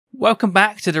welcome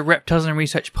back to the Reptiles and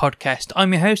Research podcast.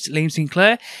 I'm your host, Liam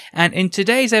Sinclair, and in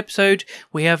today's episode,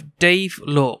 we have Dave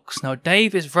Laux. Now,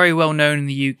 Dave is very well known in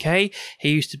the UK.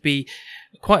 He used to be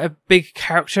quite a big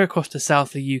character across the south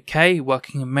of the UK,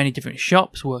 working in many different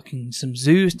shops, working in some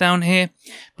zoos down here,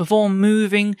 before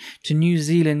moving to New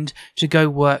Zealand to go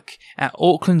work at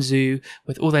Auckland Zoo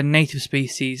with all their native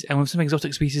species and with some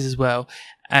exotic species as well,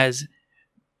 as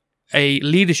a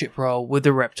leadership role with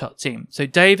the reptile team. So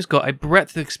Dave has got a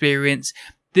breadth of experience.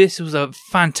 This was a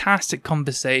fantastic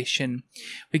conversation.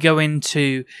 We go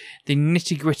into the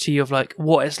nitty-gritty of like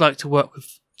what it's like to work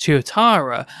with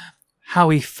Tuatara,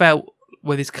 how he felt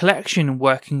with his collection and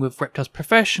working with reptiles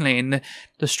professionally, and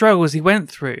the struggles he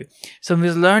went through, some of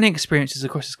his learning experiences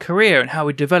across his career and how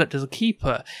he developed as a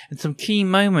keeper, and some key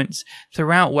moments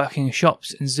throughout working in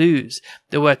shops and zoos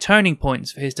that were turning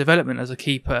points for his development as a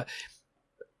keeper.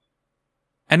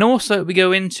 And also we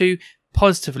go into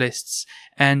positive lists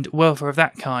and welfare of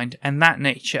that kind and that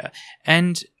nature.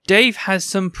 And Dave has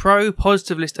some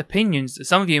pro-positive list opinions that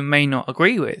some of you may not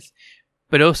agree with.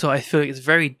 But also I feel like it's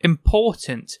very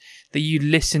important that you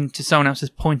listen to someone else's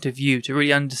point of view to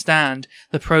really understand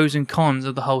the pros and cons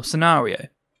of the whole scenario.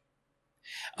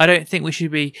 I don't think we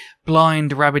should be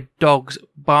blind rabid dogs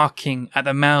barking at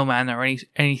the mailman or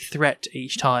any threat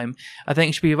each time. I think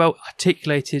it should be a well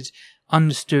articulated,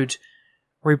 understood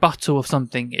rebuttal of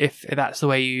something if that's the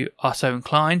way you are so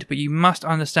inclined, but you must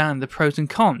understand the pros and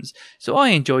cons. So I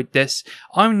enjoyed this.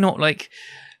 I'm not like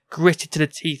gritted to the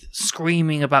teeth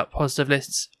screaming about positive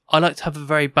lists. I like to have a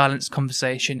very balanced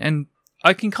conversation, and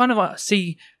I can kind of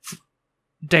see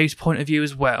Dave's point of view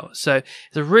as well. So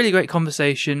it's a really great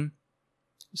conversation.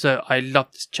 So I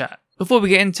love this chat. Before we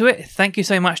get into it, thank you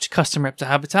so much to Custom Reptile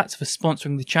Habitats for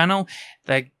sponsoring the channel.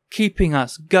 They're keeping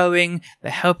us going.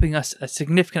 They're helping us a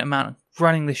significant amount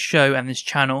running this show and this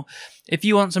channel. If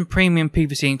you want some premium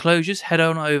PVC enclosures, head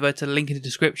on over to the link in the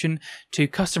description to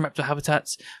Custom Reptile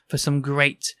Habitats for some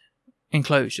great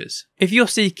enclosures. If you're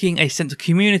seeking a sense of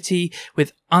community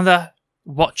with other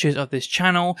watchers of this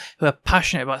channel who are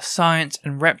passionate about science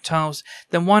and reptiles,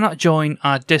 then why not join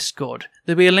our Discord?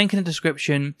 There'll be a link in the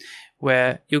description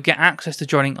where you'll get access to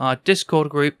joining our Discord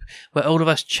group where all of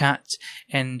us chat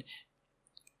and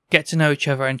get to know each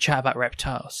other and chat about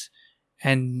reptiles.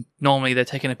 And normally they're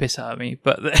taking a piss out of me,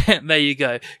 but there you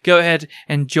go. Go ahead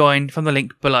and join from the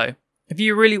link below. If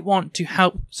you really want to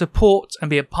help support and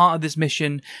be a part of this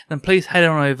mission, then please head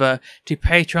on over to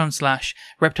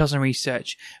Patreon/Reptiles and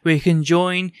Research, where you can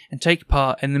join and take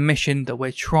part in the mission that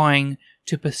we're trying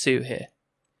to pursue here.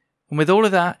 And with all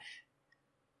of that,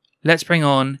 let's bring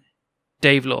on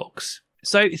Dave Laux.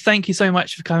 So thank you so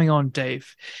much for coming on,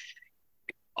 Dave.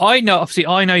 I know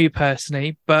you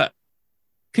personally, but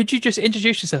could you just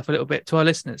introduce yourself a little bit to our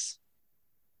listeners?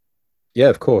 Yeah,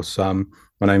 of course.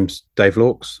 My name's Dave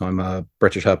Laux. I'm a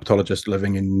British herpetologist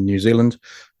living in New Zealand,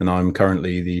 and I'm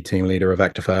currently the team leader of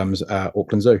ectotherms at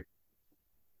Auckland Zoo.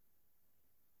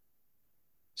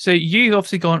 So you've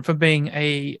obviously gone from being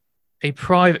a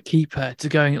private keeper to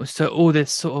going to all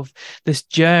this sort of this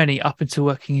journey up into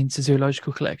working into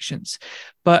zoological collections.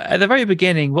 But at the very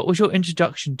beginning, what was your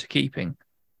introduction to keeping?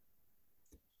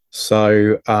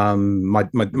 So my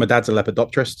dad's a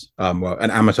lepidopterist, well,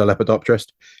 an amateur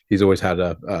lepidopterist. He's always had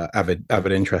a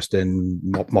avid interest in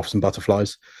moths and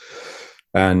butterflies,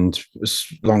 and as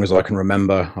long as I can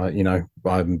remember,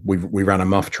 we ran a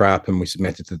moth trap and we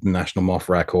submitted to the National Moth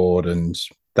Record, and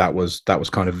that was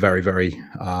kind of very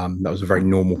that was a very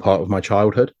normal part of my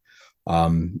childhood.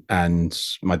 And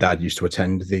my dad used to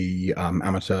attend the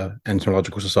amateur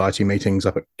entomological society meetings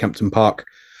up at Kempton Park.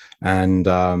 And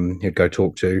he'd go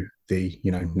talk to the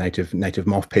native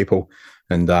moth people,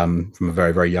 and from a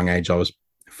very young age I was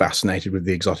fascinated with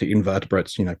the exotic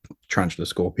invertebrates, tarantula,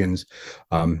 scorpions,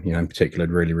 in particular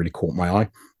really caught my eye.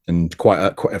 And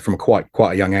from quite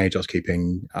a young age I was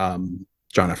keeping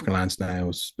giant African land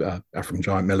snails, African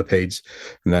giant millipedes,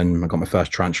 and then I got my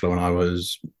first tarantula when I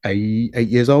was 8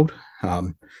 years old.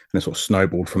 And it sort of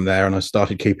snowballed from there, and I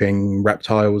started keeping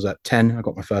reptiles at 10. I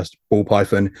got my first ball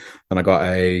python, then I got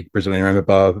a Brazilian rainbow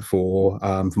boa for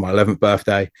my 11th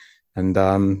birthday, and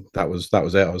that was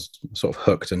it. I was sort of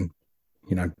hooked, and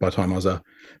by the time I was a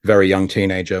very young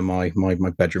teenager, my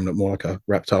bedroom looked more like a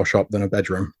reptile shop than a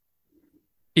bedroom.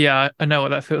 Yeah, I know what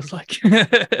that feels like.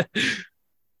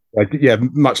 Yeah,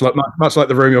 much like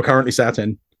the room you're currently sat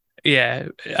in. Yeah,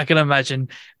 I can imagine.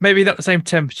 Maybe not the same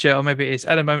temperature, or maybe it is.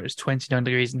 At the moment, it's 29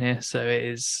 degrees in here, so it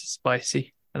is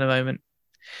spicy at the moment.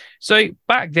 So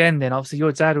back then, obviously,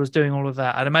 your dad was doing all of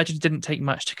that. I'd imagine it didn't take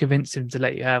much to convince him to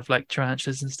let you have like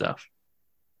tarantulas and stuff.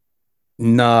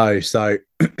 No, so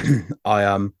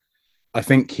I I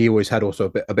think he always had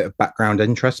also a bit of background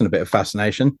interest and a bit of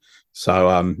fascination. So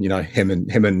him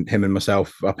and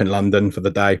myself up in London for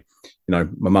the day. My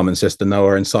mum and sister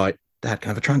Noah in sight. Dad, can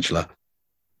I have a tarantula?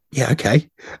 Yeah, okay.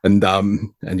 And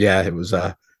yeah,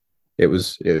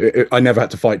 I never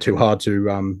had to fight too hard to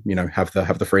have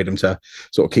the freedom to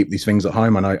sort of keep these things at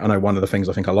home. I know one of the things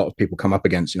I think a lot of people come up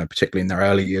against, particularly in their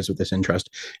early years with this interest,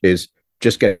 is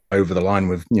just get over the line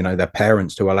with their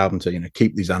parents to allow them to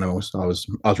keep these animals. I was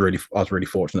really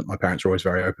fortunate. My parents were always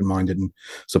very open-minded and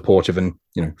supportive, and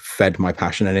fed my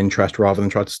passion and interest rather than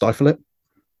try to stifle it.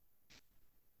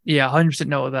 Yeah, 100%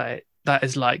 know what that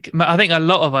is like. I think a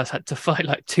lot of us had to fight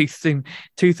like tooth and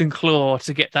claw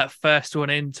to get that first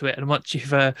one into it, and once you've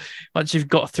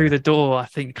got through the door, I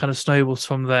think it kind of snowballs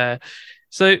from there.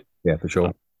 So yeah, for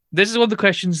sure. This is one of the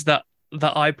questions that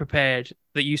I prepared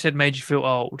that you said made you feel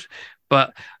old,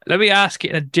 but let me ask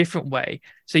it in a different way.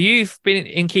 So you've been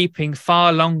in keeping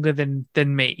far longer than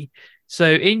me. So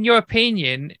in your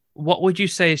opinion, what would you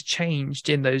say has changed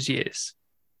in those years?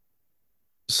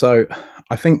 So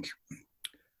I think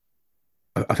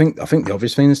the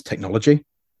obvious thing is technology.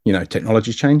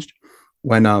 Technology's changed.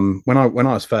 When I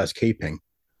was first keeping,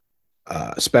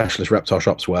 specialist reptile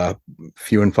shops were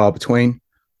few and far between.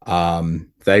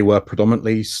 They were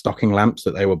predominantly stocking lamps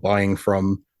that they were buying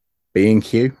from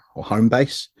B&Q or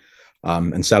Homebase,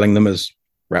 and selling them as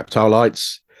reptile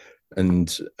lights,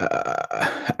 and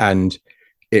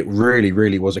it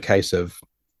really was a case of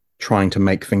trying to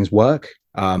make things work.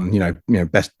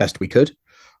 Best we could.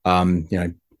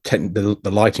 The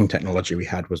lighting technology we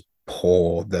had was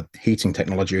poor. The heating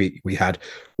technology we had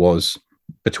was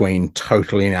between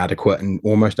totally inadequate and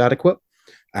almost adequate.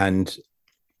 And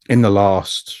in the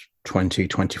last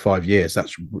 20-25 years,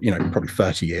 that's probably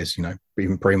 30 years,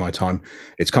 even pre my time,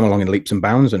 it's come along in leaps and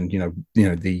bounds. And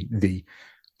the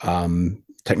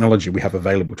technology we have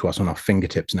available to us on our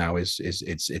fingertips now is it's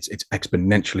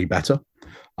exponentially better.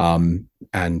 And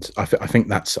I think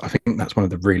that's one of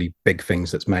the really big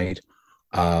things that's made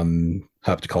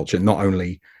herpetoculture not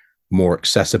only more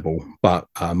accessible but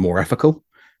more ethical,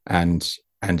 and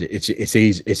it's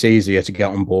easier to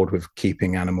get on board with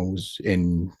keeping animals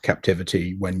in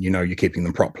captivity when you're keeping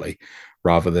them properly,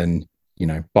 rather than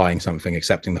buying something,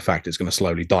 accepting the fact it's going to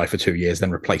slowly die for 2 years, then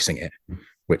replacing it,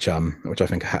 which I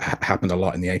think happened a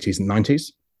lot in the 80s and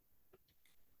 90s.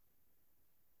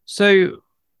 So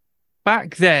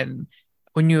back then,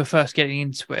 when you were first getting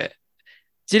into it,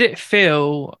 did it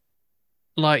feel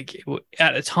like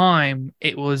at the time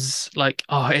it was like,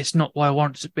 oh, it's not what I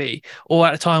want it to be, or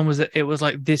at the time it was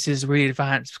like, this is really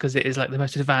advanced because it is like the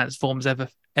most advanced forms ever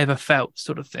felt,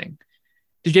 sort of thing?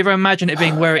 Did you ever imagine it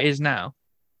being where it is now?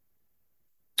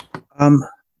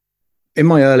 In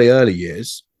my early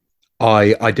years,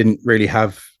 I didn't really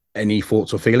have any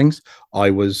thoughts or feelings. I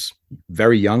was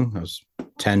very young. I was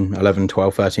 10, 11,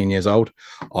 12, 13 years old.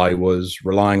 I was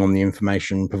relying on the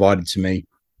information provided to me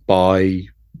by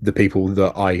the people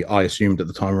that I assumed at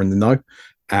the time were in the know,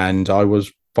 and I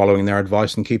was following their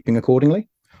advice and keeping accordingly.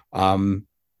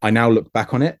 I now look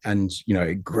back on it, and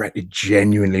it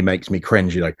genuinely makes me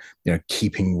cringe.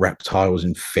 Keeping reptiles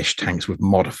in fish tanks with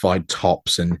modified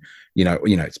tops, and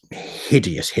it's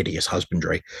hideous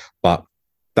husbandry. But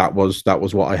that was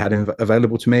what I had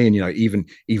available to me, and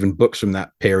even books from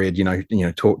that period,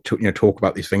 talk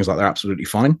about these things like they're absolutely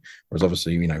fine. Whereas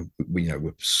obviously,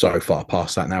 we're so far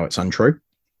past that now, it's untrue.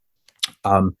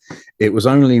 It was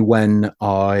only when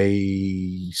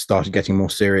I started getting more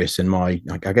serious in my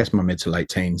mid to late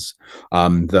teens,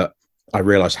 that I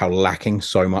realized how lacking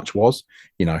so much was.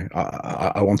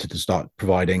 I wanted to start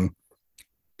providing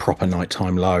proper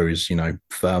nighttime lows,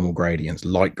 thermal gradients,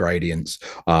 light gradients.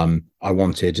 I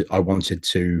wanted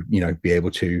to, be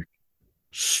able to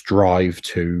strive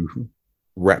to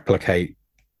replicate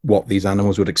what these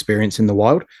animals would experience in the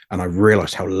wild. And I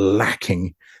realized how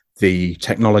lacking the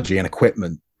technology and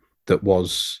equipment that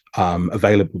was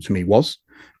available to me was,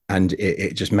 and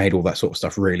it just made all that sort of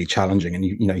stuff really challenging. And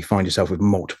you find yourself with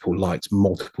multiple lights,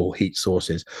 multiple heat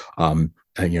sources, and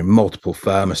multiple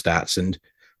thermostats, and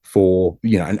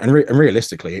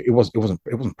realistically, it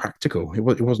wasn't practical. It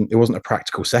wasn't a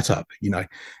practical setup.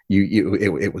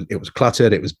 It was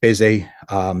cluttered, it was busy,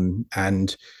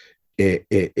 and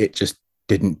it just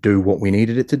didn't do what we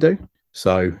needed it to do.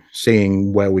 So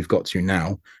seeing where we've got to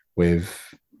now with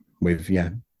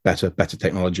better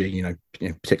technology,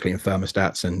 particularly in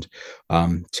thermostats and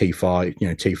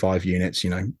T5 units,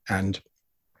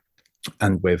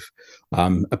 and with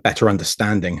a better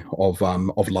understanding of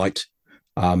light,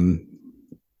 I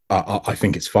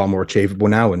think it's far more achievable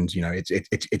now. And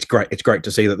it's great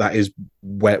to see that is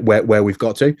where we've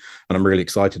got to, and I'm really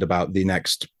excited about the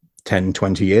next 10,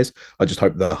 20 years. I just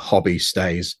hope the hobby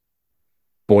stays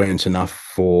buoyant enough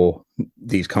for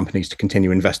these companies to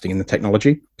continue investing in the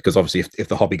technology, because obviously if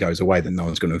the hobby goes away, then no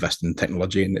one's going to invest in the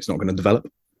technology and it's not going to develop.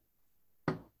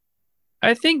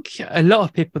 I think a lot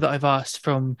of people that I've asked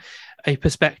from a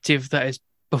perspective that is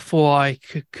before I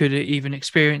could even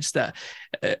experience that,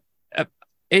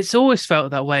 it's always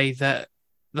felt that way, that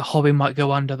the hobby might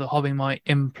go under, the hobby might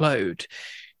implode.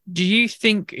 Do you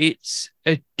think it's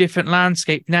a different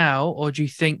landscape now, or do you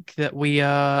think that we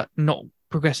are not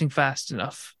progressing fast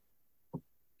enough?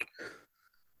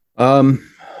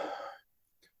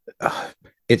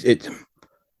 It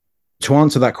to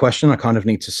answer that question, I kind of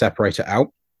need to separate it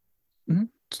out. Mm-hmm.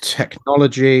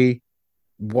 Technology,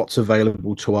 what's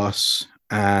available to us,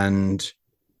 and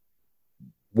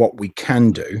what we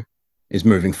can do is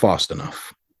moving fast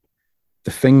enough.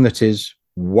 The thing that is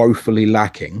woefully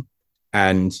lacking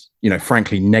and,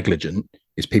 frankly negligent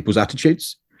is people's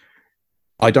attitudes.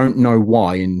 I don't know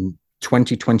why in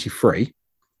 2023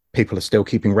 people are still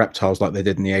keeping reptiles like they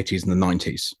did in the 80s and the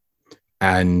 90s,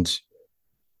 and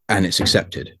it's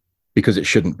accepted, because it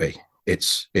shouldn't be.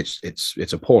 It's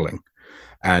appalling,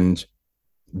 and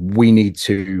we need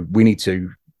to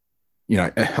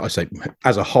I say,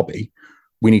 as a hobby,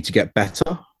 we need to get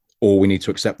better, or we need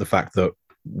to accept the fact that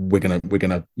we're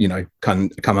gonna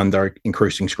come under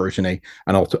increasing scrutiny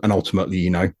and ultimately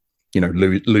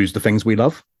lose the things we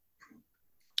love.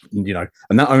 And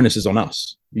that onus is on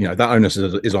us. That onus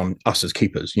is on us as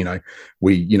keepers.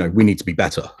 We need to be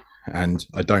better. And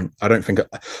I don't think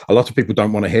a lot of people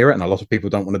don't want to hear it, and a lot of people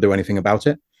don't want to do anything about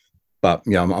it. But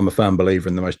I'm a firm believer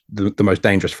in the most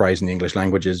dangerous phrase in the English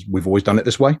language is, we've always done it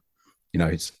this way.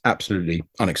 It's absolutely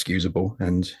unexcusable,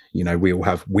 and we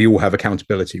all have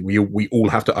accountability. We all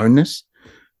have to own this.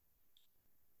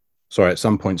 Sorry, at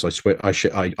some points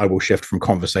I will shift from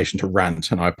conversation to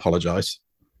rant, and I apologize.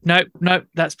 No,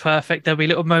 that's perfect. There'll be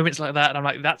little moments like that, and I'm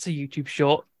like, that's a YouTube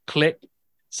short, click.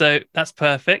 So that's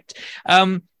perfect.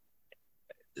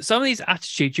 Some of these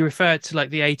attitudes you referred to, like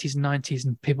the 80s and 90s,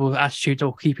 and people's attitudes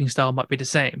or keeping style might be the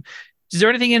same. Is there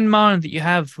anything in mind that you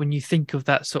have when you think of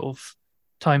that sort of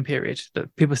time period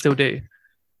that people still do?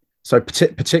 So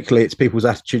particularly it's people's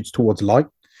attitudes towards light.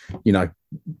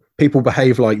 People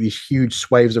behave like these huge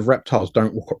swathes of reptiles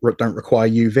don't require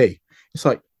UV. It's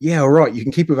like, yeah, all right, you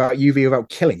can keep it without UV without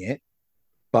killing it,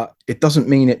 but it doesn't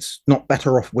mean it's not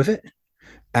better off with it.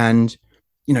 And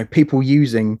people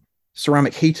using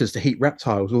ceramic heaters to heat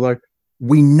reptiles, although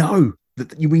we know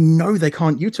they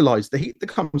can't utilize the heat that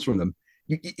comes from them.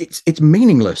 It's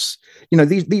meaningless.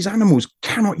 These animals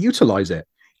cannot utilize it.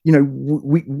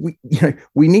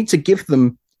 We need to give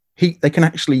them heat they can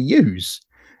actually use.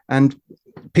 And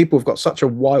people have got such a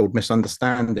wild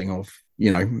misunderstanding of,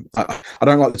 I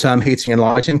don't like the term heating and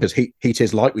lighting, because heat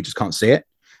is light, we just can't see it.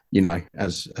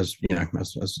 As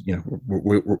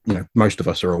most of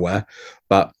us are aware,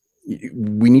 but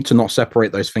we need to not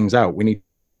separate those things out. We need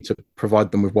to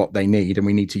provide them with what they need, and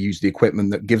we need to use the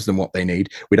equipment that gives them what they need.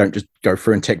 We don't just go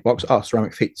through and tick box.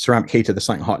 Ceramic heater, there's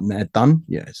something hot in there, done.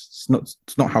 Yeah, it's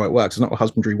not how it works. It's not how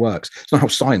husbandry works. It's not how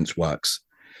science works.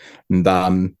 And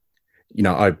I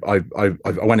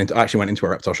went into a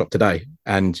reptile shop today,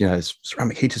 and there's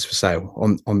ceramic heaters for sale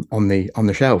on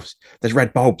the shelves. There's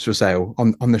red bulbs for sale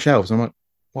on the shelves. And I'm like,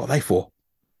 what are they for?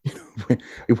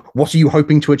 What are you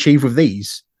hoping to achieve with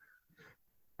these?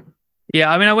 Yeah,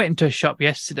 I mean, I went into a shop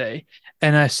yesterday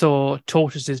and I saw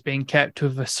tortoises being kept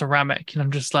with a ceramic, and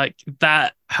I'm just like,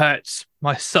 that hurts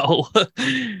my soul.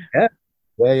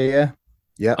 Yeah.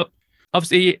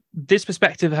 Obviously, this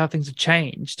perspective of how things have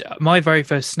changed. My very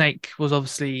first snake was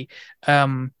obviously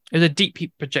it was a deep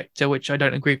heat projector, which I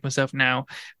don't agree with myself now,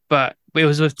 but it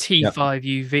was with T5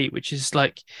 UV, which is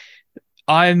like,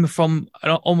 I'm from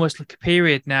almost like a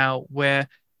period now where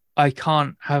I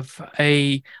can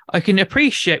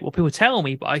appreciate what people tell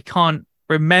me, but I can't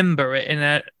remember it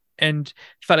and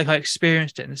felt like I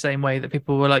experienced it in the same way that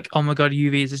people were like, oh my God,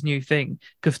 UV is this new thing.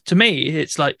 Because to me,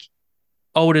 it's like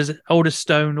old as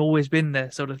stone, always been there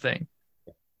sort of thing.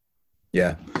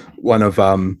 Yeah. One of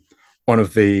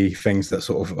the things that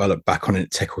sort of, I look back on it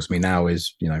tickles me now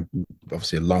is,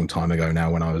 obviously a long time ago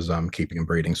now, when I was keeping and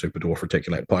breeding super dwarf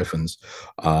reticulated pythons,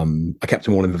 I kept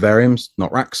them all in vivariums,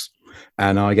 not racks.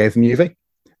 And I gave them UV.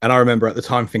 And I remember at the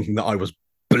time thinking that I was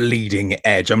bleeding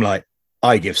edge. I'm like,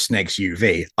 I give snakes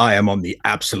UV. I am on the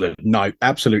absolute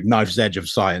knife's edge of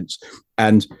science.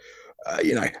 And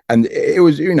and it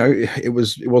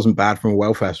wasn't bad from a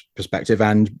welfare perspective.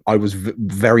 And I was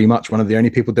very much one of the only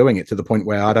people doing it, to the point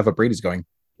where I'd have a breeders going,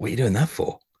 what are you doing that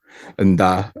for? And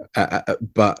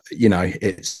but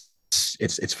it's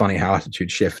it's funny how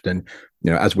attitudes shift, and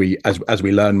as we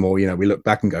learn more, we look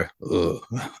back and go, oh,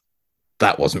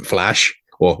 that wasn't flash,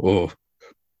 or oh,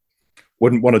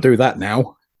 wouldn't want to do that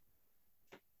now.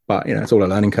 But it's all a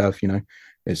learning curve.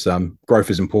 It's growth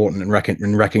is important, and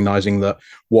recognizing that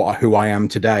who I am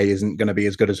today isn't going to be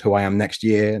as good as who I am next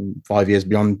year and 5 years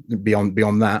beyond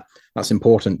that. That's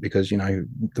important, because the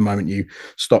moment you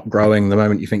stop growing, the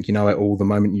moment you think you know it all, the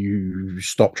moment you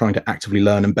stop trying to actively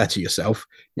learn and better yourself,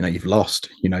 you've lost.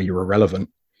 You're irrelevant.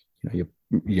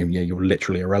 You're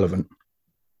literally irrelevant.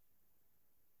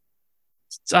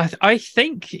 So I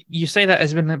think you say that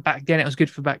as been back then, it was good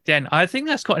for back then. I think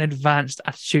that's got an advanced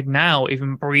attitude now,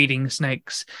 even breeding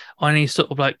snakes on any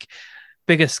sort of like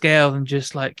bigger scale than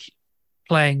just like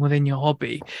playing within your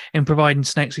hobby and providing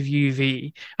snakes with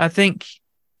UV. I think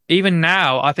even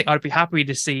now, I think I'd be happy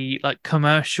to see like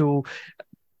commercial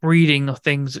breeding of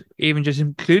things, even just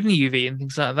including UV and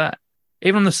things like that.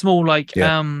 Even on the small, like,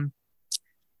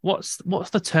 what's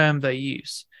the term they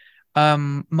use?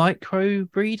 Micro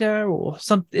breeder or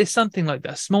it's something like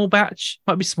that. Small batch,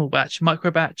 might be small batch,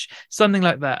 micro batch, something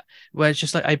like that, where it's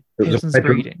just like a person's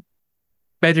breeding.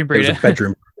 Bedroom breeder. It was a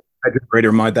bedroom breeder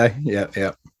in my day. Yeah.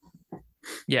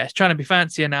 It's trying to be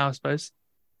fancier now, I suppose.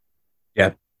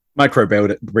 Yeah. Micro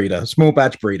breeder, small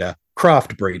batch breeder,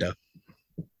 craft breeder.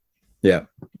 Yeah.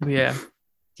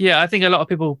 I think a lot of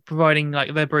people providing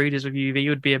like their breeders with UV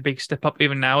would be a big step up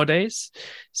even nowadays.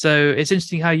 So it's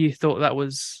interesting how you thought that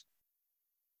was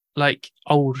like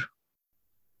old.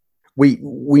 We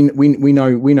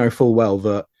know full well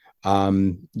that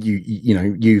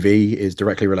UV is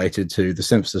directly related to the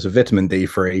synthesis of vitamin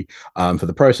D3 for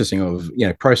the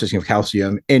processing of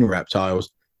calcium in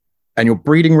reptiles, and you're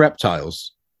breeding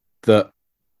reptiles that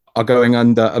are going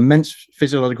under immense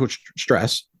physiological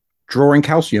stress, drawing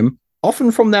calcium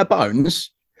often from their bones.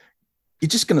 You're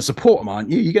just going to support them, aren't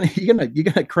you? You're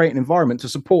going to create an environment to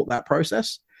support that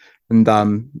process. And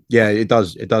it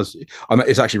does.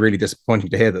 It's actually really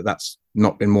disappointing to hear that that's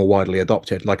not been more widely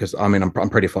adopted. I'm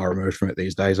pretty far removed from it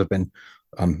these days. I've been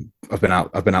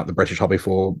out the British hobby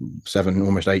for 7,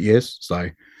 almost 8 years. So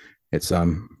it's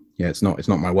it's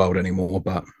not my world anymore.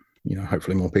 But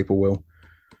hopefully more people will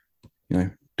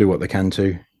do what they can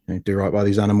to do right by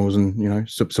these animals, and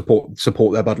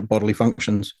support their bodily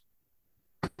functions,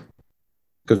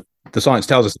 because the science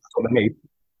tells us that's what they need.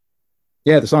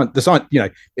 Yeah, the science,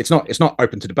 it's not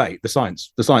open to debate. The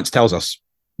science tells us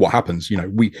what happens.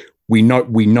 We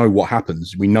know what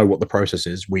happens. We know what the process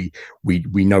is. We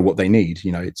know what they need.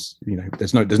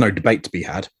 There's no debate to be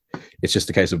had. It's just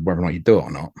a case of whether or not you do it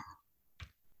or not.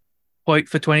 Point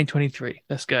for 2023.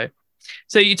 Let's go.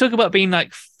 So you talk about being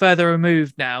like further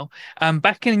removed now.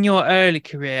 Back in your early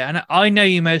career, and I know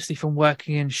you mostly from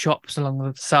working in shops along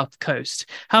the South Coast.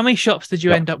 How many shops did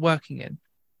you end up working in?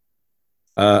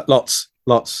 Lots.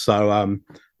 So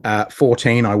at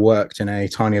 14, I worked in a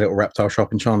tiny little reptile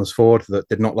shop in Chandler's Ford that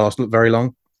did not last very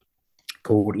long,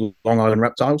 called Long Island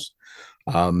Reptiles.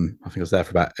 I think I was there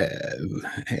for about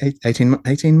 18 months,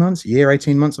 18 months. I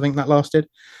think that lasted,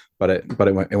 but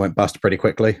it went bust pretty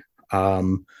quickly.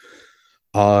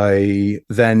 I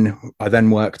then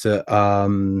worked at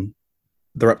the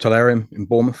Reptilarium in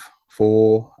Bournemouth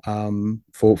for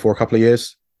a couple of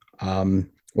years while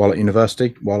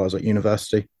I was at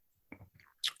university,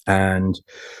 and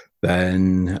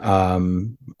then I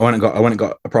went and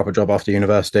got a proper job after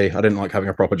university. I didn't like having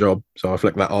a proper job, so I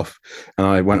flicked that off, and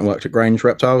I went and worked at Grange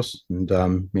Reptiles, and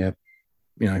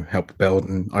helped build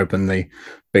and open the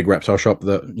big reptile shop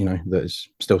that is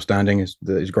still standing, is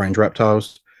Grange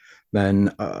Reptiles.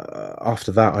 Then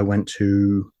after that, I went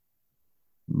to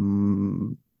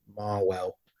Marwell.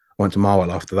 I went to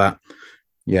Marwell after that.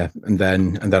 Yeah, and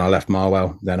then I left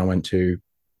Marwell. Then I went to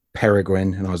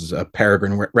Peregrine, and I was a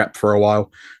Peregrine rep for a while,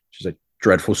 which is a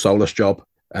dreadful soulless job.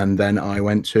 And then I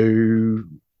went to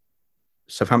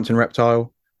Southampton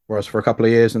Reptile, where I was for a couple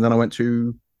of years, and then I went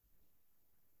to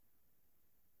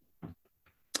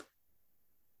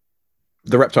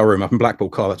the reptile room up in Blackpool.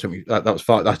 That took me. That was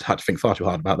far. I had to think far too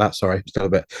hard about that. Sorry, still a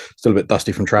bit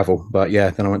dusty from travel. But yeah,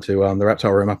 then I went to the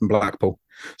reptile room up in Blackpool.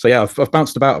 So yeah, I've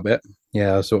bounced about a bit.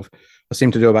 Yeah, I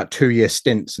seem to do about 2-year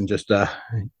stints and just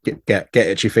get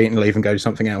itchy feet and leave and go do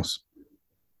something else.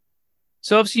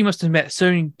 So obviously you must have met so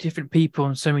many different people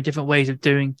and so many different ways of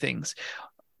doing things.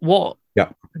 What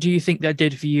do you think that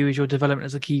did for you as your development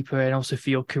as a keeper, and also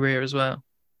for your career as well?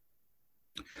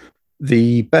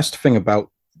 The best thing about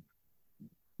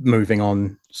moving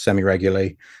on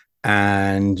semi-regularly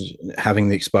and having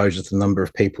the exposure to the number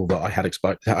of people that I had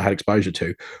exposure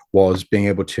to was being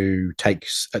able to take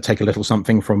a little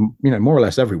something from more or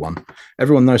less everyone.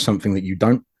 Everyone knows something that you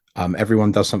don't,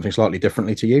 Everyone does something slightly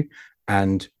differently to you,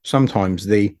 and sometimes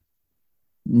the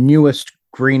newest,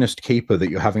 greenest keeper that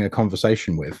you're having a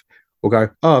conversation with will go,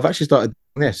 "Oh, I've actually started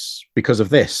doing this because of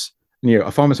this." And I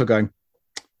find myself going,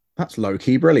 "That's low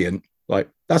key brilliant. Like,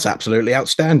 that's absolutely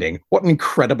outstanding. What an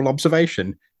incredible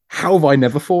observation. How have I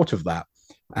never thought of that?"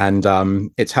 And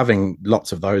it's having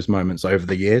lots of those moments over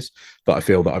the years that I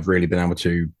feel that I've really been able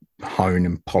to hone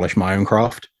and polish my own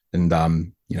craft, and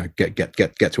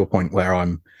get to a point where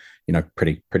I'm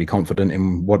pretty confident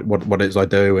in what it is I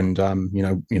do, and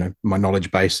my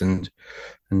knowledge base, and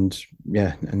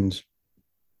yeah, and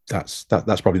that's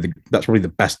probably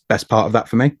the best part of that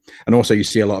for me. And also, you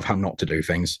see a lot of how not to do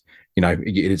things.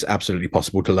 It is absolutely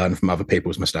possible to learn from other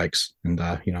people's mistakes, and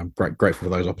I'm grateful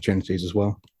for those opportunities as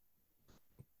well.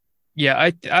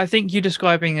 Yeah, I think you're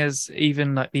describing as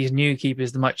even like these new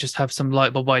keepers that might just have some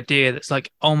light bulb idea that's like,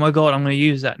 oh my God, I'm going to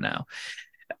use that now.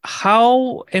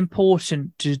 How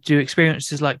important do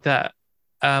experiences like that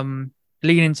lean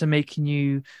into making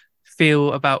you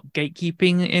feel about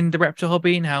gatekeeping in the reptile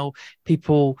hobby, and how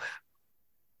people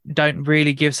don't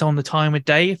really give someone the time of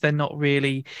day if they're not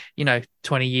really,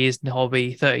 20 years in the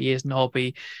hobby, 30 years in the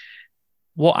hobby?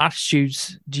 What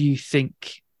attitudes do you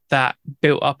think that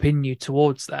built up in you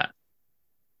towards that?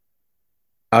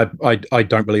 I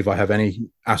don't believe I have any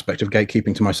aspect of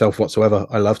gatekeeping to myself whatsoever.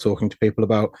 I love talking to people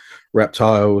about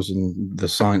reptiles and the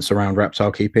science around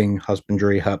reptile keeping,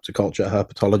 husbandry, herpetological,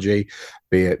 herpetology,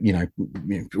 be it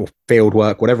or field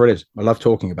work, whatever it is. I love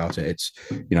talking about it. It's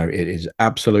it is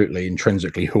absolutely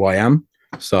intrinsically who I am.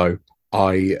 So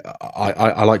I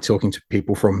like talking to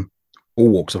people from all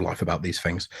walks of life about these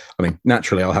things. I mean,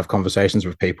 naturally, I'll have conversations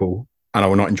with people, and I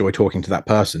will not enjoy talking to that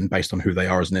person based on who they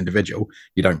are as an individual.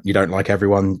 You don't like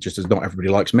everyone, just as not everybody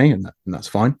likes me, and that's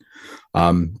fine.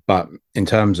 But in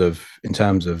terms of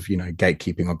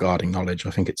gatekeeping or guarding knowledge,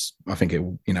 I think it's going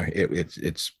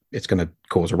to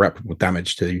cause irreparable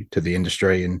damage to the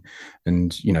industry, and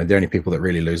the only people that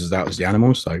really loses out is the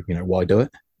animals. So why do it?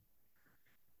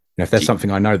 If there's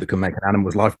something I know that can make an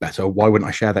animal's life better, why wouldn't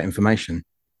I share that information?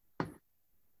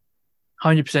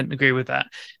 100% agree with that.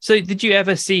 So did you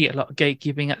ever see a lot of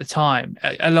gatekeeping at the time,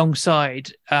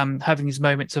 alongside having these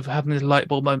moments of having these light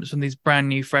bulb moments from these brand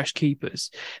new fresh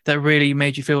keepers that really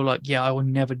made you feel like, yeah, I will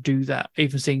never do that,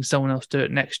 even seeing someone else do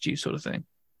it next to you, sort of thing?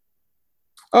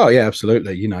 Oh yeah,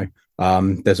 absolutely.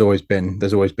 There's always been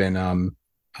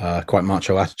quite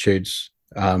macho attitudes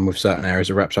with certain areas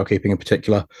of reptile keeping in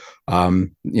particular.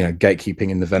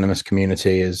 Gatekeeping in the venomous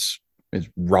community is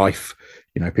rife.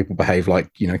 People behave like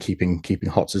keeping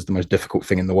hots is the most difficult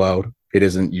thing in the world. It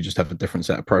isn't. You just have a different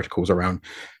set of protocols around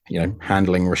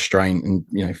handling, restraint,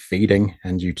 and feeding,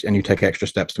 and you take extra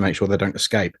steps to make sure they don't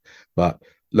escape. But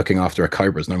looking after a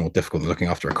cobra is no more difficult than looking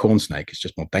after a corn snake. It's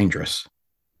just more dangerous.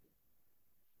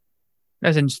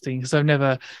 That's interesting, because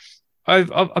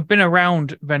I've been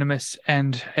around venomous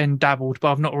and dabbled,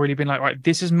 but I've not really been like, right,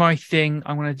 this is my thing,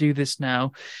 I'm going to do this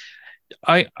now.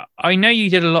 I know you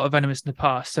did a lot of venomous in the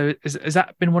past. So has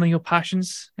that been one of your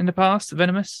passions in the past,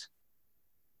 venomous?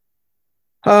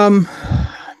 I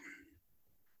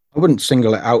wouldn't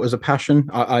single it out as a passion.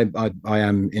 I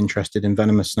am interested in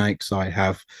venomous snakes. I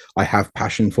have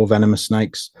passion for venomous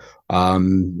snakes.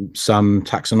 Some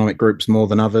taxonomic groups more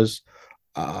than others.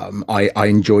 I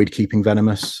enjoyed keeping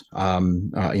venomous.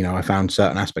 I found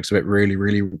certain aspects of it really,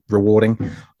 really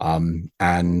rewarding.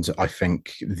 And I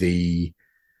think the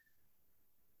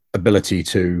ability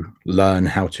to learn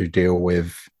how to deal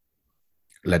with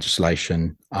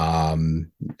legislation,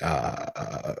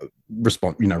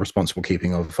 responsible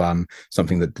keeping of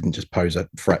something that didn't just pose a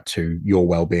threat to your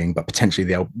well-being, but potentially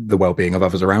the well-being of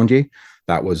others around you.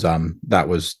 It was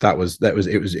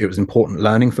important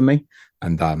learning for me,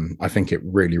 and I think it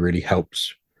really, really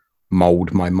helped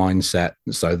mold my mindset,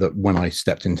 so that when I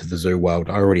stepped into the zoo world,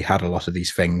 I already had a lot of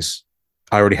these things.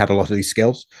 I already had a lot of these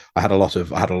skills. I had a lot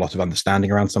of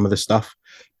understanding around some of this stuff,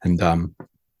 and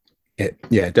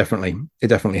it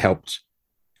definitely helped.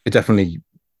 It definitely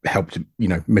helped,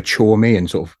 mature me and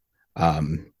sort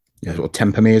of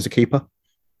temper me as a keeper.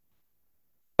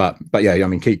 But yeah, I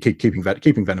mean, keeping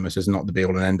venomous is not the be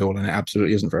all and end all, and it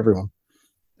absolutely isn't for everyone,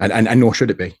 and nor should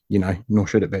it be. Nor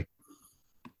should it be.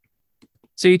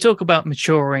 So you talk about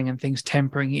maturing and things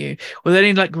tempering you. Were there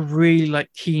any really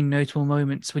key notable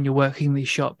moments when you're working in these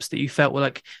shops that you felt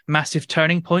were massive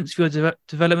turning points for your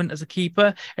development as a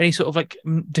keeper? Any sort of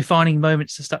defining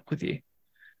moments that stuck with you?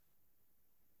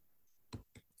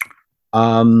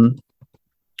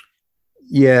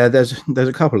 Yeah, there's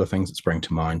a couple of things that spring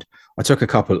to mind. I took a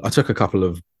couple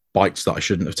of bites that I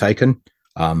shouldn't have taken.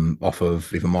 off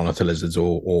of either monitor lizards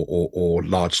or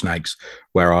large snakes,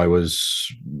 where I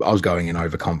was going in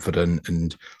overconfident,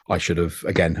 and I should have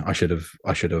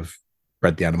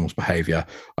read the animal's behavior.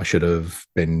 I should have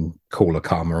been cooler,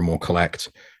 calmer, and more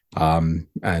collect. And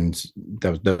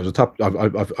there was a tough.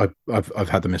 I've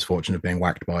had the misfortune of being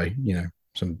whacked by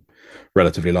some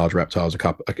relatively large reptiles a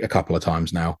couple of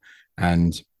times now,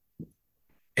 and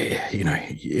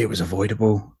it was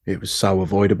avoidable. It was so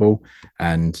avoidable,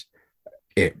 and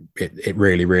it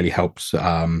really helped sort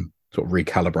of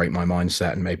recalibrate my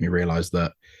mindset and made me realize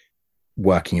that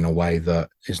working in a way that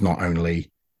is not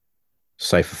only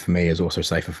safer for me is also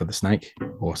safer for the snake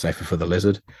or safer for the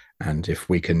lizard. And if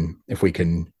we can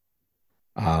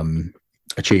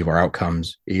achieve our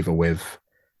outcomes either with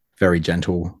very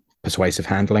gentle persuasive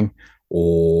handling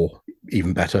or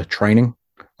even better training,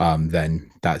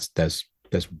 then there's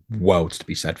worlds to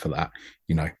be said for that.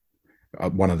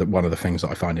 One of the things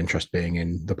that I find interesting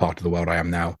in the part of the world I am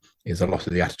now is a lot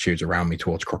of the attitudes around me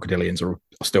towards crocodilians are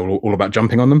still all about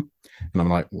jumping on them. And I'm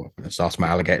like, well, let's ask my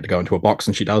alligator to go into a box,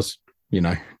 and she does.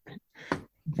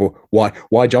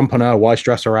 Why jump on her? Why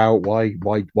stress her out?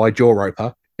 Why jaw rope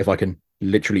her? If I can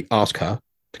literally ask her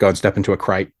to go and step into a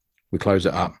crate, we close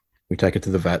it up, we take her to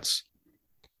the vets,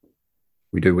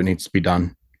 we do what needs to be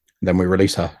done, then we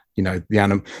release her.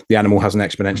 The animal has an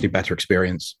exponentially better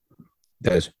experience.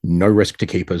 There's no risk to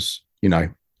keepers.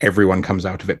 Everyone comes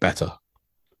out of it better.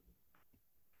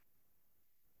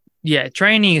 Yeah,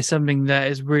 training is something that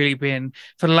has really been,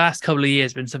 for the last couple of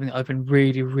years, been something that I've been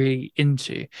really, really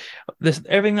into.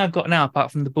 Everything I've got now,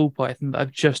 apart from the ball python that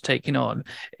I've just taken on,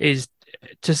 is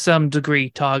to some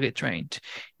degree target trained.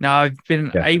 Now, I've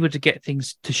been able to get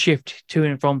things to shift to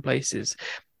and from places.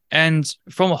 And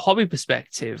from a hobby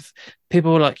perspective,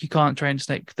 people are like, you can't train a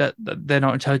snake, that they're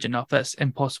not intelligent enough. That's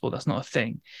impossible. That's not a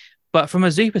thing. But from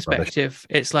a zoo perspective,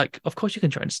 it's like, of course you can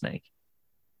train a snake.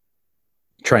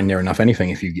 Train near enough anything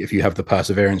if you have the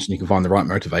perseverance and you can find the right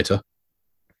motivator.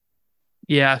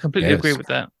 Yeah, I completely agree with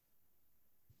that.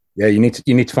 Yeah, you need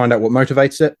to find out what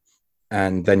motivates it,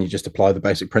 and then you just apply the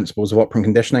basic principles of operant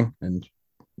conditioning, and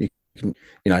you can,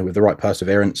 with the right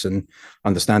perseverance and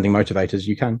understanding motivators,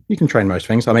 you can train most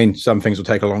things. I mean, some things will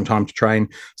take a long time to train.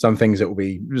 Some things it will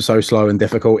be so slow and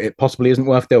difficult it possibly isn't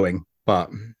worth doing,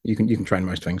 but you can train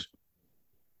most things.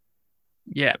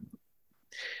 Yeah.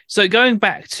 So going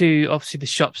back to obviously the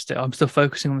shops still, I'm still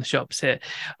focusing on the shops here.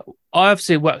 I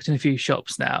obviously worked in a few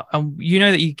shops now, and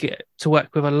that you get to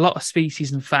work with a lot of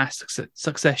species in fast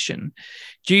succession.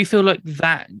 Do you feel like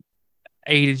that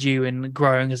aided you in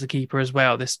growing as a keeper as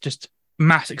well? This just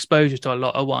mass exposure to a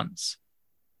lot at once.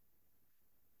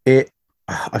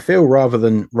 I feel rather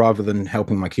than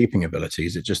helping my keeping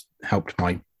abilities, it just helped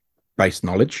my base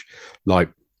knowledge.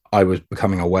 Like, I was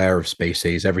becoming aware of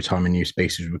species. Every time a new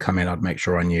species would come in, I'd make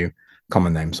sure I knew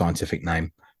common name, scientific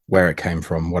name, where it came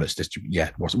from, what its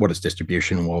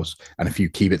distribution was, and a few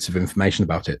key bits of information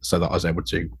about it, so that I was able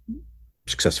to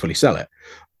successfully sell it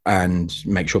and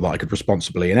make sure that I could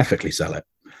responsibly and ethically sell it.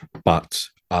 But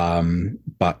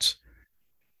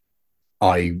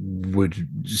I would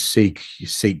seek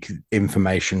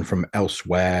information from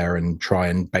elsewhere and try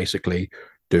and basically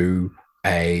do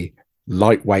a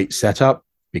lightweight setup,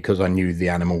 because I knew the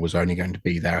animal was only going to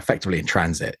be there effectively in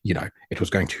transit. It was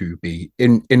going to be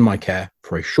in my care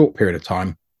for a short period of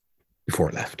time before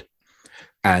it left.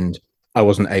 And I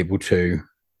wasn't able to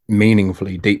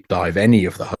meaningfully deep dive any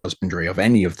of the husbandry of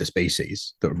any of the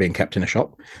species that were being kept in a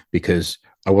shop, because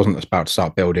I wasn't about to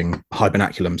start building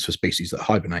hibernaculums for species that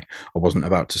hibernate. I wasn't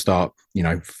about to start,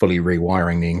 fully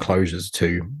rewiring the enclosures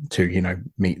to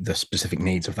meet the specific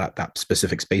needs of that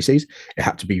specific species. It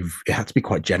had to be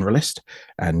quite generalist,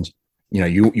 and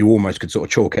you almost could sort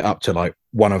of chalk it up to like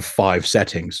one of 5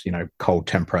 settings. Cold,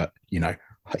 temperate,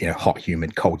 hot,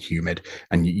 humid, cold, humid,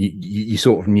 and you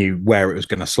sort of knew where it was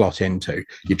going to slot into.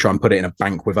 You try and put it in a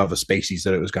bank with other species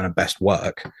that it was going to best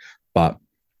work, but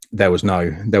there was no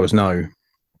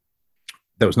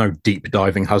deep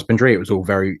diving husbandry. It was all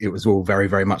very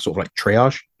very much sort of like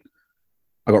triage.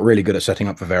 I got really good at setting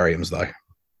up vivariums though.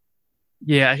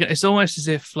 Yeah, it's almost as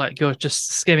if like you're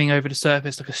just skimming over the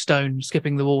surface like a stone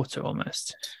skipping the water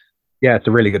almost. Yeah, it's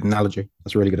a really good analogy.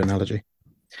 That's a really good analogy.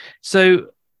 So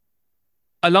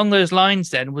along those lines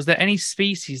then, was there any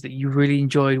species that you really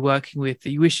enjoyed working with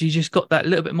that you wish you just got that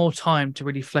little bit more time to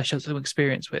really flesh out some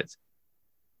experience with?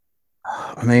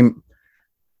 I mean,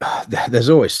 there's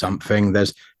always something.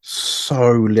 There's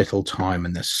so little time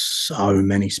and there's so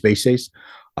many species.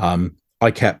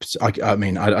 I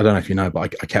mean, I don't know if you know,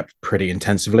 but I kept pretty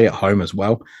intensively at home as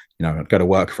well. I'd go to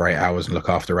work for 8 hours and look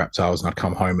after reptiles, and I'd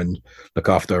come home and look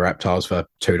after reptiles for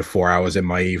 2 to 4 hours in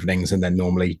my evenings, and then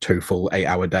normally 2 full 8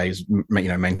 hour days,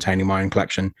 maintaining my own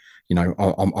collection,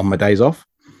 on my days off.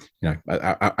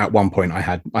 At one point I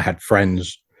had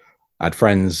friends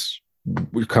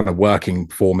kind of working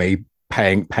for me,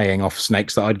 paying off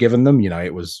snakes that I'd given them.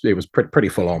 It was pretty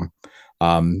full on.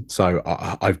 So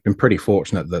I've been pretty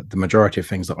fortunate that the majority of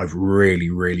things that I've really,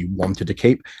 really wanted to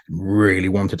keep, really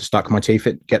wanted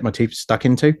to get my teeth stuck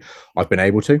into, I've been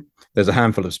able to. There's a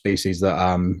handful of species that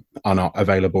are not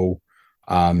available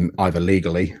either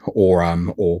legally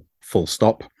or full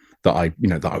stop, that I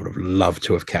would have loved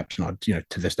to have kept, and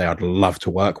to this day I'd love to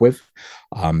work with.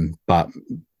 But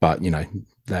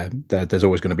there's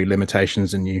always going to be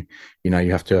limitations, and you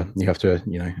have to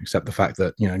accept the fact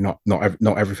that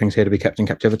not everything's here to be kept in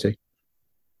captivity.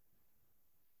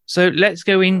 So let's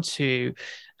go into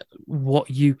what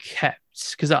you kept,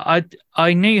 because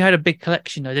I knew you had a big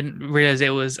collection. I didn't realize it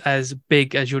was as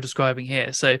big as you're describing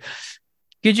here. So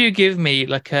could you give me,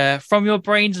 like, from your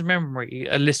brain's memory,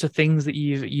 a list of things that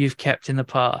you've kept in the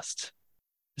past?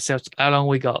 So how long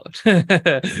we got?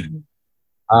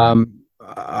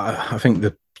 I think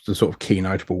the sort of key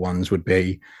notable ones would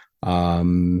be crocodile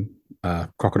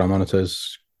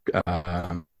monitors,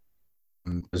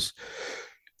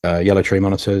 yellow tree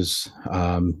monitors,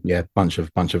 bunch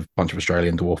of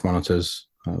Australian dwarf monitors.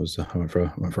 I went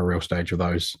for a real stage of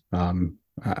those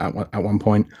at one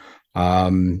point.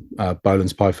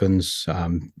 Boland's pythons,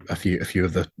 a few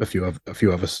of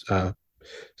us.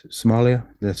 Somalia.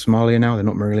 They're Somalia now. They're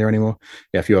not Marilia anymore.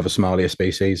 Yeah, a few other Somalia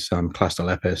species.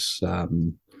 Clastolepis.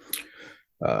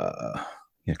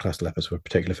 Clastolepis were a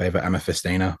particular favorite.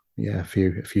 Amethystina. Yeah, a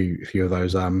few of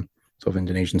those sort of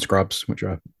Indonesian scrubs, which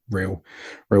are real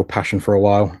passion for a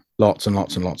while. Lots and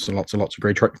lots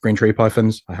of green tree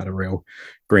pythons. I had a real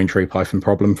green tree python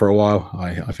problem for a while.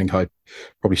 I think I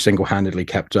probably single-handedly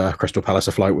kept Crystal Palace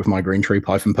afloat with my green tree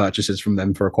python purchases from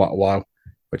them for quite a while,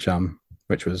 which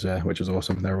was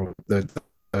awesome.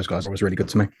 Those guys were always really good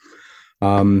to me.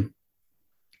 I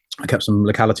kept some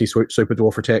locality super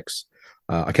dwarfretics.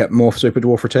 I kept more super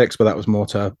dwarfretics, but that was more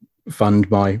to fund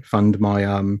my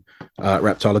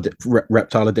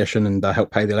reptile edition and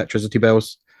help pay the electricity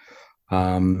bills.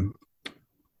 What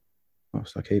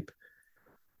else did I keep?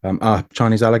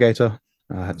 Chinese alligator.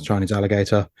 I had the Chinese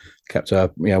alligator. Kept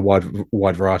a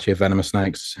wide variety of venomous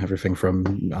snakes, everything from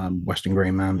western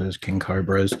green mambas, king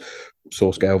cobras,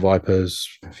 saw scale vipers,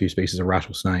 a few species of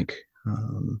rattlesnake.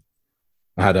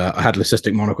 I had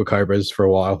leucistic monocle cobras for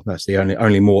a while. That's the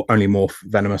only more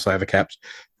venomous I ever kept.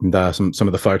 And some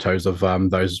of the photos of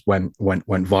those went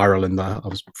viral, and I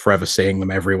was forever seeing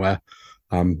them everywhere.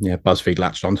 BuzzFeed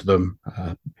latched onto them.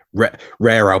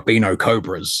 Rare albino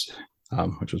cobras,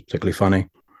 which was particularly funny.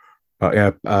 But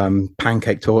yeah,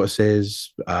 pancake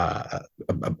tortoises,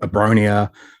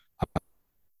 abronia,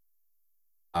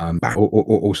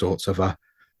 all sorts of. I've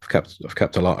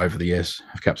kept a lot over the years.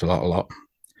 I've kept a lot.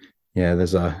 Yeah,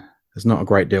 there's not a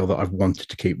great deal that I've wanted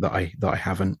to keep that I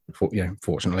haven't.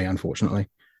 Fortunately, unfortunately.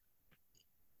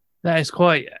 That is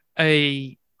quite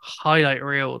a highlight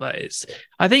reel. That is.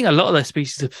 I think a lot of those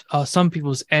species are some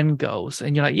people's end goals,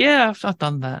 and you're like, yeah, I've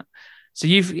done that. So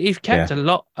you've kept a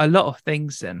lot of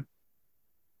things then.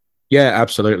 Yeah,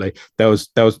 absolutely. There was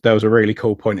a really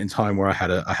cool point in time where I had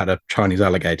a Chinese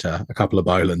alligator, a couple of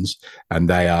Bolands, and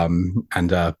a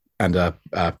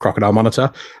crocodile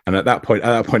monitor. And at that point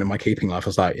in my keeping life, I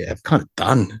was like, yeah, I'm kind of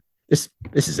done. This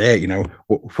is it.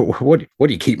 What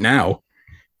do you keep now?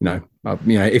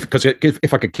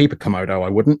 If I could keep a Komodo, I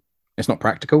wouldn't. It's not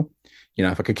practical.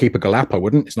 If I could keep a Galap, I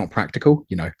wouldn't. It's not practical.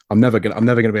 I'm never gonna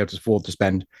be able to afford to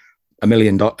spend £1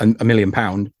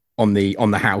 million on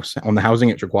the housing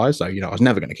it requires. So I was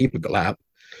never going to keep a Galap.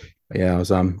 But yeah, I was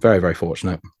very, very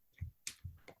fortunate.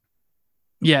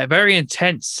 Yeah, very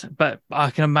intense, but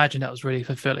I can imagine that was really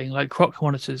fulfilling. Like, croc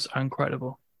monitors are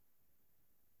incredible.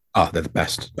 Oh, they're the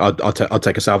best. I'll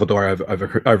take a Salvador over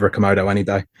a Komodo any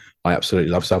day. I absolutely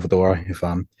love Salvador. If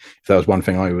there was one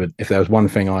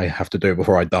thing I have to do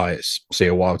before I die, it's see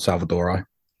a wild Salvador.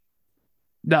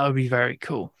 That would be very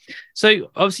cool.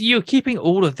 So obviously you're keeping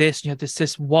all of this, and you have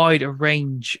this wide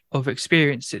range of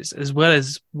experiences, as well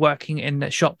as working in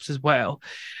the shops as well.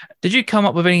 Did you come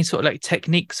up with any sort of like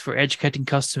techniques for educating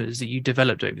customers that you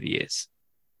developed over the years?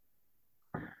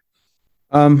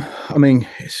 I mean,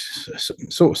 it's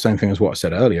sort of same thing as what I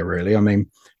said earlier, really. I mean,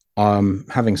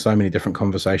 having so many different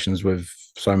conversations with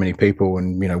so many people,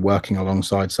 and working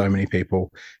alongside so many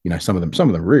people, some of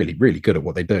them really, really good at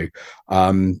what they do.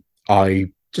 I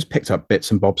just picked up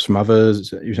bits and bobs from others,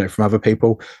 from other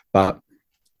people. But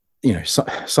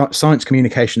science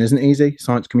communication isn't easy.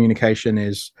 Science communication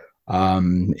is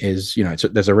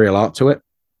there's a real art to it,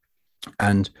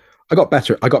 and I got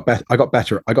better. I got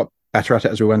better at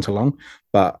it as we went along.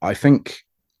 But I think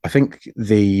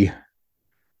the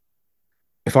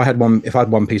if I had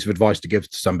one piece of advice to give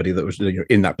to somebody that was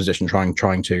in that position, trying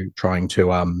to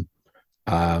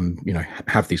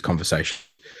have these conversations,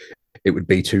 it would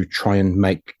be to try and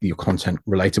make your content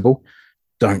relatable.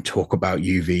 Don't talk about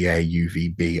UVA,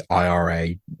 UVB,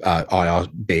 IRA,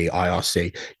 IRB,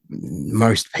 IRC.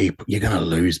 Most people, you're going to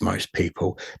lose most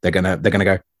people. They're going to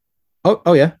go,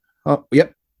 oh yeah, oh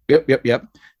yep.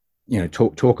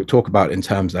 Talk about it in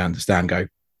terms they understand. Go,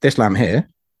 this lamb here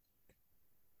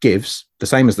gives the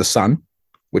same as the sun,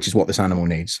 which is what this animal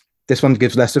needs. This one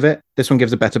gives less of it. This one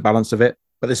gives a better balance of it.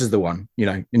 But this is the one.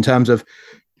 In terms of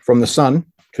from the sun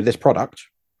to this product,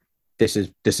 this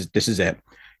is it.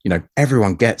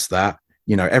 Everyone gets that.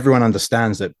 Everyone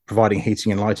understands that providing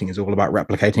heating and lighting is all about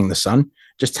replicating the sun.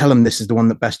 Just tell them this is the one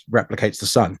that best replicates the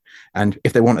sun. And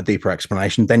if they want a deeper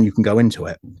explanation, then you can go into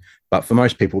it. But for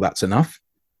most people, that's enough,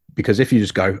 because if you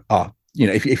just go,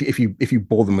 if you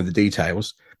bore them with the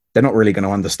details, they're not really going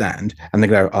to understand. And they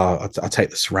go, I'll take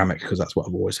the ceramic because that's what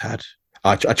I've always had.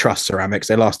 I trust ceramics.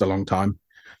 They last a long time.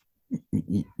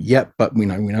 Yep, but we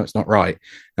know it's not right,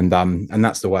 and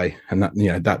that's the way, and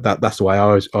that's the way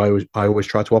I always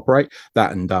try to operate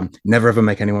that, and never ever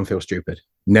make anyone feel stupid.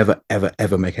 Never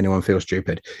ever make anyone feel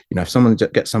stupid. If someone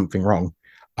gets something wrong,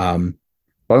 by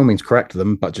all means correct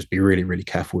them, but just be really really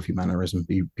careful with your mannerism.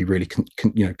 Be really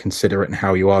considerate in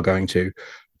how you are going to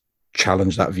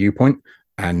challenge that viewpoint.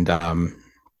 And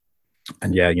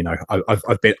yeah,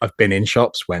 I've been in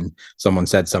shops when someone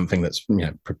said something that's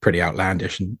pretty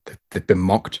outlandish, and they've been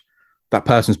mocked. That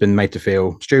person's been made to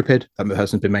feel stupid. That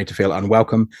person's been made to feel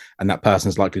unwelcome, and that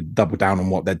person's likely to double down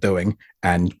on what they're doing,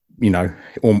 and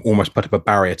almost put up a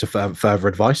barrier to further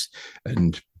advice,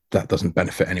 and that doesn't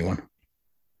benefit anyone.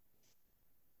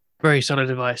 Very solid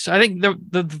advice. I think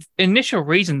the initial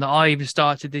reason that I even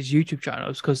started this YouTube channel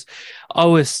is because I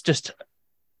was just.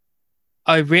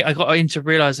 I got into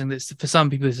realizing that for some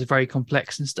people this is very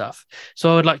complex and stuff.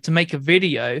 So I would like to make a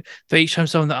video for each time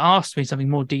someone that asked me something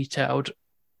more detailed,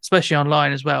 especially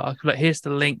online as well. I could here's the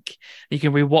link. You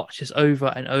can rewatch this over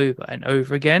and over and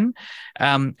over again,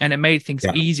 and it made things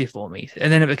easier for me.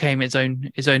 And then it became its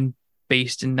own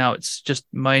beast, and now it's just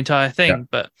my entire thing. Yeah.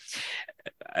 But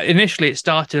initially, it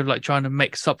started trying to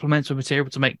make supplemental material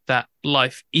to make that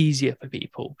life easier for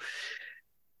people.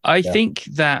 I think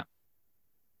that.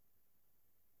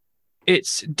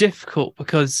 It's difficult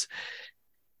because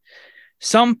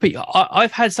some people,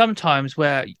 I've had some times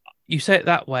where you say it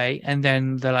that way and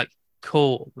then they're like,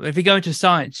 cool. If you go into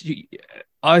science,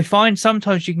 I find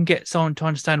sometimes you can get someone to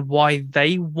understand why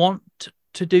they want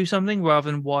to do something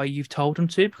rather than why you've told them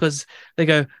to, because they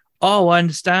go, oh, I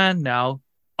understand now.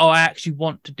 Oh, I actually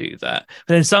want to do that.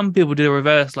 But then some people do the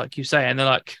reverse, like you say, and they're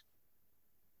like,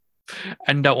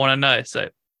 and don't want to know. So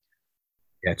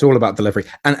yeah, it's all about delivery.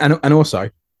 And also,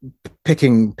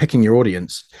 picking your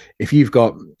audience. If you've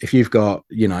got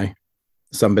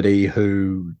somebody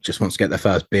who just wants to get their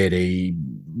first beardie,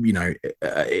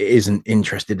 isn't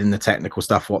interested in the technical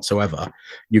stuff whatsoever,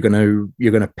 you're gonna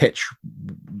pitch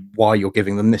why you're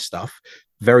giving them this stuff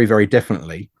very very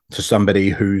differently to somebody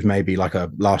who's maybe like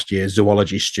a last year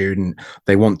zoology student.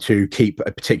 They want to keep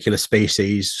a particular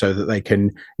species so that they can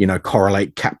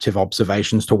correlate captive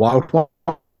observations to wild ones.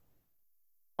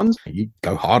 You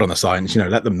go hard on the science,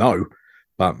 let them know.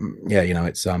 But yeah,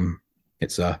 it's sort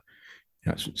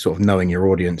of knowing your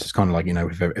audience. It's kind of like,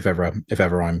 if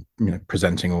ever I'm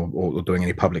presenting or doing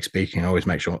any public speaking, I always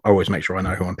make sure I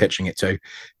know who I'm pitching it to,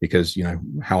 because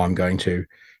how I'm going to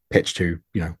pitch to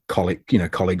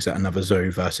colleagues at another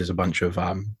zoo versus a bunch of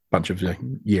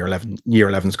year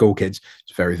 11 school kids.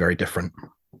 It's very very different.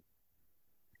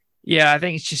 Yeah, I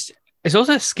think it's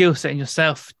also a skill set in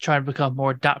yourself trying to become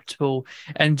more adaptable.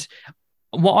 And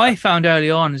what I found early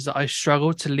on is that I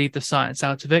struggled to leave the science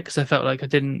out of it because I felt like I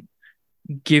didn't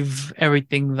give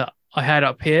everything that I had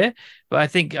up here. But I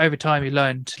think over time you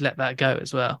learn to let that go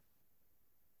as well.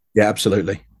 Yeah,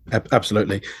 absolutely.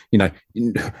 Absolutely. Not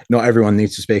everyone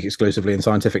needs to speak exclusively in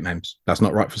scientific names. That's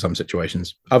not right for some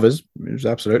situations. Others, it's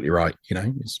absolutely right.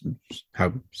 It's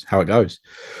how it goes.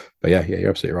 But yeah, you're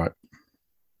absolutely right.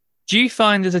 Do you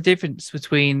find there's a difference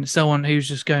between someone who's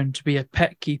just going to be a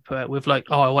pet keeper with I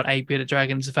want a bearded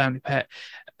dragon as a family pet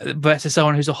versus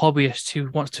someone who's a hobbyist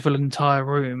who wants to fill an entire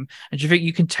room? And do you think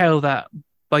you can tell that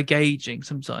by gauging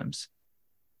sometimes?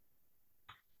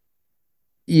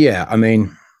 Yeah, I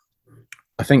mean,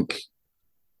 I think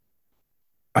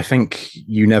I think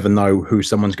you never know who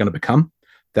someone's going to become.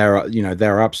 There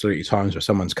are absolutely times where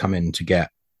someone's come in to get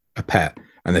a pet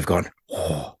and they've gone,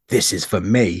 oh, this is for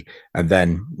me. And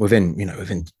then within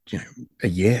a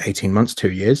year, 18 months,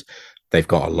 2 years, they've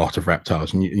got a lot of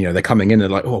reptiles. And, they're coming in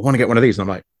and like, oh, I want to get one of these. And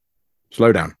I'm like,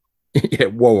 slow down. Yeah,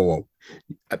 whoa.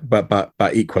 But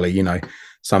equally,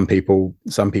 some people,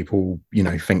 think,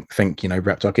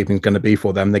 reptile keeping is going to be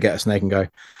for them. They get a snake and go,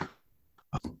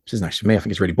 oh, this is nice to me. I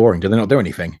think it's really boring. Do they not do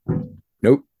anything?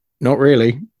 Nope, not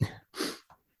really.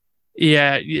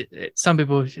 Yeah, some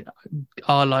people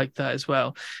are like that as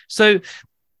well. So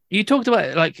you talked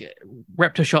about like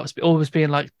reptile shops always being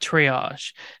like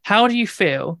triage. How do you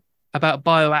feel about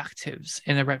bioactives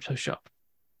in a reptile shop?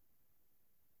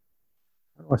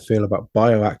 How do I feel about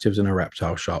bioactives in a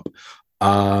reptile shop?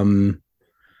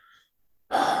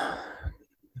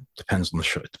 Depends on the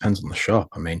shop. Depends on the shop.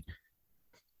 I mean,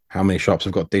 how many shops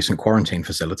have got decent quarantine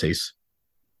facilities?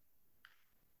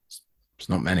 It's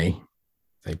not many.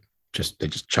 They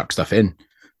just chuck stuff in.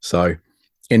 So,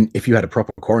 if you had a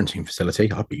proper quarantine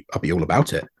facility, I'd be all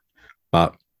about it.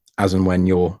 But as and when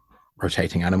you're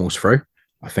rotating animals through,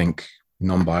 I think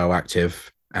non-bioactive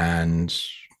and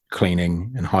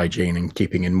cleaning and hygiene and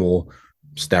keeping in more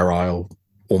sterile,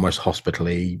 almost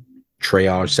hospital-y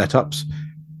triage setups,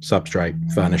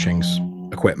 substrate, furnishings,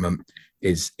 equipment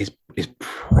is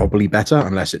probably better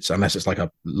unless it's like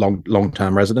a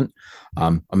long-term resident.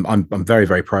 I'm very,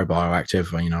 very pro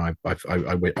bioactive.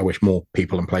 I wish more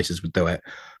people and places would do it.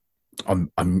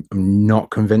 I'm not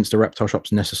convinced a reptile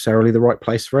shop's necessarily the right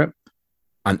place for it,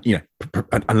 and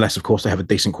unless of course they have a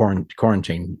decent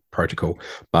quarantine protocol.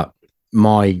 But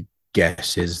my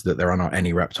guess is that there are not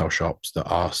any reptile shops that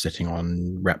are sitting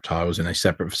on reptiles in a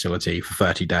separate facility for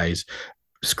 30 days,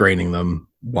 screening them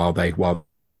while they're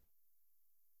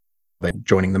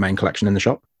joining the main collection in the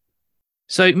shop.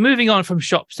 So moving on from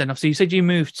shops, then obviously you said you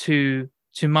moved to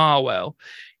Marwell.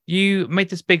 You made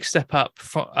this big step up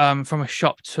from a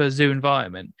shop to a zoo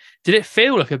environment. Did it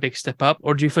feel like a big step up,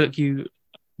 or do you feel like you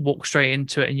walked straight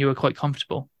into it and you were quite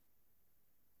comfortable?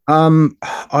 I'll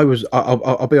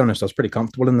be honest, I was pretty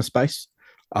comfortable in the space.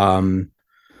 I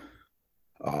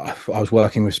was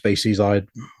working with species I'd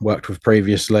worked with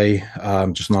previously,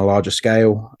 just on a larger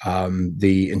scale.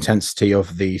 The intensity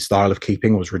of the style of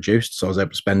keeping was reduced, so I was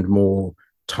able to spend more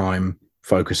time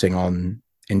focusing on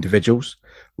individuals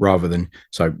rather than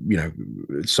so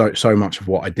much of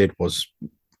what I did was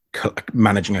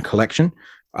managing a collection,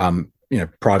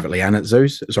 privately and at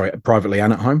zoos. Sorry, privately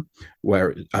and at home,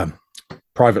 where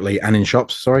privately and in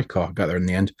shops. Sorry, got there in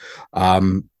the end.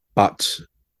 But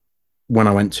when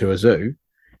I went to a zoo,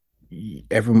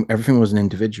 everything was an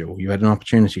individual. You had an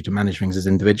opportunity to manage things as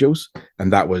individuals,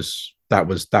 and that was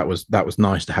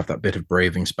nice to have that bit of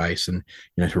breathing space and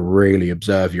to really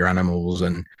observe your animals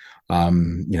and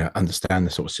understand the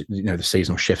sort of the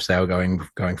seasonal shifts they were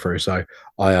going through. So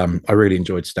I really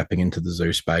enjoyed stepping into the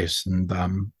zoo space, and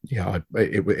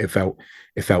it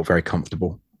felt very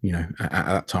comfortable. At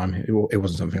that time, it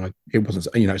wasn't something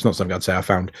it's not something I'd say I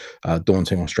found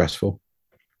daunting or stressful.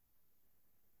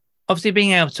 Obviously,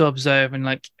 being able to observe and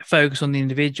like focus on the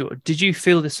individual, did you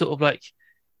feel this sort of like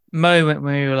moment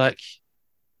where you were like,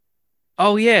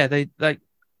 oh yeah, they like,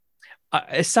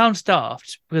 it sounds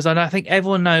daft because I think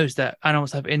everyone knows that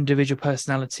animals have individual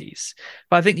personalities,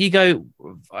 but I think you go,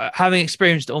 having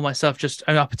experienced it all myself just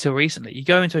up until recently, you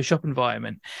go into a shop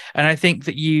environment and I think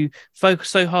that you focus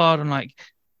so hard on like,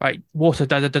 right, water,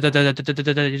 you're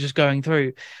just going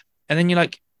through, and then you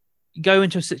like go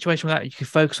into a situation where you can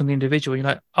focus on the individual. You're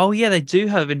like, oh yeah, they do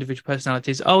have individual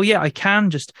personalities. Oh yeah, I can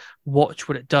just watch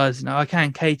what it does. I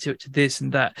can cater it to this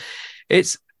and that.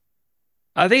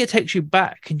 I think it takes you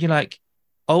back, and you're like,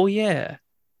 oh yeah,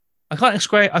 I can't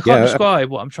describe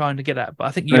what I'm trying to get at, but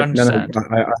I think you understand.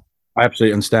 No, I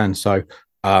absolutely understand. So,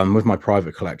 with my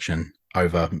private collection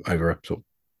over a sort of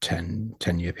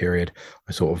 10-year period,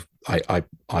 I'd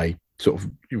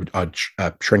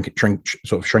shrink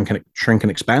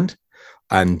and expand,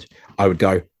 and I would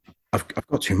go, I've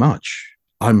got too much.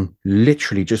 I'm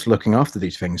literally just looking after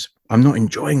these things. I'm not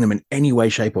enjoying them in any way,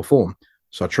 shape, or form.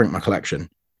 So I'd shrink my collection,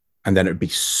 and then it would be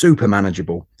super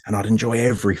manageable, and I'd enjoy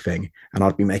everything, and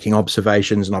I'd be making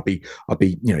observations, and I'd be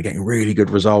getting really good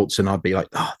results, and I'd be like,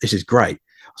 oh, this is great.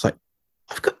 I was like,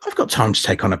 I've got time to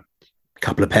take on a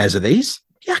couple of pairs of these.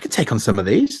 Yeah, I could take on some of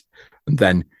these, and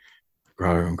then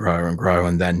grow and grow and grow,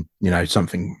 and then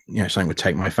something would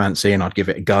take my fancy, and I'd give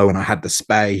it a go, and I had the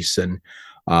space, and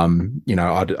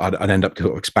I'd end up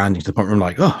sort of expanding to the point where I'm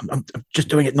like, oh, I'm just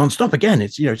doing it nonstop again.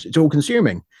 It's it's all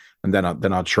consuming, and then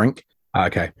I'd shrink.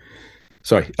 Okay,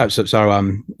 Sorry. So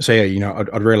yeah,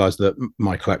 I'd realized that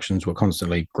my collections were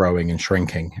constantly growing and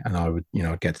shrinking, and I would,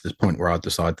 I'd get to this point where I'd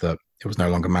decide that it was no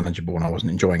longer manageable and I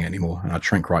wasn't enjoying it anymore, and I'd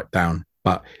shrink right down.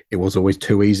 But it was always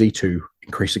too easy to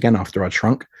increase again after I'd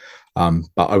shrunk. But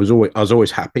I was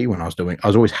always happy when I was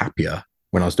always happier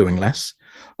when I was doing less,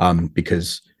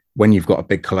 because when you've got a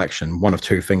big collection, one of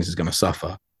two things is going to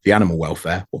suffer: the animal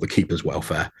welfare or the keeper's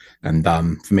welfare. And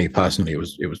for me personally, it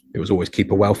was always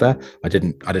keeper welfare. I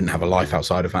didn't have a life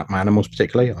outside of my animals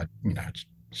particularly. It's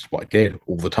just what I did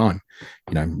all the time.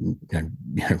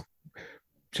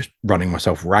 Just running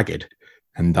myself ragged,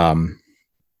 and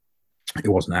it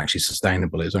wasn't actually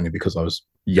sustainable. It was only because I was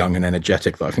young and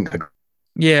energetic that I think.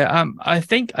 Yeah, I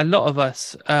think a lot of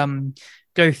us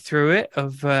go through it.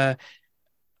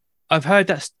 I've heard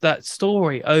that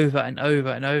story over and over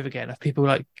and over again of people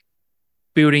like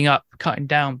building up, cutting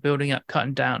down, building up,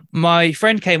 cutting down. My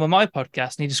friend came on my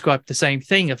podcast and he described the same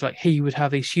thing of like he would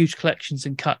have these huge collections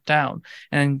and cut down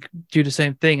and do the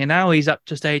same thing. And now he's up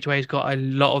to a stage where he's got a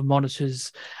lot of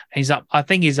monitors. I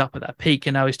think he's up at that peak,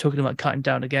 and now he's talking about cutting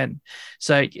down again.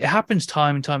 So it happens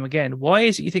time and time again. Why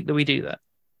is it you think that we do that?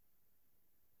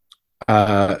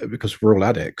 Because we're all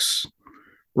addicts.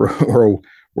 We're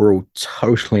all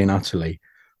totally and utterly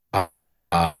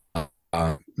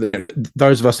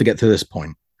those of us that get to this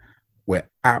point, we're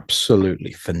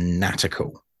absolutely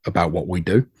fanatical about what we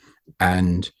do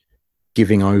and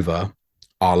giving over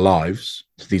our lives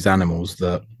to these animals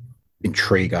that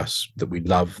intrigue us, that we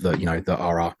love, that that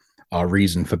are our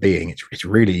reason for being. It's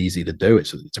really easy to do.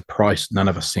 It's a price none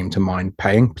of us seem to mind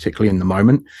paying, particularly in the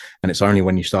moment. And it's only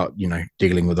when you start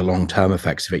dealing with the long-term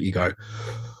effects of it, you go,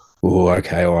 oh,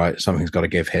 okay, all right, something's got to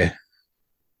give here.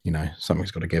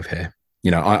 Something's got to give here.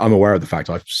 I'm aware of the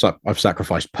fact I've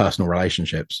sacrificed personal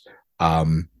relationships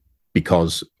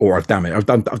because, or I've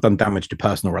done damage to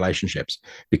personal relationships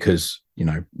because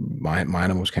my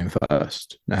animals came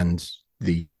first, and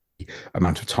the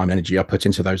amount of time and energy I put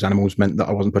into those animals meant that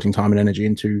I wasn't putting time and energy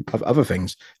into other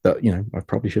things that I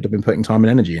probably should have been putting time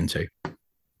and energy into.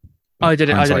 I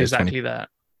did exactly that.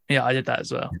 Yeah, I did that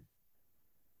as well.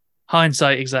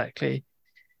 Hindsight, exactly.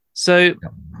 So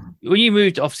when you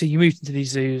moved into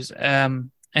these zoos,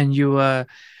 and you were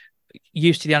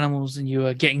used to the animals and you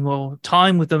were getting more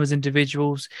time with them as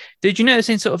individuals, did you notice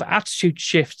any sort of attitude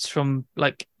shifts from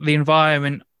like the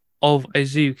environment of a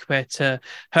zoo compared to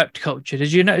herpetoculture?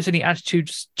 Did you notice any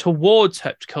attitudes towards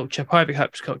herpetoculture, private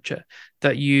herpetoculture,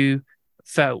 that you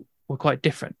felt were quite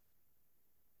different?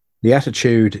 The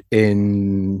attitude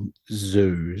in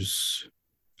zoos,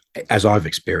 as I've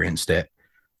experienced it,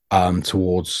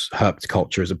 towards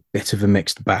herpetoculture is a bit of a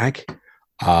mixed bag.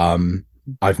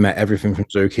 I've met everything from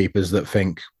zookeepers that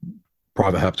think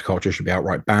private herpetoculture should be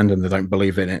outright banned and they don't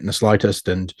believe in it in the slightest,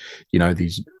 and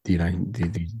these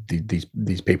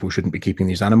people shouldn't be keeping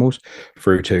these animals,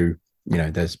 through to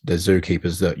there's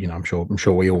zookeepers that I'm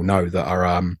sure we all know that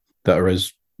are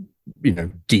as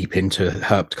deep into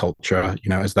herpetoculture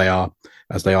as they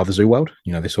are the zoo world.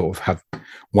 They sort of have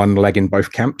one leg in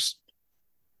both camps,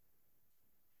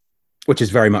 which is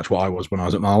very much what I was when I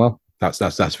was at Marwell.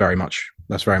 That's very much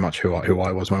who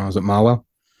I was when I was at Marwell.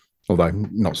 Although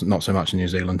not so much in New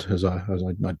Zealand, as I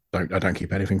don't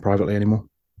keep anything privately anymore.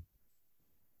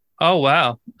 Oh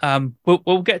wow.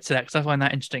 We'll get to that because I find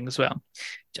that interesting as well.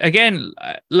 Again,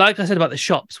 like I said about the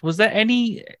shops, was there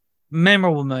any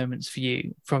memorable moments for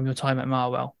you from your time at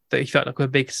Marwell that you felt like were a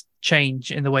big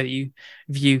change in the way that you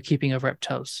view keeping of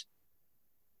reptiles?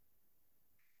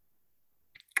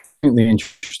 I think the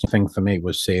interesting thing for me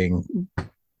was seeing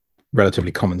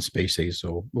relatively common species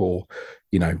or well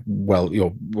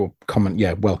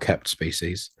kept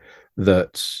species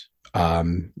that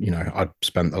I'd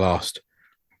spent the last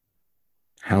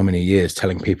how many years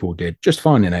telling people did just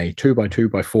fine in a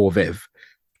 2x2x4 viv,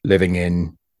 living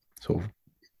in sort of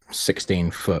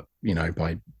 16-foot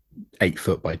by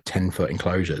 8-foot by 10-foot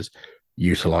enclosures,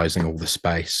 utilizing all the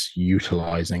space,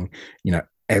 utilizing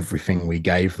everything we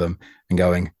gave them, and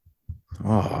going,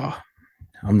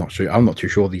 I'm not too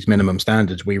sure these minimum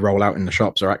standards we roll out in the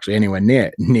shops are actually anywhere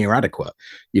near adequate.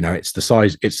 It's the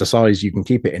size you can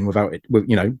keep it in without it,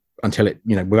 until it,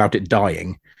 without it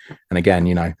dying. And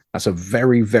again, that's a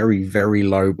very, very, very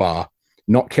low bar.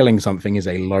 Not killing something is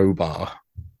a low bar.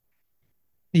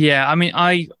 Yeah, I mean,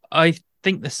 I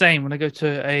think the same when I go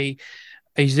to a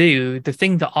zoo. The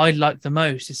thing that I like the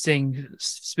most is seeing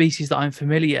species that I'm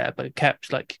familiar but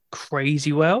kept like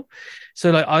crazy well.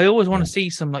 So like I always want to see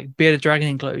some like bearded dragon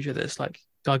enclosure that's like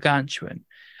gargantuan.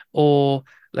 or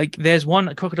like there's one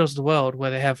at Crocodiles of the World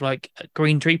where they have like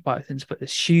green tree pythons, but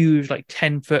this huge like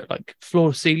 10 foot like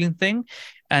floor to ceiling thing,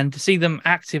 and to see them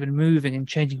active and moving and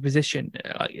changing position,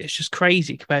 like it's just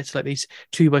crazy compared to like these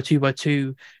 2 by 2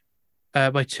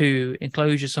 by 2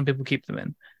 enclosures some people keep them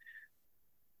in.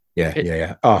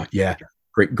 Yeah. Oh, yeah.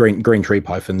 Green tree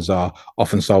pythons are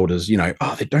often sold as,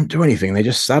 oh, they don't do anything. They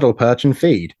just saddle, perch, and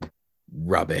feed.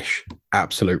 Rubbish,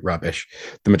 absolute rubbish.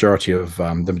 The majority of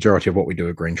what we do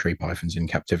with green tree pythons in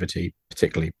captivity,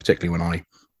 particularly when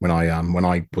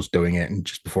I was doing it and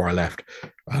just before I left,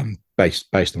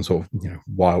 based on sort of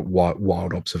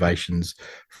wild observations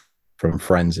from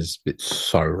friends, it's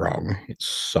so wrong. It's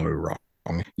so wrong.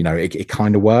 It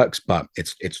kind of works, but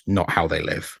it's not how they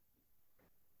live.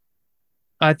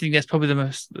 I think that's probably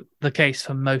the case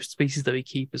for most species that we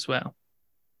keep as well.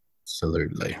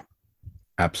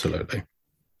 Absolutely.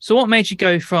 So what made you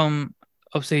go from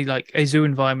obviously like a zoo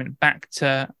environment back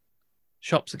to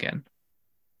shops again?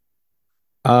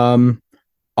 I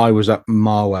was at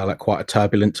Marwell at quite a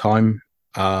turbulent time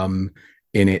in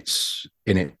its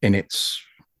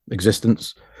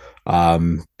existence.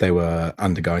 They were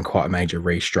undergoing quite a major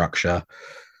restructure.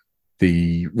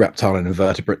 The reptile and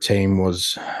invertebrate team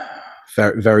was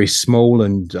very, very small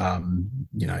and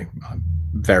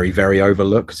very, very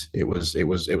overlooked. It was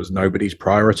nobody's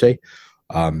priority,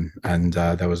 and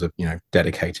there was a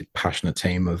dedicated, passionate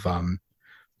team of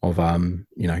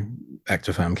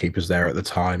ectotherm keepers there at the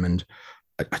time, and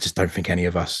I just don't think any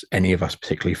of us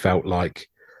particularly felt like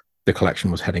the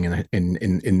collection was heading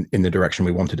in the direction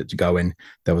we wanted it to go in.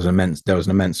 There was an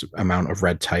immense amount of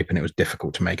red tape, and it was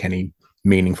difficult to make any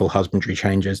meaningful husbandry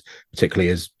changes, particularly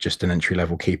as just an entry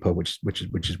level keeper, which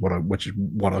is what I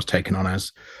was taken on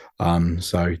as.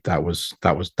 So that was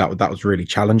really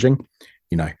challenging.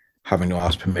 Having to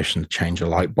ask permission to change a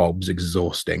light bulb is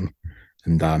exhausting,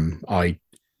 and I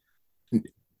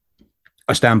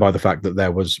stand by the fact that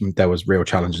there was real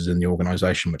challenges in the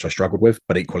organization which I struggled with,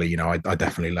 but equally, I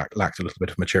definitely lacked a little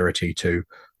bit of maturity to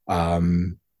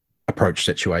approach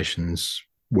situations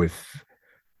with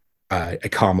a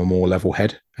calmer, more level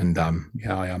head. And I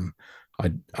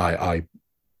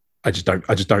just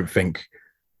don't think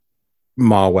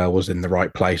Marwell was in the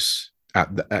right place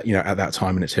at that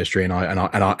time in its history, and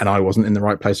I wasn't in the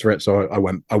right place for it. So I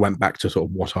went back to sort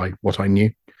of what I knew,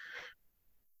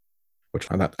 which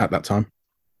at that time.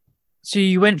 So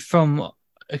you went from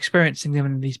experiencing them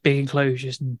in these big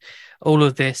enclosures and all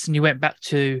of this, and you went back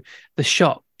to the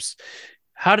shops.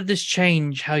 How did this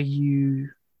change how you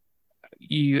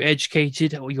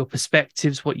educated, or your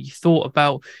perspectives, what you thought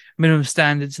about minimum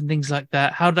standards and things like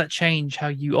that? How did that change how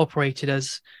you operated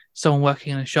as someone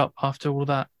working in a shop after all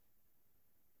that?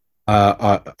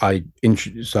 I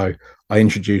introduced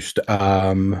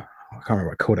I can't remember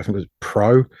what I called it. I think it was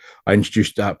Pro. I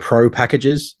introduced Pro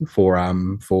packages for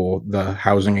the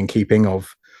housing and keeping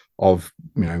of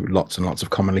lots and lots of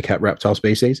commonly kept reptile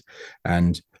species,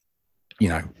 and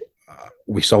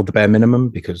we sold the bare minimum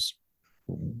because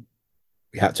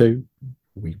we had to.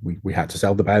 We had to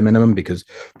sell the bare minimum because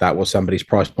that was somebody's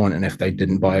price point, and if they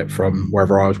didn't buy it from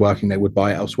wherever I was working, they would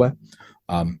buy it elsewhere.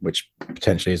 Which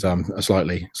potentially is a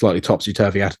slightly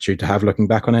topsy-turvy attitude to have looking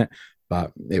back on it.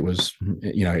 But it was,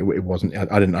 it wasn't.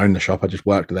 I didn't own the shop. I just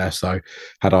worked there. So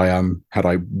had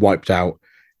I wiped out,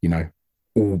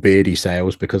 all beardy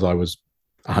sales because I was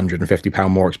 £150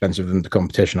 more expensive than the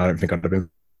competition, I don't think I'd have been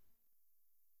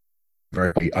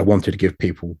very. I wanted to give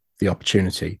people the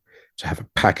opportunity to have a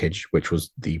package which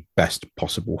was the best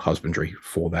possible husbandry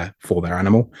for their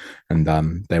animal, and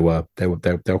they were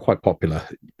quite popular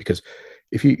because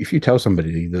if you tell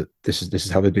somebody that this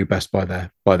is how they do best by their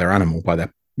animal, by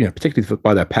their particularly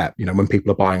by their pet, when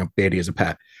people are buying a beardy as a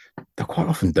pet, they'll quite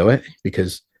often do it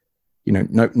because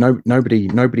nobody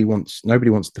wants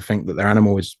to think that their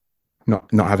animal is not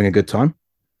having a good time,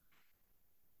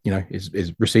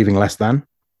 is receiving less than.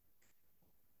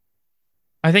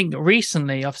 I think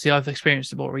recently, obviously I've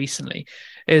experienced it more recently,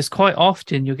 is quite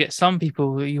often you'll get some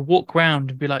people who you walk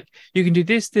around and be like, you can do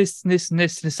this, this, and this, and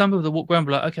this. And there's some people that walk around and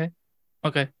be like,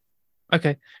 okay.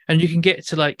 And you can get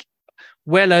to like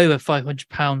well over £500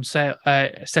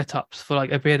 setups for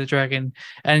like a bearded dragon.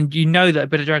 And that a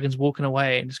bearded dragon's walking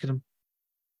away and it's going to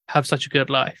have such a good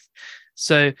life.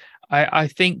 So I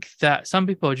think that some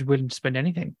people are just willing to spend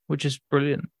anything, which is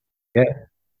brilliant. Yeah.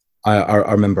 I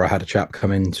remember I had a chap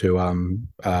come into one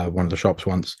of the shops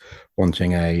once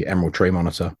wanting a emerald tree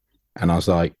monitor, and I was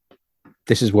like,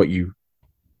 this is what you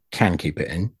can keep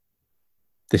it in.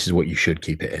 This is what you should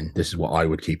keep it in. This is what I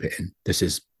would keep it in. This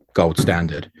is gold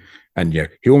standard. And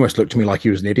he almost looked at me like he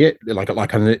was an idiot, like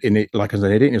as an idiot. And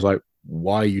he was like,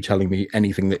 "Why are you telling me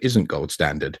anything that isn't gold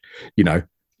standard?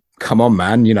 Come on,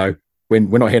 man. When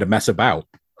we're not here to mess about.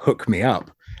 Hook me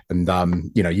up."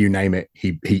 And you name it,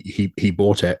 he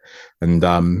bought it. And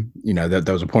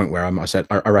there was a point where I said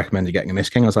I recommended getting a Miss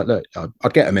King. I was like, look,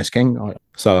 I'd get a Miss King. I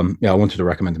wanted to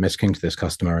recommend a Miss King to this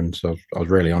customer, and so I was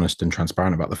really honest and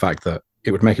transparent about the fact that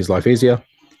it would make his life easier.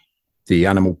 The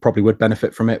animal probably would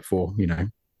benefit from it for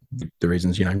the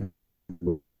reasons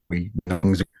we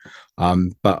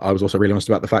but I was also really honest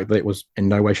about the fact that it was in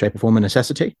no way, shape, or form a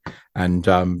necessity. And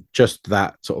just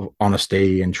that sort of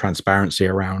honesty and transparency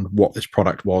around what this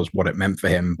product was, what it meant for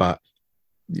him, but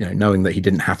knowing that he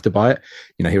didn't have to buy it,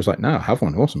 he was like, "No, have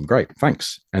one, awesome, great,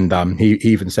 thanks." And he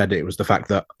even said it was the fact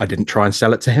that I didn't try and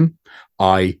sell it to him.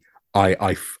 I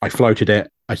floated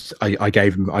it. I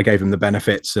gave him the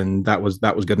benefits, and that was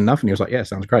good enough. And he was like, "Yeah,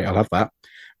 sounds great, I'll have that."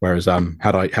 Whereas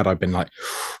had I been like,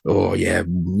 "Oh yeah,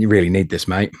 you really need this,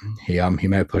 mate," he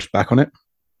may have pushed back on it.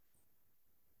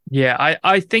 Yeah,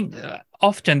 I think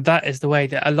often that is the way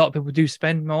that a lot of people do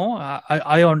spend more.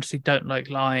 I honestly don't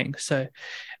like lying, so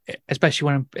especially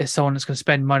when it's someone that's going to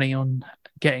spend money on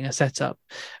getting a setup,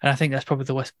 and I think that's probably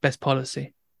the best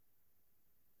policy.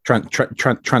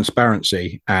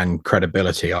 Transparency and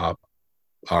credibility are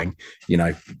you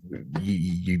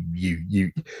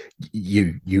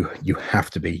have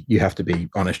to be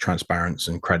honest, transparent,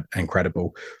 and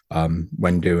credible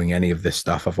when doing any of this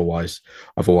stuff. Otherwise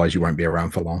you won't be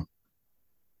around for long.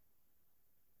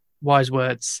 Wise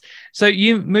words. So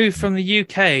you moved from the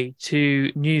UK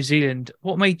to New Zealand.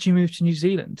 What made you move to New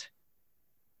Zealand?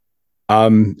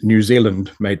 New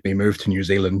Zealand made me move to New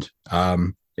Zealand.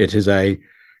 It is a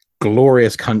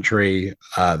glorious country,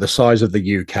 the size of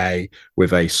the UK,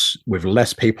 with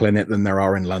less people in it than there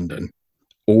are in London.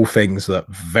 All things that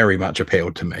very much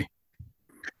appealed to me.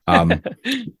 I've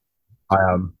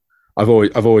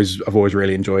always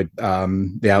really enjoyed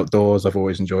the outdoors. I've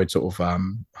always enjoyed sort of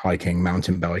hiking,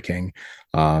 mountain biking,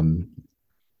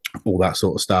 all that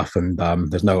sort of stuff. And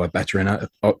there's nowhere better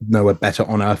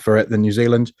on earth for it than New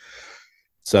Zealand.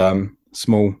 It's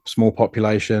small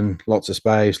population, lots of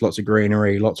space, lots of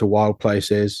greenery, lots of wild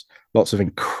places, lots of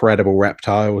incredible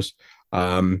reptiles.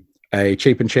 A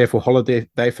cheap and cheerful holiday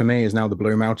day for me is now the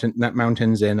Blue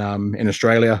Mountains in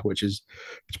Australia, which is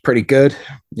pretty good.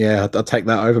 Yeah, I'll take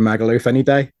that over Magaluf any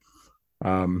day.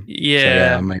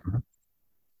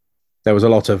 There was a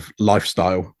lot of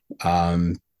lifestyle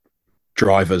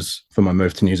drivers for my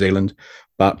move to New Zealand,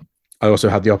 but I also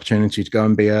had the opportunity to go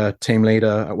and be a team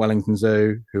leader at Wellington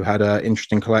Zoo, who had an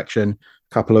interesting collection,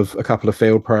 a couple of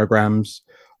field programs,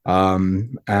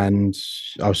 and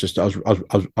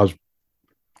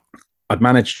I'd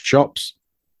managed shops,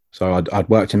 so I'd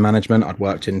worked in management, I'd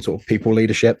worked in sort of people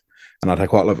leadership, and I'd had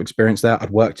quite a lot of experience there.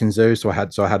 I'd worked in zoos, so I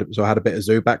had a bit of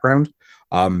zoo background,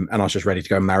 and I was just ready to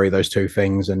go marry those two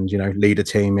things, and lead a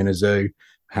team in a zoo,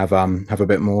 have a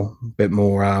bit more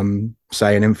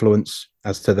say and influence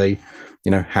as to the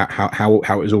how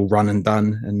it was all run and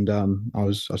done. And I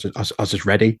was just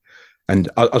ready, and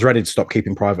I was ready to stop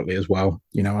keeping privately as well.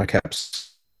 I kept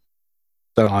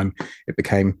time. It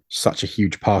became such a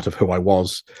huge part of who I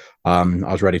was. I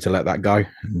was ready to let that go,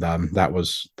 and that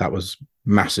was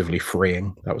massively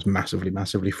freeing. That was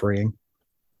massively freeing.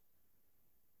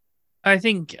 I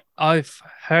think I've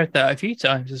heard that a few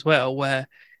times as well, where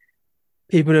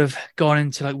people have gone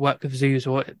into like work with zoos,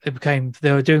 or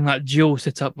they were doing like dual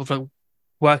setup of like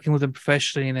working with them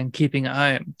professionally and then keeping at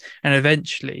home, and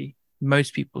eventually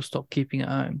most people stop keeping at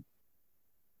home.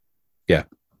 Yeah.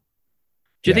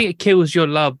 Do you think it kills your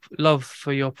love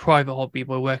for your private hobby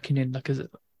by working in like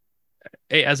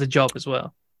as a job as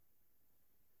well?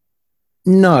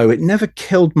 No, it never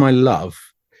killed my love.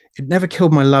 It never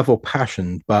killed my love or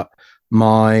passion, but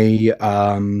my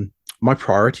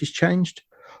priorities changed.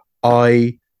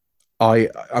 I mean,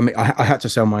 I had to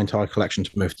sell my entire collection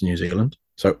to move to New Zealand,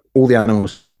 so all the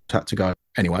animals had to go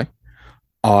anyway.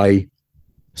 I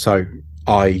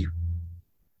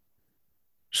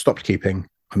stopped keeping.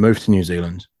 I moved to New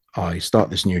Zealand. I start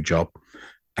this new job,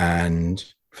 and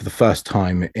for the first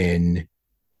time in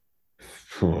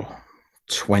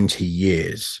 20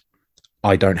 years,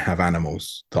 I don't have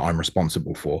animals that I'm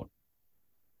responsible for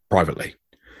privately.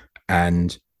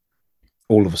 And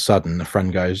all of a sudden, a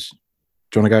friend goes,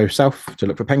 "Do you want to go south to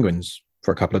look for penguins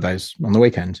for a couple of days on the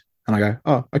weekend?" And I go,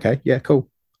 "Oh, okay, yeah, cool.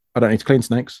 I don't need to clean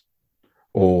snakes,"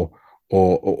 or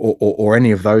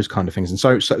any of those kind of things. And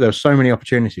so there's so many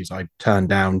opportunities I turned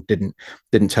down, didn't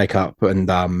take up, and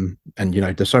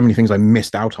there's so many things I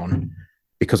missed out on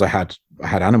because I had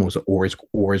animals that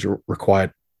always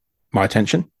required my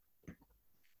attention.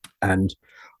 And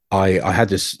I had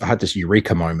this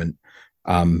eureka moment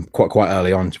quite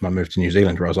early on to my move to New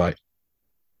Zealand, where I was like,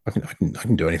 I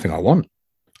can do anything I want.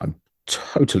 I'm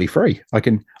totally free. I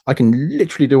can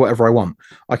literally do whatever I want.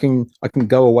 I can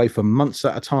go away for months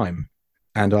at a time,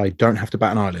 and I don't have to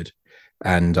bat an eyelid.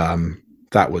 And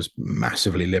that was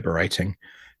massively liberating.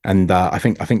 And I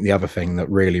think the other thing that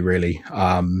really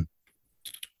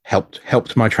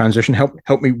helped my transition,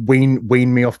 helped me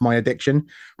wean me off my addiction,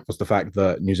 was the fact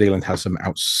that New Zealand has some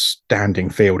outstanding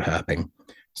field herping.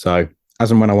 So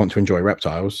as and when I want to enjoy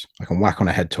reptiles, I can whack on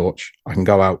a head torch. I can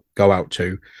go out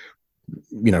to,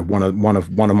 you know, one of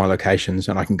my locations,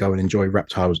 and I can go and enjoy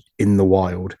reptiles in the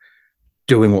wild,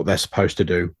 doing what they're supposed to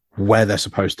do, where they're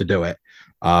supposed to do it,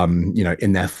 you know,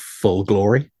 in their full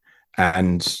glory.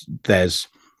 And there's,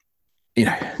 you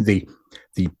know, the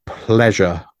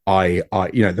pleasure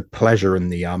the pleasure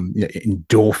and the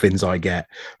endorphins I get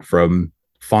from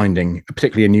finding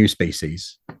particularly a new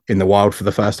species in the wild for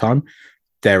the first time.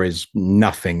 There's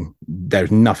nothing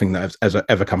that has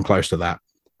ever come close to that.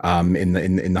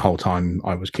 In the whole time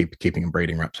I was keeping and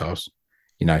breeding reptiles,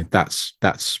 you know, that's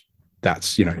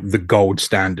you know, the gold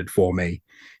standard for me.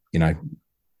 You know,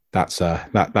 that's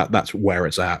where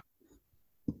it's at.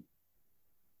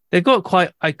 They've got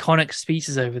quite iconic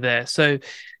species over there. So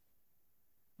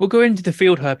we'll go into the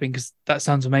field herping because that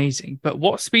sounds amazing. But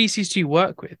what species do you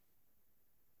work with?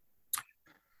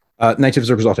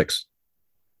 Natives or exotics?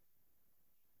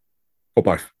 Or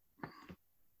both?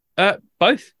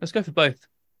 Both. Let's go for both.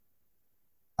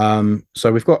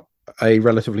 So we've got a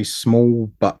relatively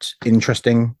small but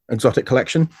interesting exotic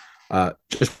collection.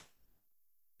 Just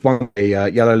one, a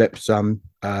yellow-lipped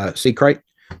sea crate,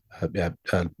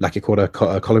 Lachycorda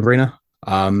columbrina,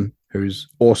 who's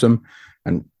awesome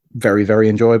and very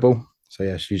enjoyable. So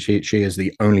yeah, she is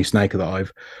the only snaker that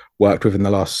I've worked with in the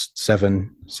last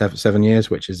seven years,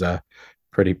 which is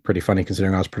pretty funny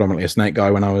considering I was predominantly a snake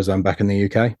guy when I was back in the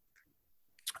UK.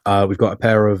 We've got a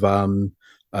pair of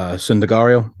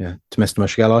Sundagarial, Temistoma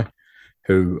Schgelli,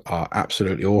 who are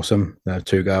absolutely awesome. They're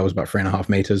two girls, about 3.5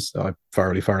 meters, that I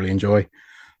thoroughly enjoy.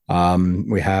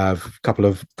 We have a couple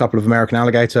of American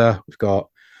alligator. We've got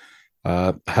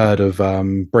a herd of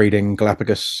breeding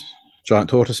Galapagos giant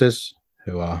tortoises,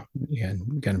 who are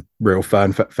again real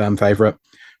firm favorite.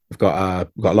 We've got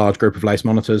a large group of lace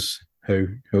monitors who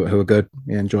are good.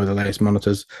 Enjoy the lace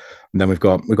monitors. And then we've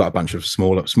got a bunch of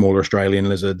smaller Australian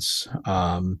lizards.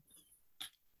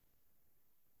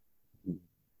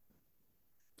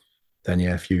 Then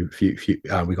a few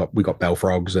we got bell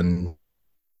frogs and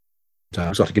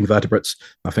exotic invertebrates.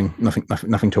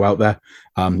 Nothing too out there.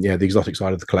 The exotic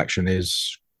side of the collection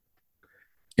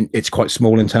it's quite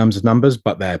small in terms of numbers,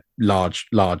 but they're large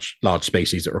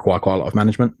species that require quite a lot of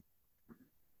management.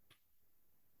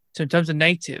 So in terms of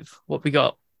native, what we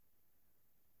got?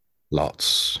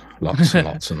 Lots and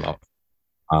lots.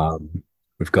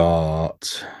 We've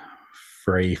got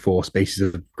 3-4 species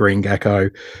of green gecko,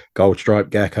 gold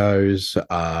striped geckos.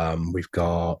 We've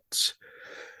got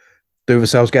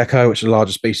Duversel's gecko, which is the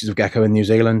largest species of gecko in New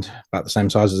Zealand, about the same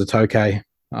size as a tokay,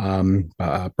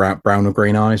 brown or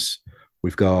green eyes.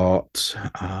 We've got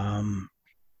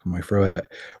way through it.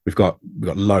 We've got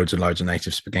loads and loads of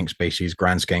native skink species: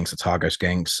 grand skinks, otago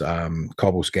skinks,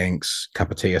 cobble skinks,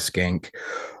 Capatia skink,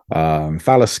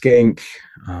 phallus skink,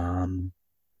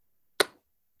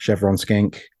 chevron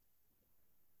skink.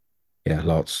 Yeah,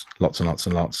 lots.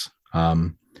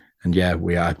 And yeah,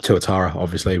 we are Tuatara.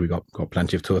 Obviously, we got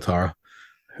plenty of Tuatara,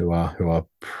 who are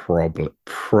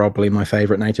probably my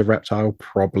favorite native reptile.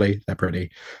 Probably they're pretty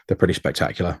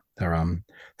spectacular. They're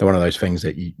one of those things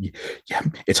that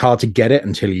it's hard to get it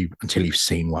until you've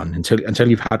seen one, until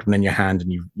you've had one in your hand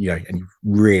and you've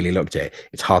really looked at it.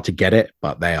 It's hard to get it,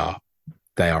 but they are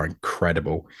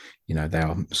incredible. You know, they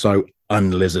are so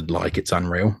unlizard like, it's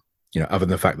unreal. You know, other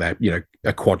than the fact they're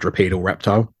a quadrupedal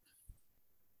reptile.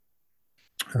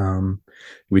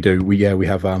 We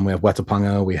have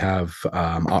Wetapunga, we have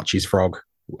Archie's frog.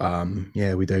 We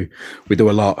do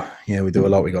a lot.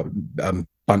 We got a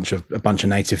bunch of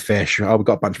native fish. We've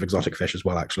got a bunch of exotic fish as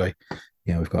well, actually.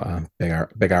 We've got a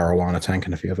big arowana tank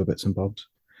and a few other bits and bobs.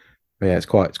 But yeah, it's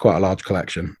quite a large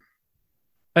collection.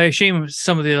 I assume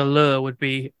some of the allure would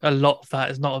be a lot of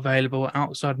that is not available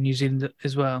outside of New Zealand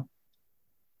as well.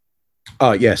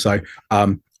 So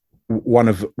one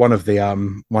of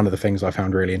the things I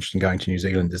found really interesting going to New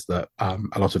Zealand is that a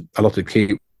lot of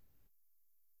key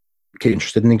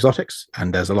interested in the exotics,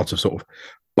 and there's a lot of sort of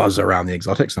buzz around the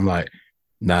exotics. I'm like,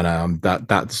 no,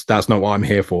 that's not what I'm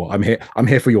here for. I'm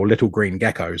here for your little green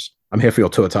geckos. I'm here for your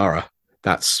Tuatara.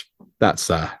 That's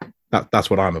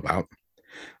what I'm about.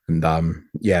 And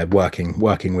yeah, working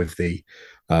with the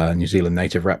New Zealand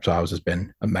native reptiles has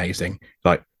been amazing.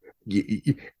 Like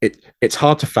it's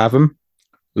hard to fathom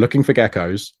looking for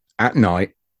geckos at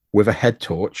night with a head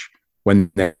torch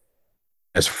when they're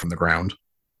from the ground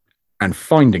and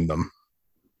finding them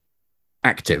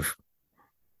active.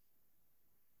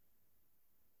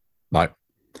 Like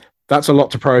that's a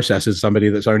lot to process as somebody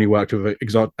that's only worked with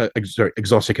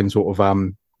exotic and sort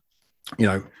of you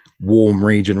know, warm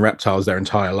region reptiles their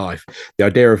entire life. The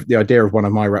idea of one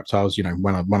of my reptiles, you know,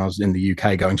 when I was in the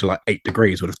UK going to like 8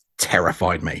 degrees would have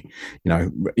terrified me.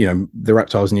 The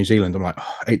reptiles in New Zealand, I'm like,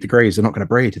 8 degrees, they're not going to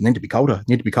breed. They need to be colder.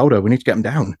 They need to be colder. We need to get them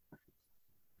down.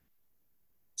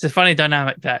 It's a funny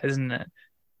dynamic, that, isn't it?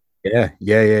 Yeah,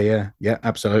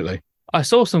 absolutely. I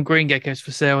saw some green geckos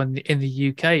for sale in the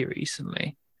UK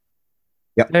recently.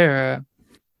 Yep.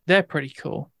 They're pretty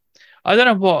cool. I don't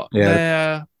know what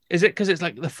Yeah. is it, because it's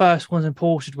like the first ones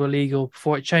imported were legal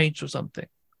before it changed or something?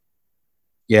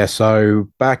 Yeah, so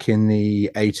back in the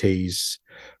 80s,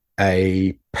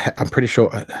 I'm pretty sure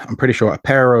a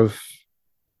pair of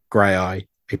grey eye,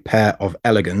 a pair of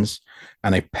elegans,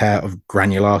 and a pair of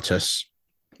granulatus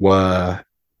were,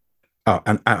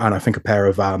 and I think a pair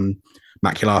of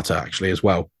maculata actually as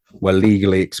well, were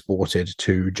legally exported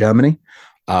to Germany.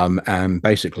 And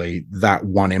basically that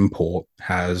one import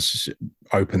has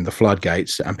opened the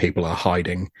floodgates, and people are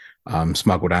hiding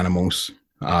smuggled animals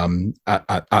under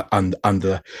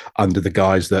the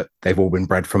guise that they've all been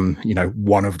bred from, you know,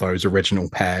 one of those original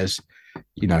pairs,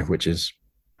 you know, which is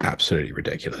absolutely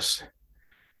ridiculous.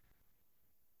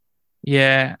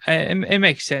 Yeah, it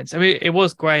makes sense. I mean, it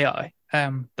was grey eye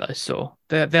that I saw.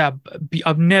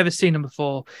 I've never seen them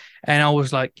before, and I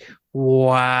was like,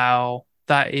 wow,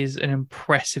 that is an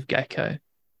impressive gecko.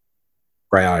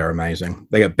 Grey eye are amazing.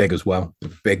 They get big as well.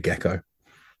 Big gecko.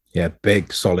 Yeah,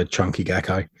 big, solid, chunky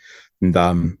gecko.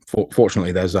 And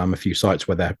fortunately, there's a few sites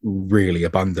where they're really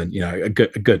abundant. You know, a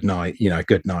good night,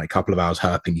 a couple of hours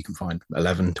herping, you can find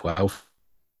 11, 12.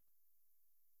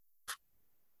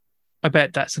 I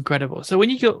bet that's incredible. So when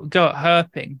you go out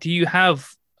herping, do you have?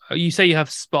 You say you have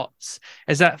spots.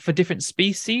 Is that for different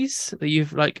species that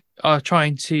you've like are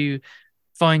trying to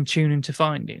fine tune into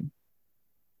finding?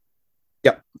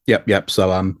 Yep.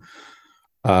 So I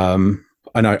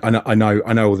know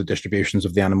all the distributions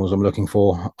of the animals I'm looking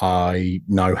for. I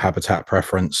know habitat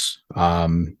preference,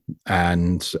 and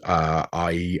I'm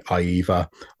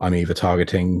either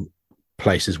targeting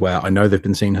places where I know they've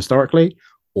been seen historically,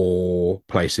 or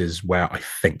places where I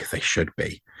think they should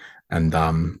be. And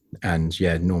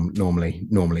yeah, normally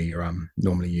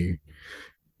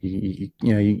you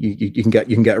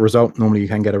can get a result. Normally you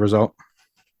can get a result.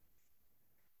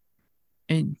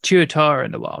 In Tuatara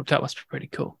in the wild, that must be pretty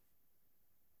cool.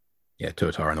 Yeah,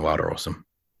 Tuatara in the wild are awesome.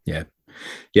 Yeah.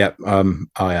 I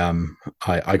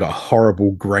got a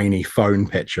horrible grainy phone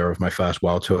picture of my first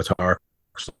wild Tuatara.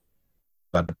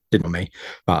 That didn't want me,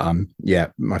 but yeah,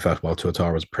 my first wild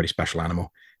Tuatara was a pretty special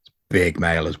animal. It's big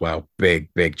male as well,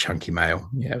 big chunky male.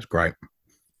 Yeah, it was great.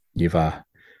 You've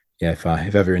if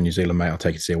ever you're in New Zealand, mate, I'll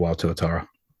take you to see a wild Tuatara.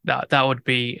 That would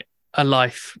be a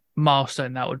life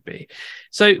milestone. That would be.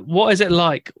 So, what is it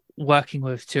like working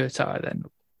with Tuatara then?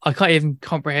 I can't even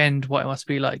comprehend what it must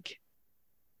be like.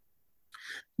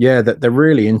 Yeah, they're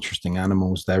really interesting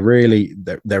animals. They're really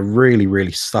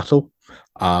subtle.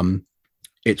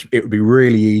 It would be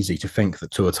really easy to think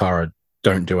that Tuatara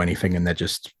don't do anything, and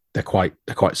they're quite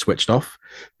switched off,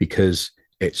 because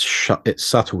it's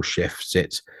subtle shifts,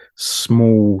 it's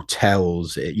small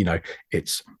tells.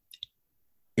 It's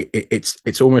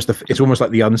almost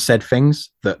like the unsaid things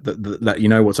that you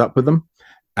know what's up with them.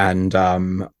 And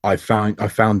I found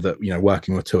that, you know,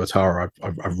 working with Tuatara,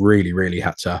 I've really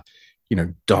had to, you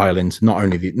know, dial into not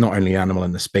only the animal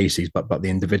and the species, but the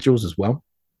individuals as well.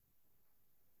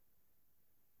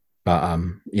 But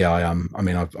yeah, I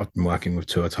mean, I've been working with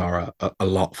Tuatara a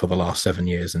lot for the last 7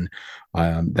 years, and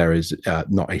there is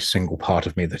not a single part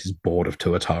of me that is bored of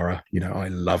Tuatara. You know, I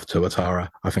love Tuatara.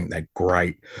 I think they're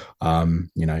great. You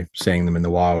know, seeing them in the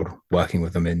wild, working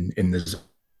with them in the zoo,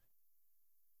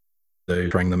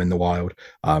 bring them in the wild,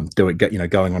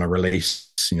 going on a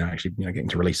release. You know, actually, you know, getting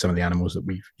to release some of the animals that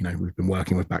we've been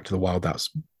working with back to the wild. That's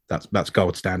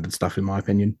gold standard stuff, in my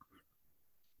opinion.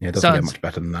 Yeah, it doesn't get much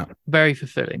better than that. Very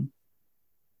fulfilling.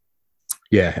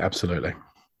 Yeah, absolutely.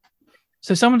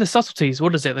 So some of the subtleties,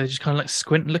 what is it? They just kind of like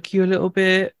squint, look at you a little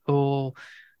bit, or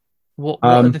what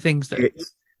are the things that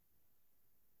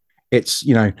it's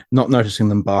you know, not noticing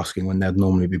them basking when they'd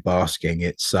normally be basking.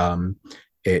 It's the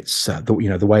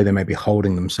way they may be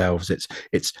holding themselves.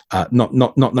 It's not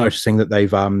noticing that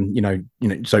they've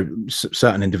so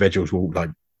certain individuals will like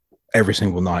every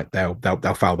single night they'll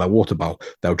foul their water bowl,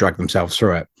 they'll drag themselves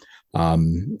through it.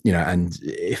 And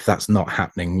if that's not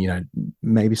happening,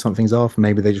 maybe something's off.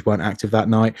 Maybe they just weren't active that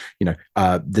night.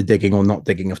 The digging or not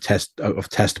digging of test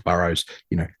burrows.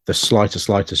 The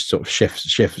slightest sort of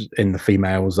shifts in the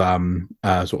female's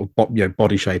sort of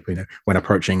body shape. When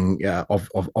approaching of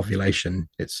ovulation,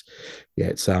 it's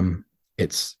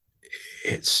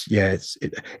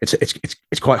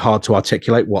quite hard to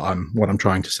articulate what I'm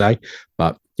trying to say.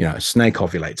 But a snake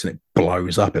ovulates and it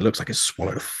blows up. It looks like it's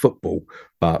swallowed a football.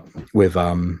 But with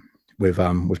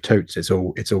toots, it's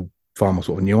all far more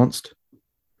sort of nuanced.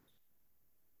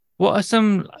 What are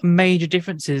some major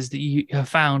differences that you have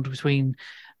found between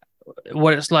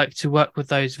what it's like to work with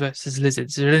those versus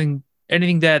lizards? Is there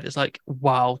anything there that's like,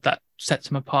 wow, that sets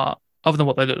them apart, other than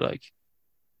what they look like?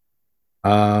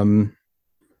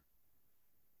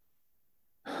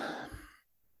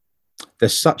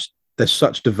 There's such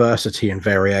diversity and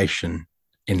variation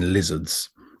in lizards.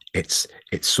 It's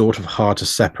sort of hard to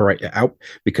separate it out,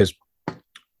 because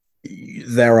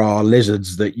there are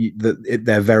lizards that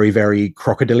they're very, very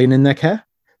crocodilian in their care.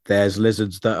 There's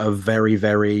lizards that are very,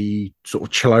 very sort of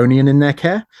chelonian in their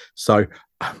care. So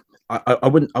I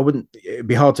wouldn't, it'd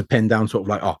be hard to pin down sort of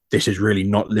like, oh, this is really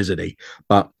not lizardy.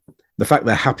 But the fact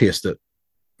they're happiest at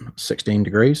 16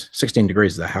 degrees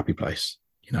is their happy place.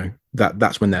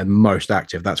 That's when they're most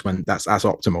active. That's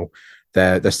optimal.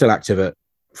 They're still active at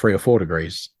 3 or 4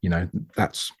 degrees.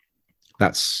 That's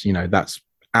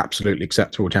absolutely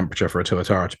acceptable temperature for a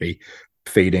tuatara to be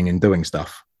feeding and doing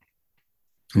stuff.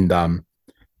 And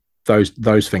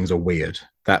those things are weird.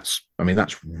 That's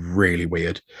really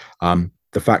weird.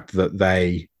 The fact that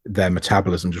their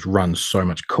metabolism just runs so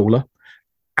much cooler,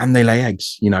 and they lay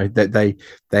eggs.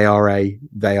 They are a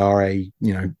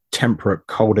temperate,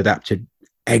 cold adapted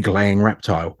egg laying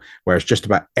reptile, whereas just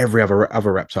about every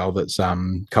other reptile that's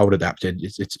cold adapted,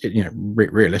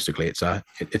 realistically it's a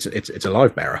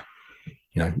live bearer.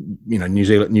 New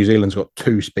Zealand's got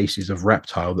 2 species of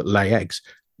reptile that lay eggs.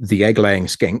 The egg laying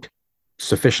skink,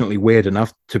 sufficiently weird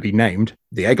enough to be named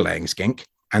the egg laying skink,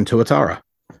 and Tuatara.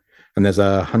 And there's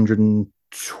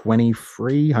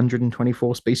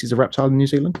 124 species of reptile in New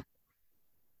Zealand.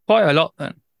 Quite a lot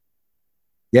then.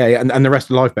 Yeah, and the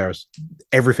rest are live bearers.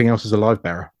 Everything else is a live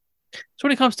bearer. So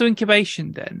when it comes to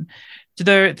incubation, then, do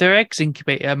their eggs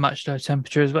incubate at a much lower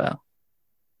temperature as well?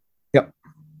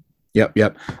 Yep.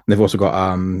 And they've also got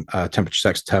temperature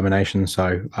sex determination,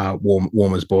 so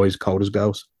warm as boys, cold as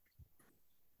girls.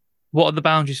 What are the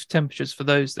boundaries for temperatures for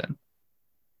those then?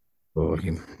 Oh,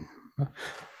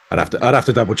 I'd have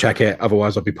to double check it.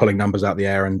 Otherwise, I'd be pulling numbers out the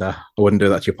air, and I wouldn't do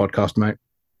that to your podcast, mate.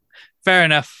 Fair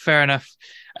enough.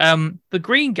 The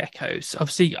green geckos,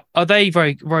 obviously, are they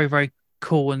very, very, very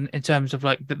cool in terms of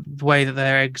like the way that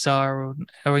their eggs are,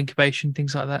 or incubation,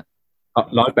 things like that?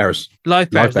 Live bearers. Live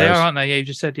bearers, they are, aren't they? Yeah, you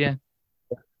just said, yeah.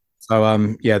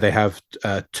 So they have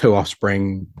 2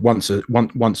 offspring once a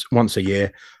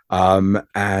year.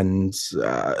 And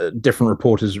different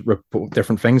reporters report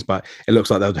different things, but it looks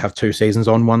like they'll have 2 seasons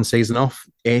on, 1 season off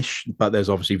ish. But there's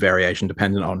obviously variation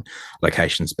dependent on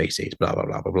location, species, blah blah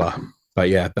blah blah blah. But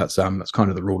yeah, that's kind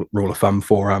of the rule of thumb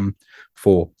for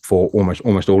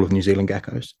almost all of New Zealand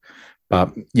geckos.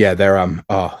 But yeah, they're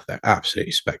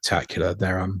absolutely spectacular.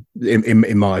 They're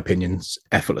in my opinion,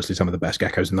 effortlessly some of the best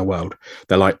geckos in the world.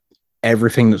 They're like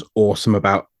everything that's awesome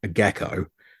about a gecko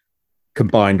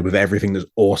combined with everything that's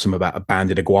awesome about a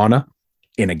banded iguana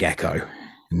in a gecko.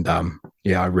 And I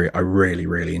really,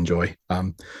 really enjoy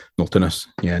Nautilus.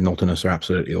 Yeah, Nautilus are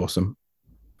absolutely awesome.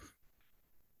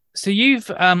 So you've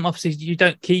obviously you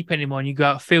don't keep anymore and you go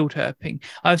out field herping.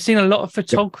 I've seen a lot of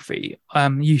photography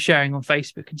you sharing on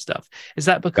Facebook and stuff. Is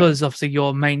that because obviously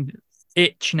your main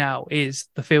itch now is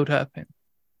the field herping?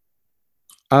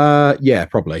 Yeah,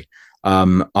 probably.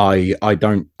 I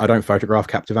don't photograph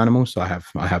captive animals, so I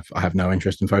have no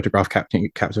interest in photograph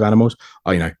captive animals.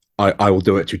 I will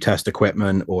do it to test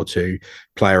equipment or to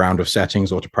play around with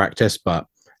settings or to practice, but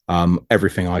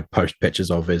everything I post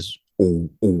pictures of is all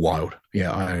wild.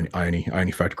 Yeah, I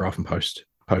only photograph and post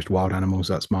wild animals.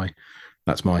 That's my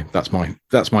thing. That's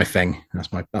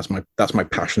my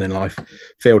passion in life.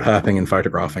 Field herping and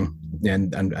photographing,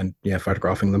 and yeah,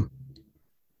 photographing them.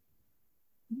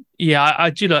 Yeah, I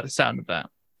do like the sound of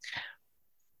that.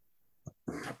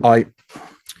 My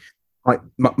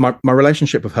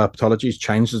relationship with herpetology has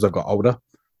changed as I've got older.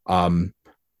 For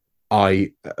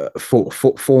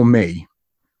me,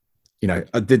 I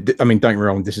mean, don't get me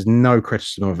wrong, this is no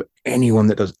criticism of anyone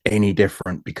that does any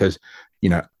different, because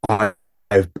I've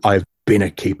been a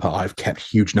keeper. I've kept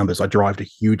huge numbers. I derived a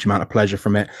huge amount of pleasure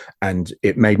from it, and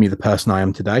it made me the person I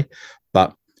am today.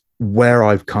 But where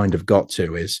I've kind of got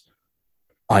to is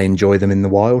I enjoy them in the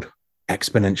wild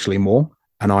exponentially more.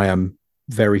 And I am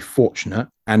very fortunate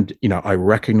and, I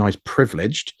recognize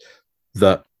privileged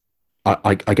that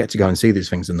I get to go and see these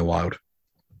things in the wild.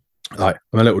 I'm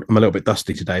a little bit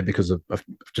dusty today because I've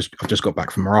just got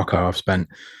back from Morocco. I've spent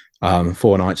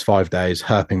 4 nights, 5 days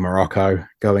herping Morocco,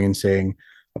 going and seeing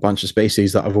a bunch of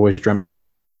species that I've always dreamt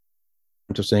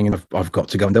of seeing, and I've got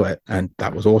to go and do it, and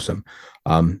that was awesome.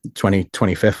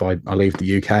 25th, I leave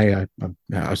the UK.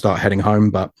 I start heading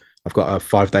home, but I've got a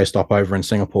 5-day stopover in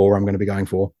Singapore. I'm going to be going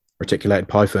for reticulated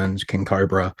pythons, king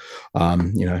cobra,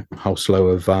 a whole slew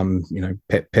of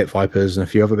pit vipers and a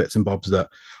few other bits and bobs that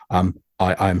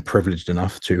I am privileged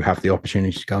enough to have the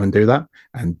opportunity to go and do that,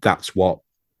 and that's what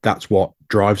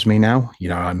drives me now.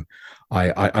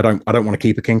 I don't want to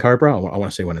keep a king cobra. I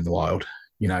want to see one in the wild.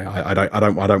 I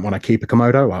don't want to keep a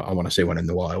Komodo. I want to see one in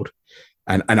the wild,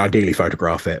 and ideally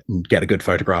photograph it and get a good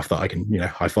photograph that I can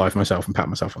high five myself and pat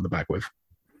myself on the back with.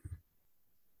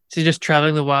 So you're just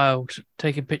traveling the wild,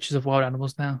 taking pictures of wild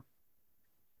animals now?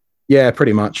 Yeah,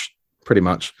 pretty much.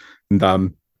 And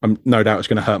I'm no doubt it's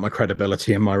going to hurt my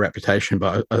credibility and my reputation,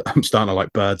 but I'm starting to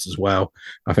like birds as well.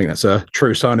 I think that's a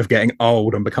true sign of getting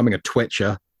old and becoming a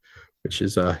twitcher, which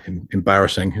is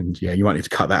embarrassing. And yeah, you might need to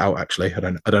cut that out. Actually, I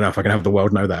don't know if I can have the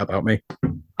world know that about me.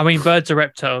 I mean, birds are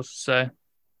reptiles, so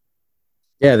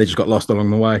yeah, they just got lost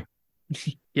along the way.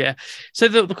 Yeah. So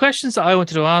the questions that I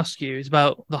wanted to ask you is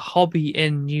about the hobby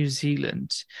in New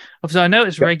Zealand. Obviously, I know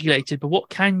it's regulated, but what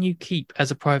can you keep as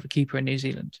a private keeper in New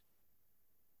Zealand?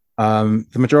 The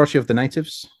majority of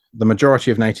natives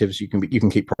you can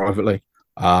keep privately.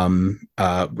 So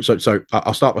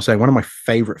I'll start by saying one of my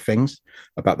favorite things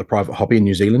about the private hobby in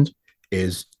New Zealand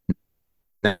is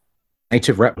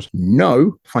native reps,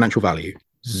 no financial value,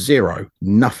 zero,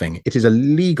 nothing. It is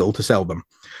illegal to sell them.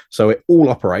 So it all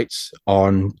operates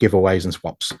on giveaways and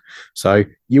swaps. So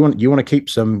you want to keep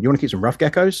some rough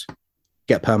geckos,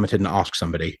 get permitted and ask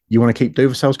somebody. You want to keep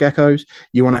Duvercel's geckos,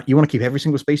 you want to keep every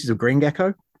single species of green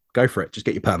gecko, go for it. Just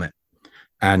get your permit.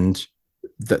 And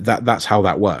that's how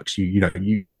that works.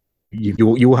 You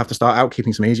will have to start out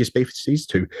keeping some easier species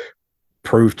to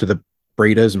prove to the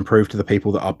breeders and prove to the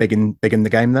people that are big in the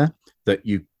game there that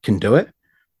you can do it.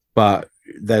 But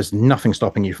there's nothing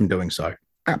stopping you from doing so.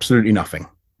 Absolutely nothing.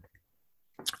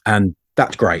 And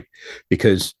that's great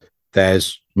because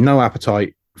there's no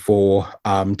appetite for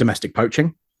domestic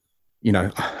poaching.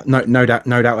 No doubt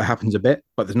it happens a bit,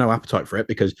 but there's no appetite for it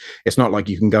because it's not like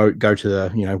you can go to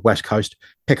the West Coast,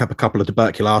 pick up a couple of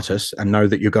tuberculatus and know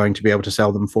that you're going to be able to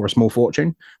sell them for a small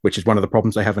fortune, which is one of the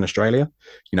problems they have in Australia.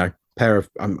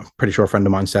 I'm pretty sure a friend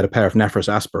of mine said a pair of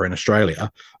Nephris asper in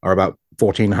Australia are about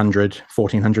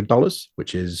 $1,400,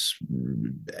 which is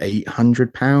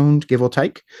 £800 give or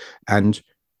take. And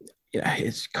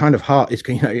it's kind of hard. It's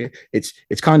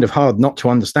kind of hard not to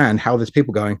understand how there's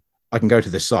people going, I can go to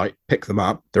this site, pick them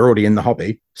up. They're already in the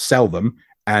hobby, sell them,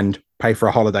 and pay for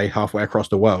a holiday halfway across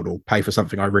the world, or pay for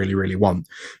something I really, really want.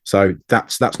 So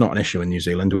that's not an issue in New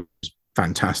Zealand. It's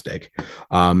fantastic.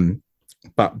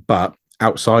 But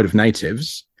outside of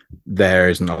natives, there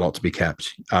isn't a lot to be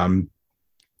kept.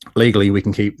 Legally, we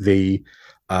can keep the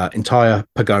entire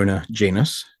Pagona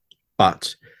genus,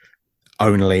 but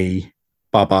only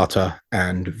Barbata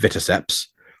and Viticeps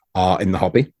are in the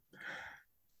hobby.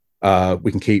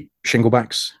 We can keep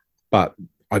shinglebacks, but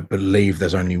I believe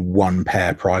there's only one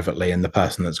pair privately, and the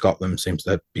person that's got them seems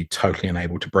to be totally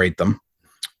unable to breed them.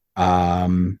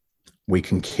 We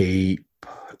can keep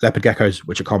leopard geckos,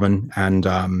 which are common,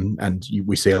 and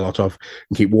we see a lot of.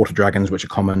 We can keep water dragons, which are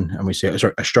common, and we see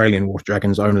Australian water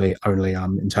dragons only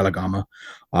in Telegama,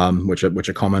 which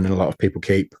are common, and a lot of people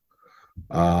keep.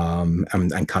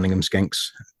 And Cunningham skinks.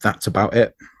 That's about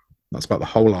it. That's about the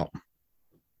whole lot.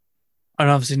 And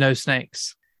obviously no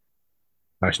snakes.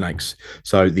 No snakes.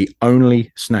 So the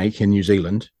only snake in New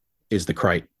Zealand is the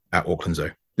crate at Auckland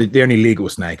Zoo. The only legal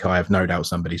snake. I have no doubt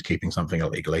somebody's keeping something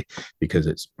illegally because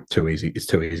it's too easy. It's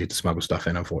too easy to smuggle stuff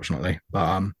in, unfortunately.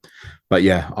 But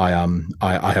yeah, I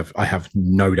have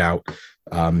no doubt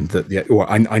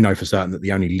that I know for certain that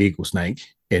the only legal snake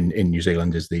in New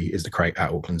Zealand is the crate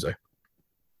at Auckland Zoo.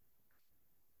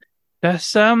 That's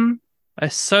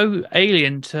so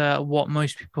alien to what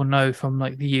most people know from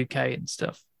like the UK and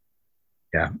stuff.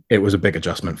 Yeah, it was a big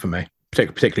adjustment for me,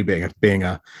 particularly being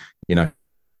a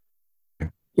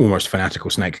almost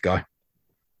fanatical snake guy.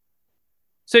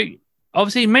 So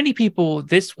obviously many people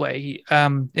this way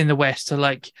in the West are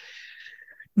like,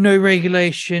 no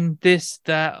regulation, this,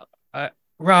 that,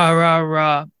 rah, rah,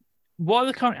 rah. What are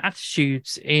the current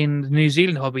attitudes in the New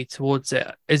Zealand hobby towards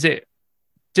it? Is it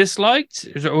disliked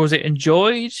or is it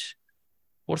enjoyed?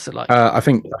 What's it like? I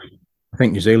think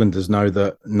New Zealanders know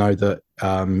that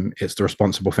it's the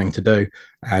responsible thing to do,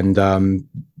 and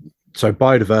so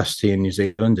biodiversity in New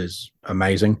Zealand is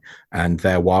amazing, and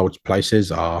their wild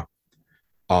places are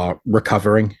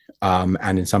recovering,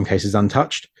 and in some cases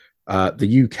untouched.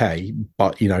 The UK,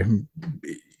 but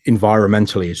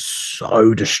environmentally is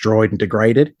so destroyed and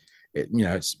degraded.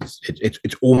 It's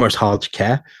almost hard to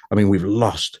care. I mean, we've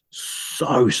lost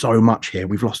so much here.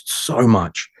 We've lost so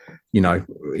much. What's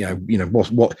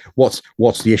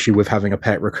the issue with having a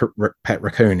pet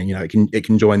raccoon? And it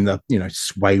can join the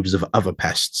swaves of other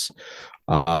pests.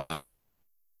 Uh,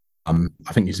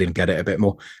 I think New Zealand get it a bit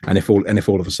more. And if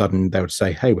all of a sudden they would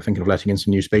say, "Hey, we're thinking of letting in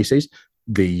some new species,"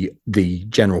 the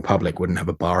general public wouldn't have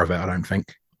a bar of it. I don't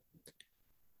think.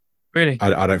 Really?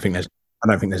 I don't think there's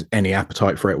any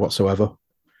appetite for it whatsoever.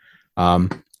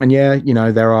 And yeah,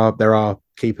 there are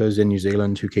keepers in New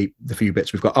Zealand who keep the few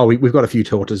bits we've got. Oh, we've got a few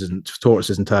tortoises and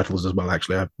turtles as well.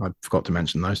 Actually, I forgot to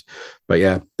mention those. But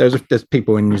yeah, there's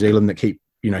people in New Zealand that keep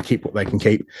what they can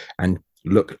keep, and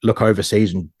look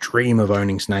overseas and dream of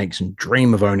owning snakes and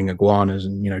dream of owning iguanas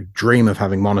and dream of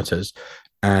having monitors.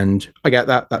 And I get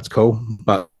that. That's cool.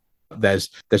 But there's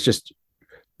just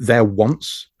their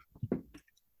wants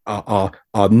are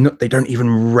not, they don't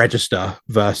even register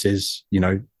versus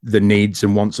the needs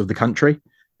and wants of the country.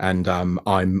 And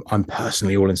I'm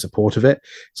personally all in support of it.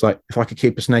 It's like, if I could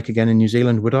keep a snake again in New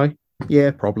Zealand, would I? Yeah,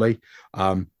 probably.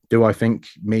 Do I think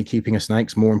me keeping a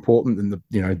snake's more important than the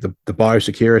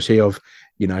biosecurity of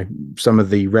some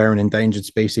of the rare and endangered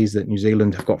species that New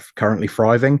Zealand have got currently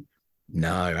thriving?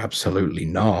 No, absolutely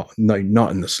not. No,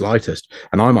 not in the slightest.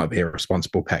 And I might be a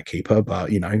responsible pet keeper, but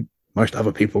most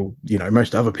other people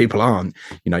aren't.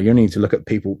 You need to look at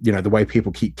people, the way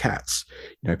people keep cats.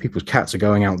 People's cats are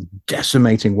going out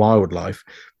decimating wildlife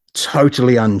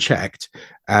totally unchecked.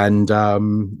 And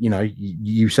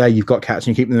you say you've got cats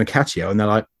and you keep them in a catio, and they're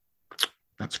like,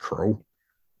 that's cruel.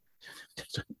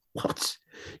 What?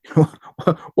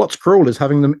 What's cruel is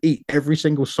having them eat every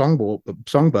single songbird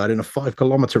in a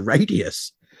 5-kilometer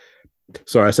radius.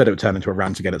 Sorry, I said it would turn into a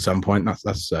rant again at some point.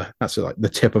 That's like the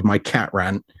tip of my cat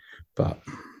rant. But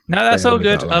no, that's all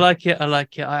good. I like it.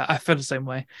 I feel the same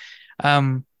way.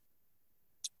 Can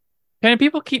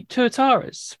people keep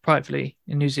tuataras privately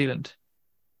in New Zealand?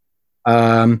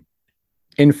 In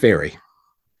theory,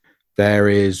 there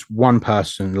is one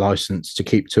person licensed to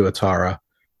keep tuatara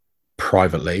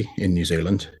privately in New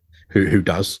Zealand who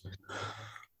does,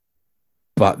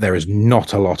 but there is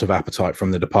not a lot of appetite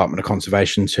from the Department of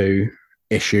Conservation to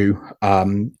issue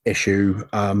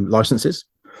licenses,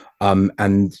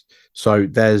 and so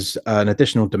there's an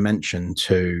additional dimension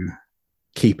to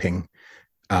keeping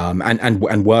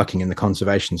and working in the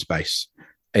conservation space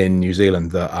in New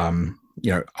Zealand that I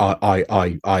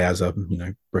as a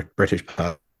British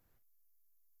person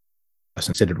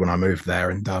considered when I moved there,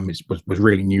 and it was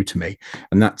really new to me.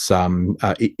 And that's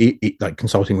like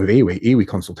consulting with iwi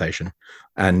consultation,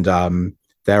 and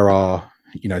there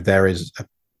is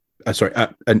an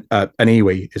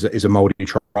iwi is a Māori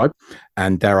tribe,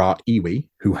 and there are iwi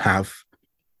who have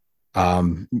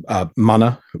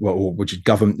mana, which is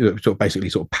basically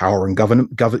power and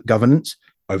governance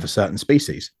over certain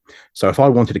species. So if I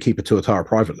wanted to keep a tuatara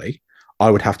privately, I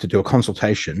would have to do a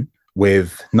consultation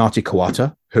with Ngāti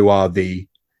Koata, who are the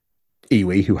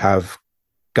iwi who have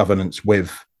governance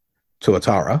with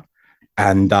tuatara,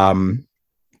 and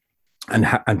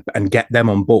get them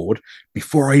on board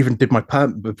before I even did my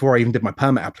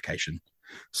permit application.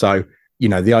 So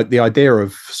the idea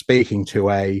of speaking to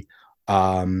a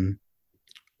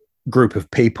group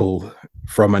of people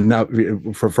from another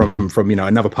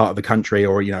another part of the country,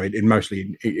 or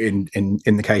mostly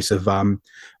in the case of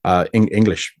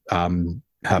English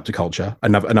herpetoculture,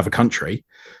 another country,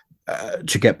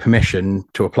 to get permission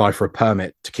to apply for a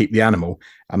permit to keep the animal.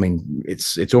 I mean,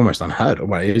 it's almost unheard of.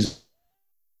 Well, it is.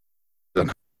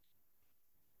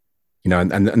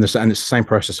 And it's the same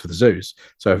process for the zoos.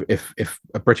 So if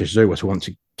a British zoo were to want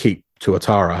to keep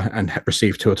tuatara and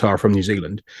receive tuatara from New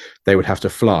Zealand, they would have to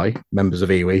fly members of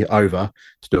iwi over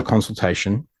to do a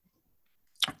consultation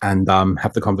and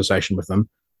have the conversation with them,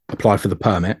 apply for the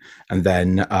permit, and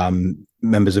then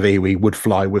members of iwi would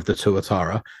fly with the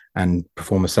tuatara and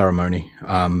perform a ceremony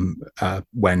to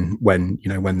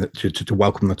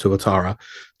welcome the tuatara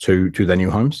to their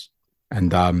new homes.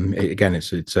 And again,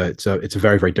 it's a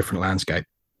very, very different landscape.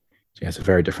 So yeah, it's a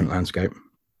very different landscape.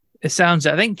 It sounds.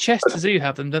 I think Chester Zoo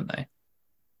have them, don't they?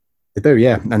 They do,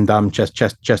 yeah. And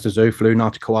Chester Zoo flew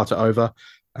Ngāti Koata over,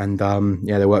 and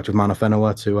they worked with Mana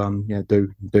Whenua to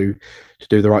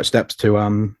do the right steps to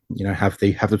have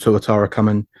the tuatara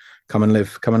come and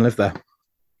live there.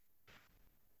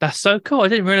 That's so cool. I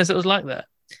didn't realize it was like that.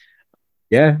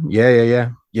 Yeah.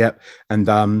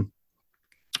 And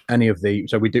any of the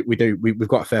so we've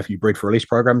got a fair few breed for release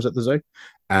programs at the zoo,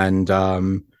 and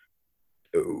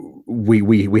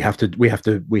we have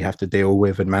to deal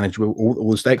with and manage with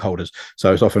all the stakeholders.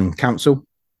 So it's often council,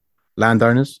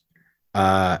 landowners,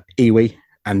 iwi,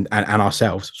 and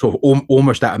ourselves, sort of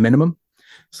almost at a minimum.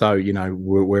 So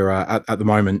we're at the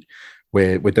moment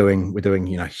we're doing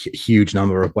huge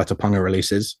number of Wetapunga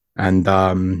releases, and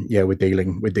we're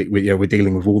dealing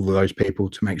with all of those people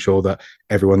to make sure that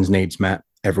everyone's needs met,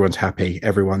 everyone's happy,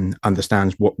 everyone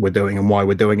understands what we're doing and why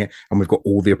we're doing it, and we've got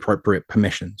all the appropriate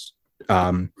permissions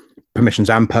and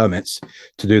permits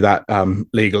to do that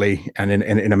legally and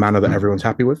in a manner that everyone's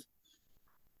happy with.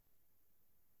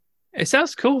 It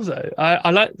sounds cool though.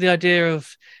 I like the idea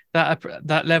of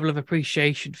that level of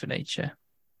appreciation for nature.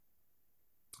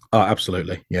 Oh,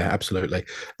 absolutely. Yeah, absolutely.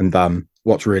 And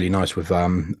what's really nice with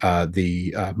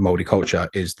the Moldy culture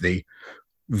is the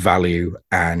value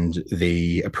and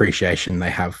the appreciation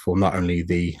they have for not only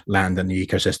the land and the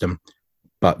ecosystem,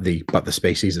 but the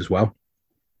species as well.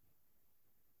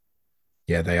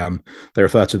 Yeah, they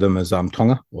refer to them as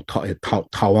Tonga or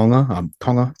Taonga,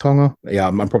 Tonga. Yeah,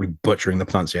 I'm probably butchering the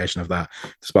pronunciation of that,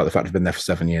 despite the fact I've been there for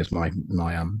 7 years. My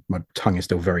tongue is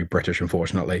still very British,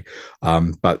 unfortunately.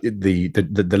 But the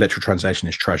literal translation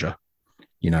is treasure.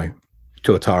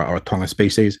 Tuatara are a Tonga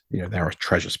species. They're a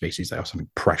treasure species. They are something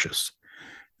precious,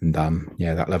 and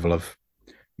that level of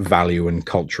value and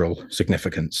cultural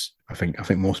significance. I think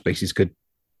more species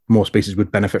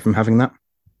would benefit from having that.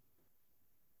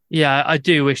 Yeah, I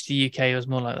do wish the UK was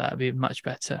more like that. It'd be much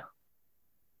better.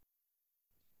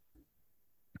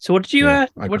 So what did you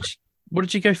what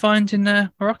did you go find in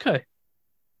Morocco?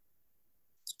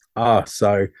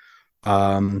 So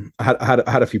I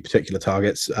had a few particular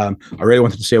targets. I really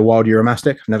wanted to see a wild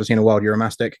Uromastic. I've never seen a wild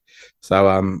Uromastic, so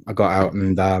I got out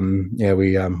and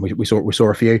we saw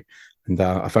a few, and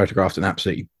I photographed an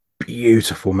absolutely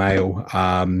beautiful male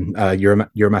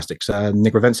Uromastic's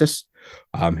nigrivensis.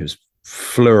 It was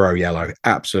fluoro yellow,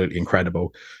 absolutely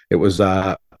incredible. It was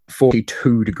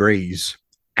 42 degrees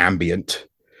ambient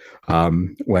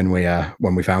when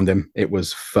we found him. It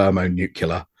was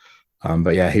thermonuclear,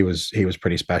 but yeah, he was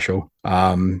pretty special.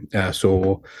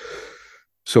 Saw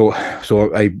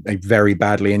a very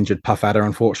badly injured puff adder.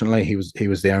 Unfortunately, he was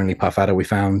the only puff adder we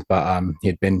found, but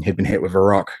he'd been hit with a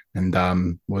rock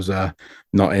and was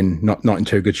not in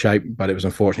too good shape. But it was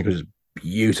unfortunate because it was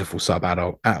beautiful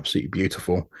sub-adult, absolutely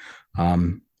beautiful.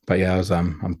 But yeah, I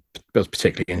was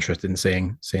particularly interested in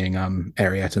seeing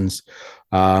Arietans.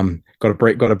 Got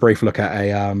a brief look at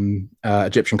a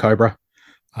Egyptian cobra,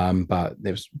 but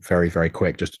it was very, very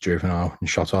quick, just a juvenile, and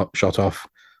shot off.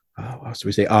 What else do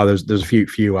we see? There's a few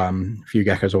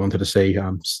geckos I wanted to see.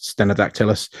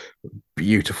 Stenodactylus,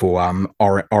 beautiful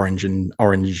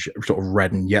orange sort of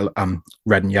red and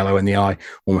yellow in the eye,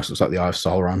 almost looks like the eye of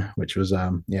Sauron, which was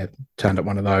turned up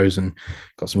one of those and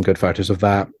got some good photos of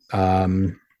that.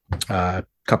 A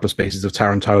couple of species of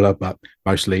Tarantula, but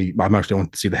I mostly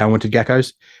wanted to see the helmeted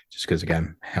geckos, just because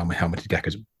again, helmeted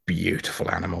geckos are beautiful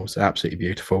animals, absolutely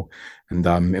beautiful. And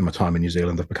in my time in New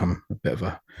Zealand, I've become a bit of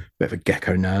a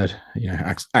gecko nerd,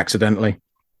 accidentally.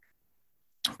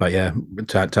 But yeah,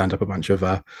 turned up a bunch of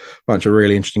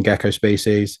really interesting gecko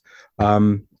species.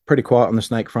 Pretty quiet on the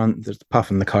snake front. There's the puff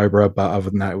and the cobra, but other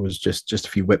than that, it was just a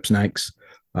few whip snakes.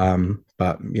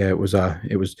 But yeah, it was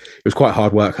quite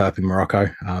hard work herping Morocco.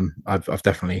 I've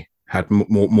definitely had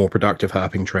more productive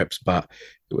herping trips, but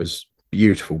it was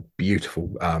beautiful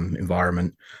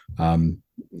environment.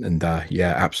 And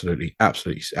absolutely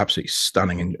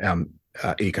stunning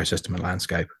ecosystem and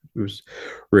landscape. It was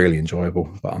really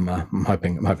enjoyable, but I'm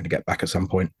hoping to get back at some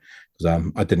point,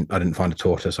 because I didn't find a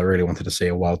tortoise. I really wanted to see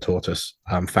a wild tortoise.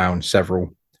 Found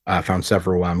several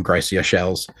Gracia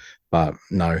shells, but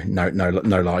no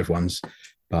live ones.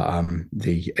 But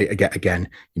again,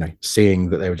 seeing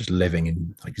that they were just living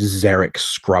in like xeric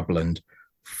scrubland,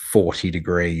 40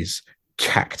 degrees,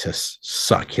 cactus,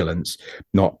 succulents,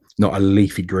 not a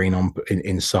leafy green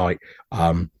in sight,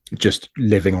 just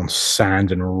living on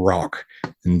sand and rock.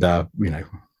 And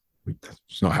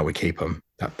it's not how we keep them.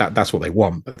 That's what they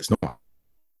want, but it's not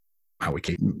how we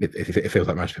keep them. It feels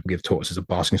like most people give tortoises a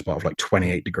basking spot of like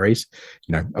 28 degrees.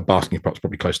 A basking spot's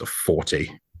probably close to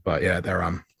 40. But yeah, they're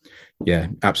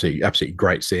absolutely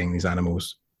great seeing these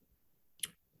animals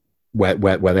where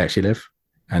they actually live.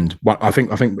 And I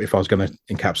think if I was going to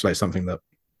encapsulate something that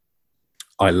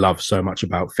I love so much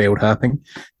about field herping,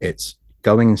 it's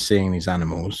going and seeing these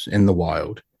animals in the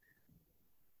wild,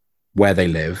 where they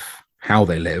live, how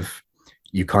they live.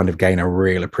 You kind of gain a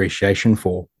real appreciation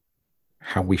for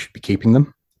how we should be keeping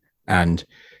them. And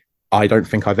I don't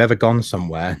think I've ever gone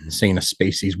somewhere and seen a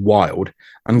species wild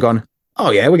and gone,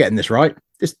 oh yeah, we're getting this right.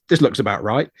 This looks about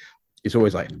right. It's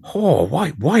always like, oh,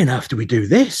 why on earth do we do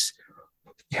this?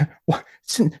 Yeah,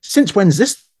 since when's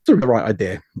this the right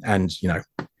idea? And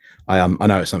I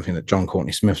know it's something that John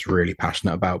Courtney Smith's really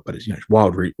passionate about, but it's it's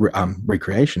wild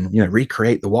recreation.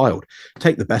 Recreate the wild,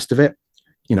 take the best of it.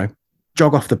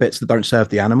 Jog off the bits that don't serve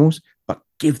the animals, but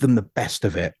give them the best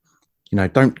of it.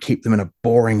 Don't keep them in a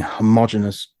boring,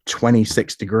 homogenous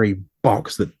 26-degree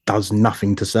box that does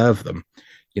nothing to serve them.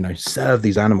 Serve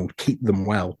these animals, keep them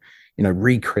well.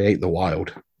 Recreate the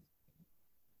wild.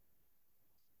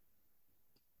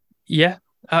 Yeah,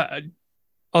 I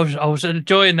was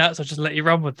enjoying that, so I just let you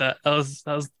run with that. That was.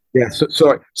 Yeah.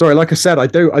 Sorry. Like I said, I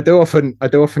do often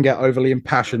get overly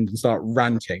impassioned and start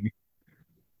ranting.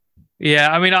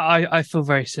 Yeah, I mean, I feel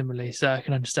very similarly, so I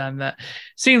can understand that.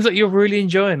 Seems like you're really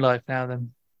enjoying life now,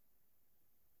 then.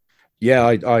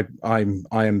 Yeah, I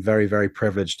am very, very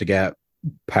privileged to get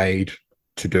paid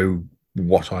to do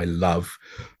what I love.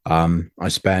 I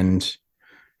spend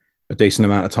a decent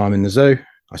amount of time in the zoo.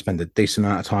 I spend a decent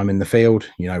amount of time in the field,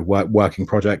 working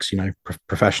projects,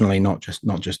 professionally, not just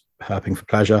herping for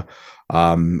pleasure.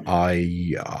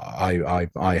 I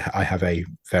have a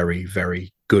very,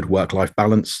 very good work-life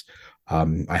balance.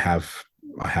 I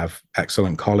have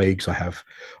excellent colleagues.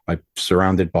 I'm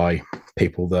surrounded by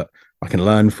people that I can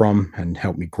learn from and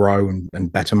help me grow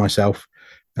and better myself.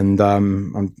 And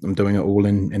I'm doing it all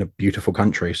in a beautiful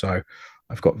country. So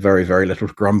I've got very, very little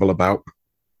to grumble about.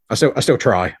 I still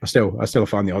try. I still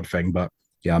find the odd thing, but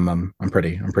yeah, I'm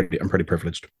pretty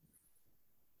privileged.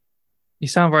 You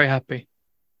sound very happy.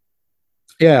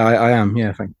 Yeah, I am.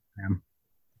 Yeah, I am.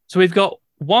 So we've got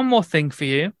one more thing for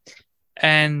you.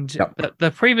 And yep.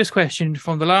 the previous question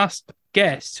from the last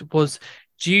guest was,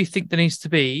 do you think there needs to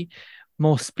be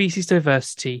more species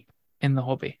diversity in the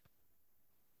hobby?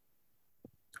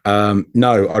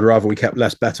 No, I'd rather we kept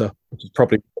less better, which is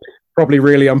probably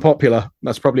really unpopular.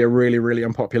 That's probably a really, really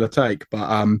unpopular take,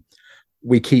 but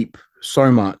we keep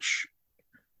so much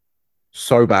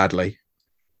so badly.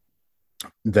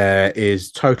 There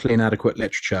is totally inadequate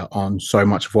literature on so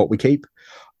much of what we keep.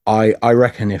 I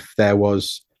reckon if there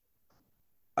was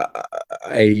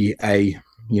a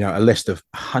list of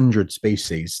 100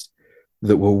 species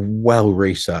that were well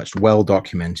researched, well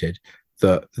documented,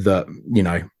 that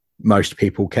most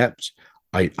people kept,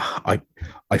 I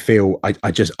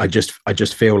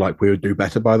just feel like we would do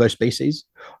better by those species.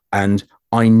 And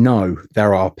I know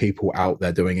there are people out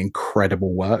there doing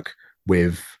incredible work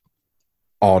with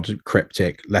odd,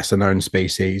 cryptic, lesser known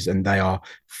species, and they are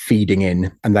feeding into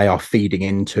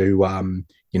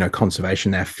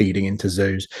conservation. They're feeding into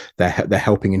zoos. They're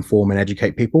helping inform and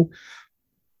educate people.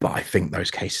 But I think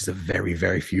those cases are very,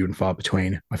 very few and far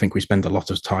between. I think we spend a lot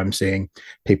of time seeing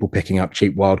people picking up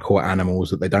cheap wild caught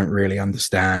animals that they don't really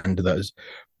understand, that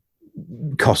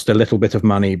cost a little bit of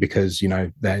money because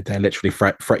they're literally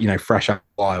fresh out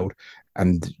wild,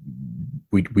 and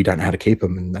we don't know how to keep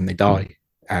them, and then they die,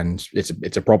 and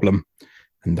it's a problem.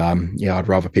 And I'd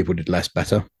rather people did less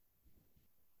better.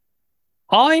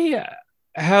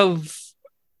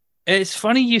 It's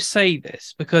funny you say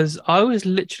this, because I was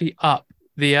literally up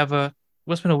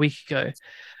what's been a week ago,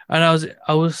 and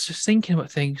I was just thinking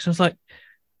about things. I was like,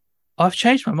 I've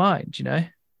changed my mind,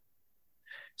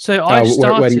 So I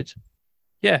started.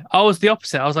 Yeah, I was the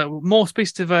opposite. I was like, more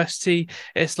species diversity.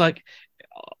 It's like,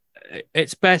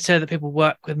 it's better that people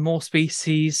work with more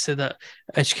species so that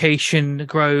education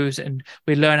grows and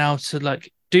we learn how to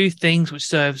do things which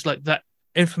serves that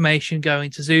information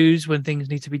going to zoos when things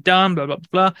need to be done, blah, blah,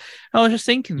 blah. I was just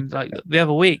thinking the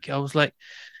other week, I was like,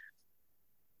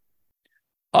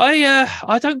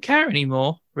 I don't care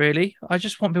anymore, really. I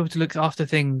just want people to look after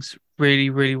things really,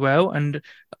 really well. And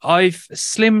I've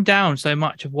slimmed down so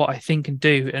much of what I think and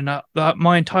do. And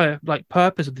my entire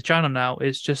purpose of the channel now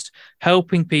is just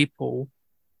helping people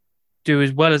do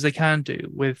as well as they can do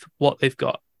with what they've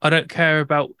got. I don't care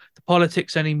about the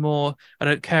politics anymore. I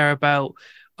don't care about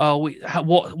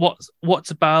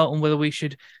what's about and whether we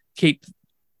should keep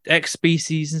X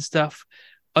species and stuff.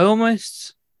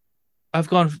 I've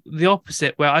gone the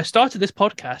opposite, where I started this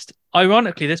podcast.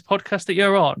 Ironically, this podcast that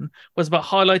you're on was about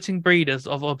highlighting breeders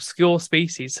of obscure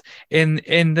species in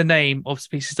the name of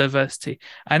species diversity.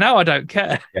 And now I don't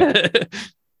care. Yeah.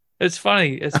 It's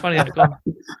funny. I've gone.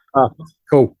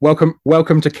 Cool.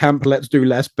 Welcome to camp. Let's do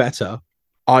less better.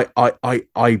 I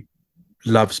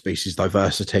love species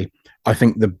diversity. I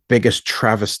think the biggest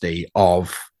travesty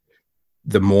of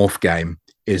the morph game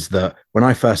is that when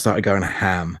I first started going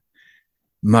ham,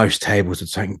 most tables had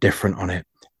something different on it.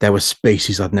 There were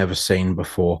species I'd never seen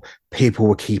before. People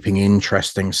were keeping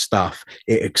interesting stuff.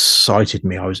 It excited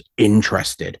me. I was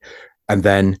interested. And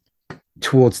then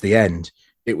towards the end,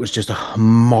 it was just a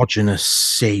homogenous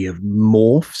sea of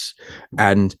morphs.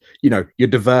 And, your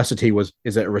diversity was,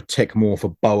 is it a retic morph, a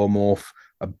boa morph,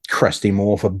 a cresty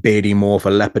morph, a beardy morph, a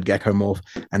leopard gecko morph?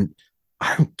 And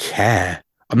I don't care.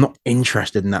 I'm not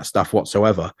interested in that stuff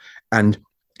whatsoever. And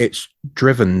it's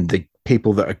driven the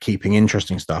people that are keeping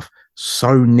interesting stuff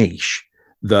so niche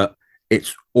that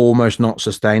it's almost not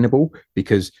sustainable,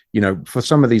 because, for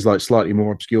some of these like slightly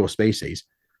more obscure species,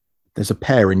 there's a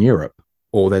pair in Europe,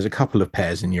 or there's a couple of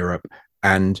pairs in Europe,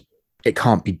 and it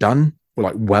can't be done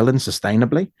like well and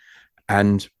sustainably.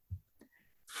 And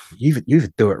you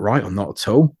either do it right or not at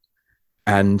all.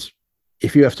 And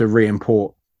if you have to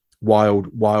re-import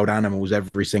wild animals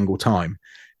every single time,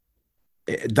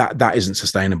 that isn't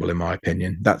sustainable, in my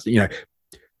opinion. That's,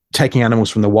 taking animals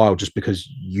from the wild just because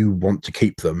you want to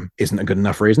keep them isn't a good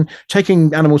enough reason.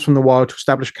 Taking animals from the wild to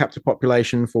establish a captive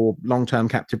population for long-term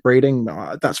captive breeding,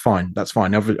 that's fine. That's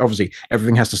fine. Obviously,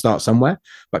 everything has to start somewhere,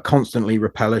 but constantly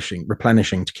replenishing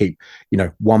to keep,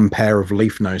 one pair of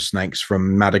leaf nose snakes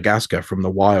from Madagascar from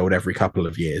the wild every couple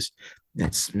of years.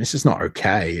 This is not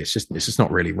okay. It's just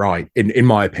not really right, in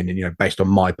my opinion, based on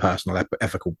my personal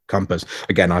ethical compass.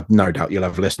 Again, I've no doubt you'll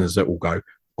have listeners that will go,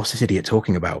 what's this idiot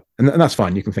talking about? And that's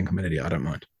fine. You can think I'm an idiot. I don't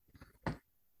mind.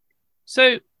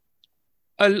 So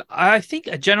I think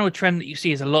a general trend that you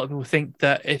see is a lot of people think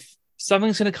that if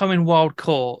something's going to come in wild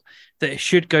caught, that it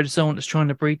should go to someone that's trying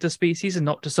to breed the species and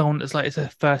not to someone that's like it's a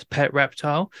first pet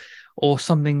reptile or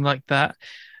something like that.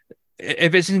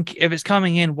 If it's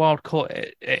coming in wild caught,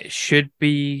 it should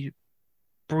be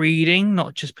breeding,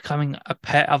 not just becoming a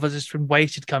pet. Others has been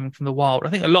wasted coming from the wild. I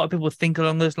think a lot of people think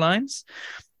along those lines.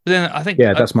 But then I think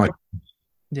that's my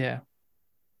yeah.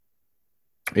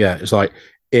 It's like,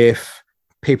 if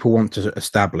people want to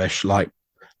establish like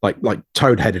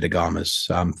toad-headed agamas,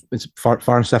 it's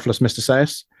Pharencephalus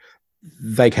mysticeus.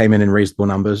 They came in reasonable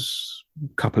numbers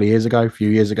a few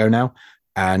years ago now,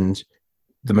 and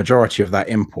the majority of that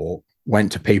import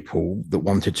went to people that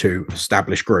wanted to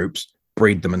establish groups,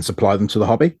 breed them, and supply them to the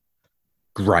hobby.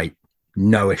 Great,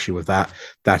 no issue with that.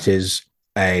 That is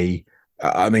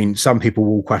some people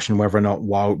will question whether or not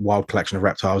wild collection of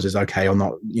reptiles is okay or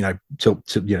not, till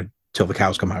the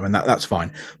cows come home, and that's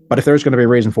fine. But if there is going to be a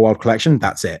reason for wild collection,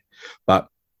 that's it. But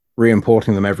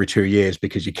re-importing them every 2 years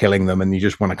because you're killing them and you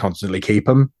just want to constantly keep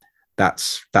them,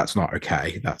 that's not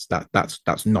okay. That's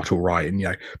not all right.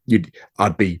 And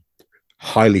I'd be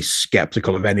highly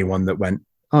skeptical of anyone that went,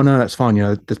 oh no, that's fine.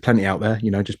 There's plenty out there.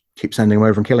 Just keep sending them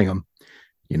over and killing them.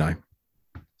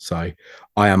 So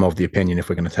I am of the opinion, if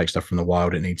we're going to take stuff from the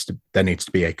wild, there needs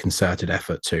to be a concerted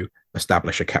effort to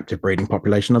establish a captive breeding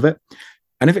population of it.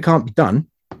 And if it can't be done,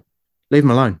 leave them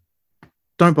alone.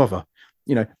 Don't bother.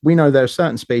 We know there are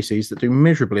certain species that do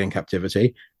miserably in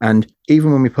captivity, and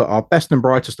even when we put our best and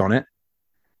brightest on it,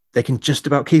 they can just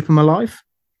about keep them alive.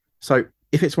 So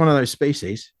if it's one of those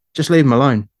species, just leave them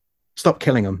alone. Stop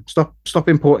killing them. Stop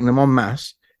importing them en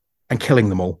masse and killing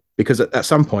them all, because at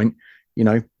some point,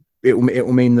 it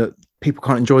will mean that people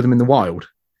can't enjoy them in the wild,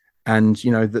 and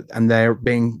and they're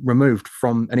being removed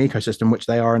from an ecosystem which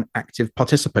they are an active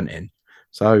participant in.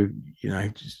 So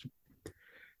just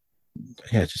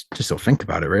sort of think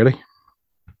about it, really.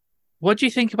 What do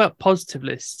you think about positive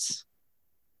lists?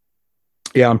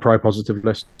 Yeah, I'm pro positive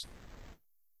list.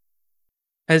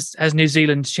 Has New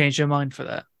Zealand changed your mind for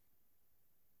that?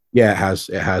 Yeah, it has.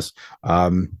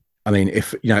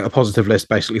 If a positive list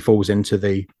basically falls into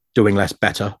the doing less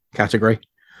better category,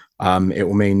 it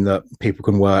will mean that people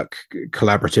can work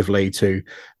collaboratively to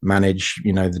manage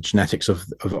the genetics of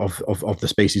the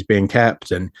species being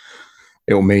kept, and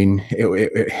it will mean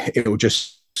it will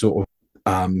just sort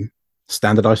of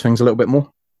standardize things a little bit more.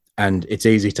 And it's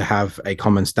easy to have a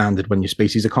common standard when your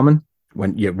species are common,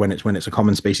 when it's a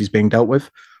common species being dealt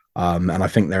with, and I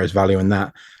think there is value in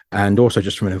that. And also,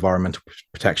 just from an environmental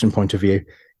protection point of view,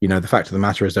 the fact of the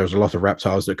matter is there's a lot of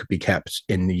reptiles that could be kept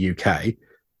in the UK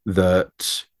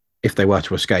that, if they were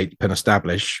to escape and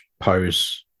establish,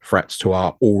 pose threats to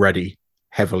our already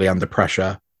heavily under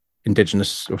pressure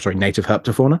native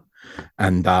herpetofauna.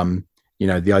 And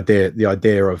the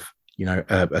idea of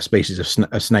a species of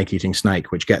a snake-eating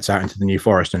snake which gets out into the New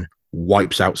Forest and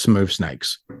wipes out smooth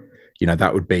snakes,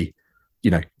 that would be,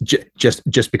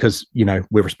 just because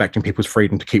we're respecting people's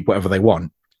freedom to keep whatever they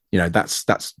want,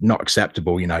 that's not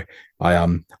acceptable.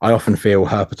 I often feel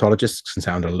herpetologists can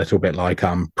sound a little bit like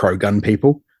pro-gun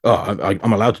people. Oh,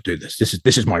 I'm allowed to do this.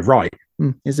 This is my right.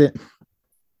 Is it?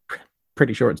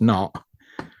 Pretty sure it's not.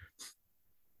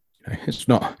 It's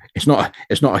not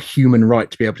a human right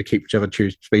to be able to keep whichever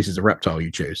species of reptile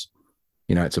you choose.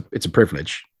 It's a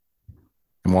privilege.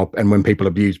 And when people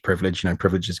abuse privilege,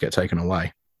 privileges get taken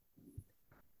away.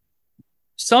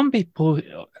 Some people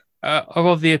are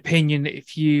of the opinion that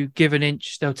if you give an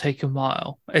inch, they'll take a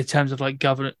mile in terms of like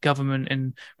government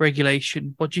and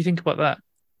regulation. What do you think about that?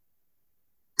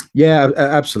 Yeah,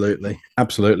 absolutely,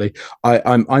 absolutely.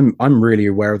 I'm really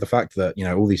aware of the fact that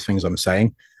all these things I'm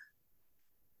saying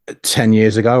 10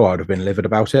 years ago I would have been livid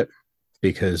about it,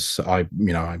 because I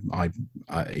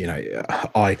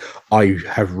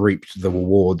have reaped the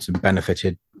rewards and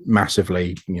benefited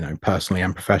massively, personally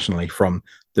and professionally, from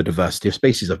the diversity of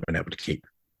species I've been able to keep.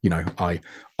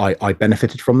 I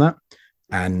benefited from that,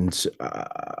 and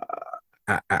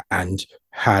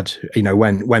had,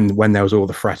 when there was all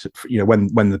the threat,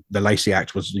 when the Lacey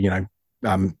Act was,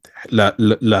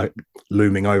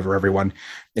 looming over everyone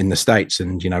in the States,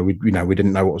 and we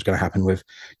didn't know what was going to happen with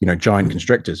giant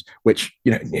constrictors, which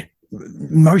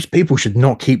most people should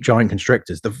not keep giant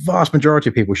constrictors. The vast majority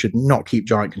of people should not keep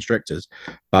giant constrictors.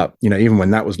 But even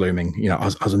when that was looming, I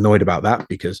was annoyed about that,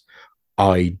 because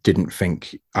at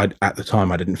the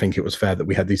time I didn't think it was fair that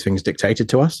we had these things dictated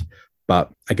to us.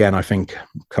 But again, I think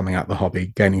coming out the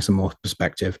hobby, gaining some more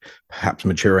perspective, perhaps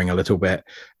maturing a little bit,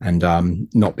 and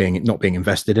not being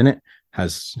invested in it,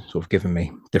 has sort of given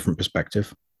me different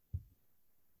perspective.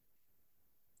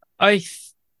 I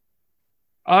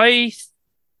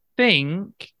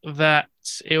think that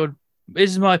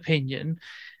this is my opinion,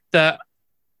 that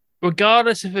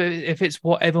regardless if it's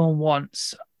what everyone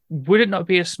wants, would it not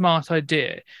be a smart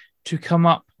idea to come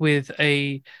up with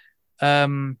a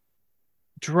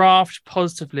draft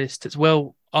positive list that's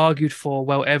well argued for,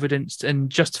 well evidenced, and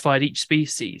justified each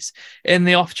species, in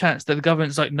the off chance that the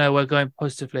government's like, no, we're going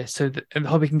positive list, and the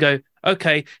hobby can go,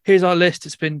 okay, here's our list,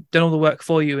 it's been done all the work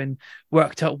for you and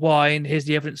worked out why, and here's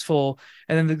the evidence for,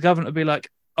 and then the government will be like,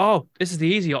 oh, this is the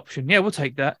easy option, yeah, we'll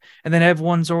take that, and then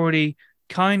everyone's already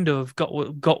kind of got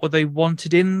what they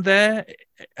wanted in there,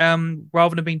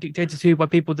 rather than being dictated to by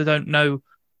people that don't know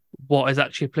what is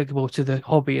actually applicable to the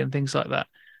hobby and things like that.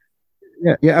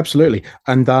 Yeah, absolutely.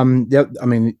 And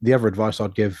the other advice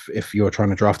I'd give, if you're trying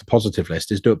to draft a positive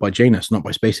list, is do it by genus, not by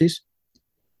species.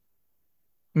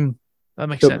 That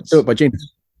makes sense. Do it by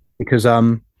genus, because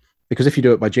if you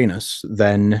do it by genus,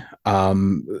 then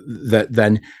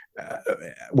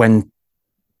when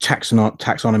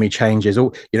taxonomy changes,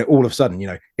 all of a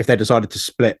sudden, if they decided to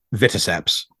split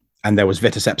Viticeps, and there was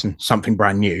Viticeps and something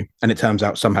brand new, and it turns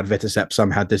out some had Viticeps, some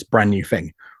had this brand new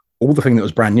thing, all the thing that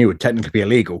was brand new would technically be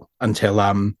illegal until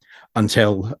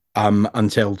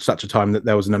such a time that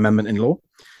there was an amendment in law.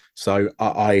 So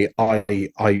I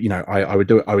would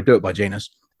do it by genus,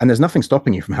 and there's nothing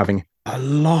stopping you from having a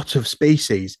lot of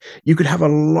species. You could have a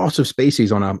lot of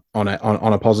species on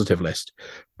a positive list,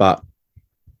 but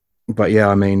yeah,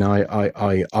 I mean,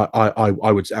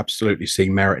 I would absolutely see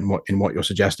merit in what you're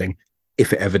suggesting,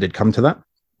 if it ever did come to that.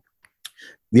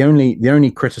 The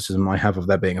only criticism I have of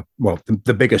there being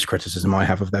the biggest criticism I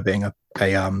have of there being a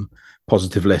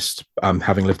positive list,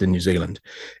 having lived in New Zealand,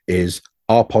 is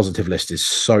our positive list is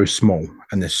so small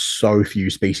and there's so few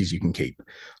species you can keep.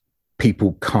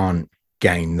 People can't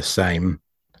gain the same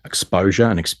exposure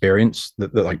and experience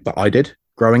that I did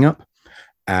growing up.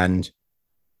 And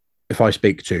if I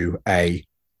speak to a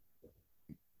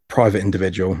private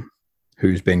individual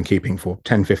who's been keeping for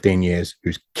 10, 15 years,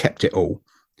 who's kept it all,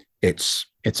 it's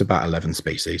about 11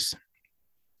 species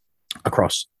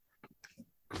across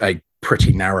a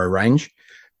pretty narrow range.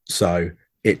 So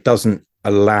it doesn't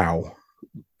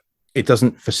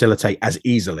facilitate as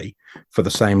easily for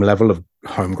the same level of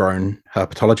homegrown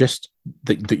herpetologist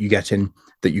that you get in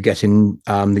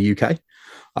the UK.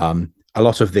 A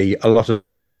lot of the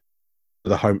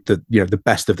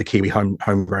best of the Kiwi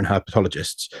homegrown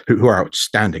herpetologists, who are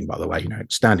outstanding, by the way,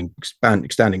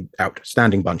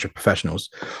 outstanding bunch of professionals.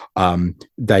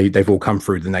 They've all come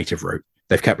through the native route.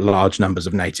 They've kept large numbers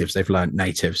of natives. They've learned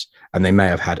natives, and they may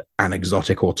have had an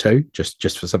exotic or two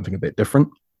just for something a bit different.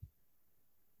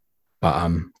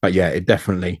 But yeah, it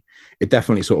definitely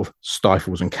sort of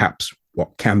stifles and caps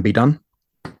what can be done.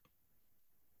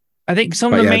 I think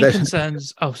some of the main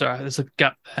concerns. Oh, sorry, there's a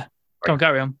gap there. Come on,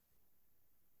 carry on.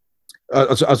 I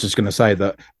was just going to say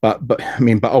that, but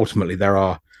ultimately there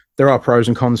are pros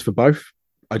and cons for both.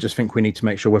 I just think we need to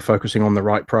make sure we're focusing on the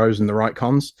right pros and the right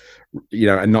cons,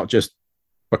 and not just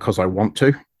because I want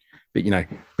to, but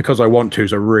because I want to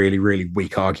is a really, really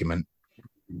weak argument.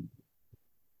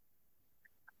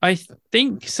 I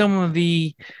think some of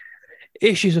the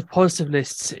issues with positive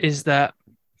lists is that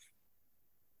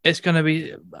it's going to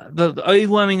be the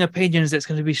overwhelming opinion is it's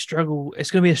going to be struggle.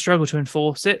 It's going to be a struggle to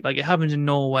enforce it. Like it happens in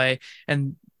Norway,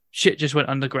 and shit just went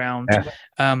underground.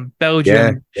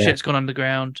 Belgium, shit's gone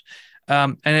underground.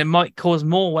 And it might cause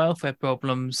more welfare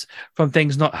problems from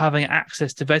things not having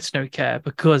access to veterinary care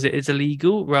because it is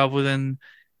illegal rather than.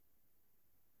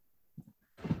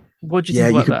 What do you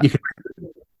think about that? You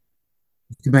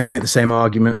could make the same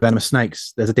argument with venomous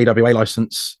snakes. There's a DWA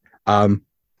license.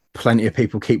 Plenty of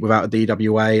people keep without a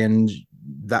DWA, and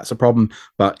that's a problem.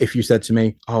 But if you said to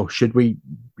me, "Oh, should we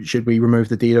remove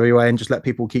the DWA and just let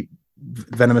people keep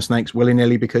venomous snakes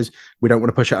willy-nilly because we don't want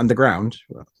to push it underground?"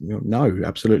 No,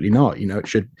 absolutely not.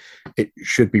 It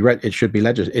should be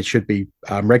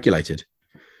regulated.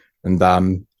 And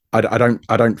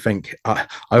I don't think I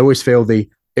always feel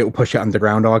it will push it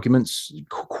underground arguments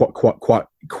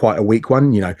quite a weak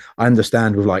one. I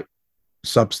understand with like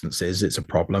substances it's a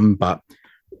problem, but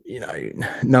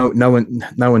no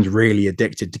one's really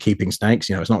addicted to keeping snakes.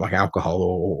 It's not like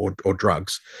alcohol or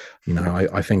drugs.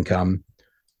 I think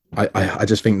I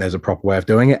just think there's a proper way of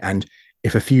doing it, and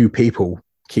if a few people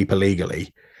keep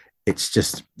illegally, it's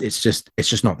just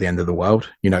not the end of the world.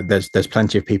 There's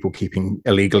plenty of people keeping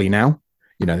illegally now.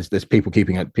 There's people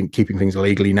keeping things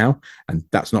illegally now, and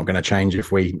that's not going to change if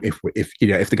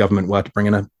the government were to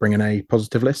bring in a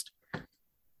positive list.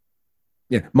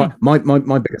 Yeah, my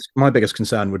biggest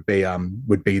concern would be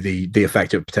the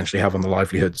effect it would potentially have on the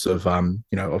livelihoods of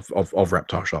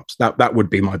reptile shops. That would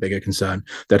be my bigger concern.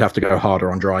 They'd have to go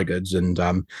harder on dry goods and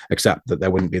accept that there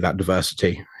wouldn't be that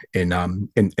diversity in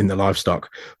the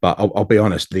livestock. But I'll be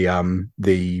honest,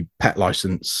 the pet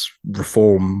license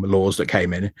reform laws that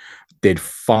came in did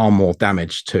far more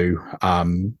damage to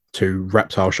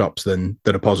reptile shops than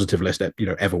a positive list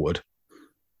ever would.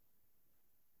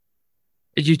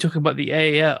 Did you talk about the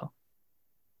AAL?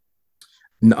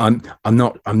 No,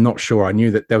 I'm not sure. I knew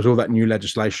that there was all that new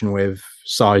legislation with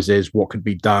sizes, what could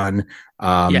be done.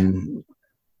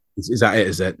 Is that it?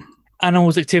 Is it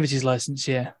animals activities license?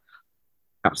 Yeah,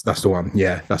 that's the one.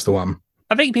 Yeah, that's the one.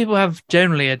 I think people have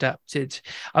generally adapted.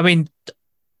 I mean,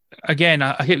 again,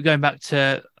 I keep going back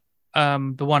to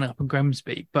the one up in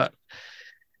Grimsby, but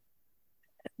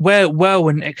where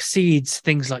Welwyn exceeds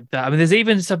things like that. I mean, there's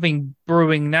even something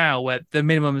brewing now where the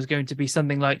minimum is going to be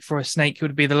something like for a snake, it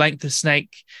would be the length of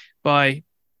snake by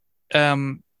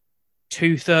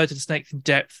 2/3 of the snake in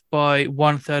depth by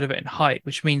 1/3 of it in height,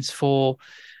 which means for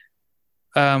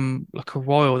like a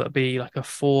royal, that'd be like a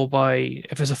 4 by,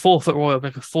 if it's a 4-foot royal,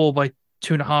 like a 4 by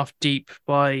 2.5 deep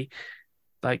by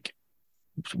like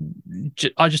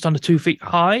just under 2 feet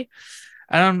high.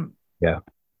 And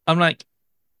I'm like,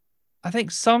 I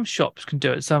think some shops can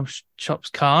do it, some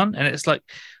shops can't, and it's like,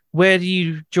 where do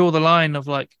you draw the line of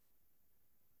like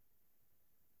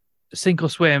sink or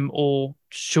swim, or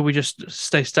should we just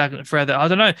stay stagnant forever? I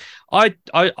don't know. I'm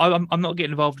not getting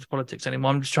involved with politics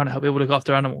anymore. I'm just trying to help people look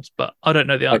after animals, but I don't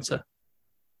know the answer.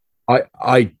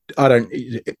 I don't.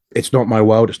 It's not my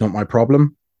world. It's not my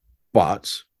problem.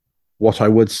 But what I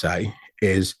would say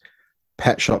is,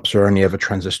 pet shops are only ever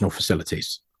transitional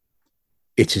facilities.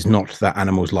 It is not that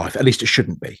animal's life. At least it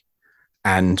shouldn't be.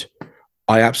 And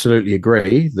I absolutely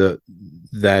agree that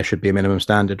there should be a minimum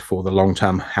standard for the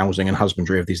long-term housing and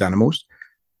husbandry of these animals.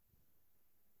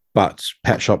 But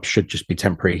pet shops should just be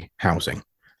temporary housing.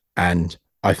 And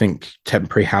I think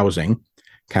temporary housing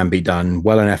can be done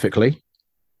well and ethically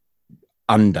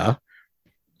under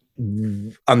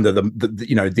the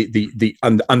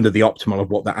optimal of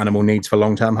what that animal needs for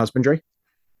long-term husbandry.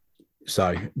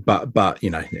 So, but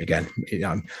again,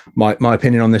 my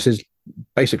opinion on this is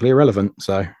basically irrelevant.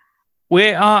 So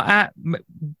we are at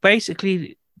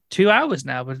basically 2 hours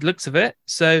now, by the looks of it.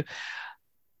 So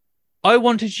I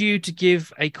wanted you to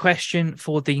give a question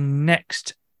for the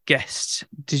next guest.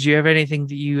 Did you have anything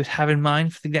that you would have in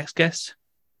mind for the next guest?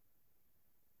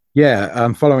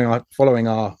 Yeah, following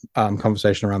our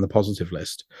conversation around the positive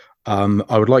list,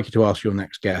 I would like you to ask your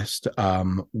next guest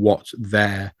what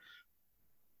their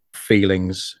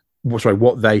feelings,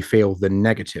 what they feel the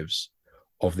negatives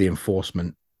of the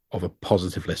enforcement of a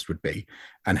positive list would be,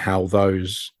 and how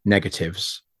those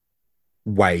negatives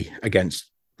weigh against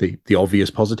the obvious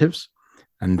positives.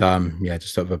 And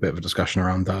just have a bit of a discussion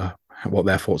around what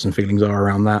their thoughts and feelings are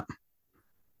around that.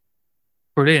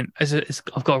 Brilliant.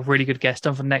 I've got a really good guest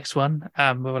on for the next one with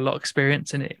a lot of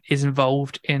experience, and it is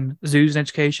involved in zoos and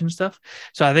education stuff.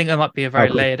 So I think that might be a very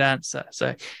layered answer.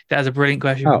 So that is a brilliant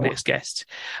question for the next guest.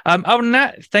 Other than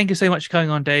that, thank you so much for coming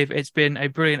on, Dave. It's been a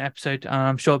brilliant episode, and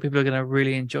I'm sure people are going to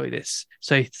really enjoy this.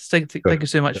 So thank you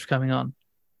so much for coming on.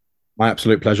 My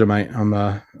absolute pleasure, mate.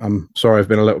 I'm sorry I've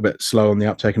been a little bit slow on the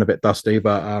uptake and a bit dusty,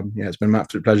 but yeah, it's been an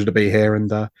absolute pleasure to be here,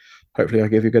 and hopefully I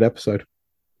give you a good episode.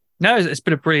 No, it's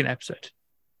been a brilliant episode.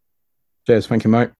 Cheers. Thank you, mate.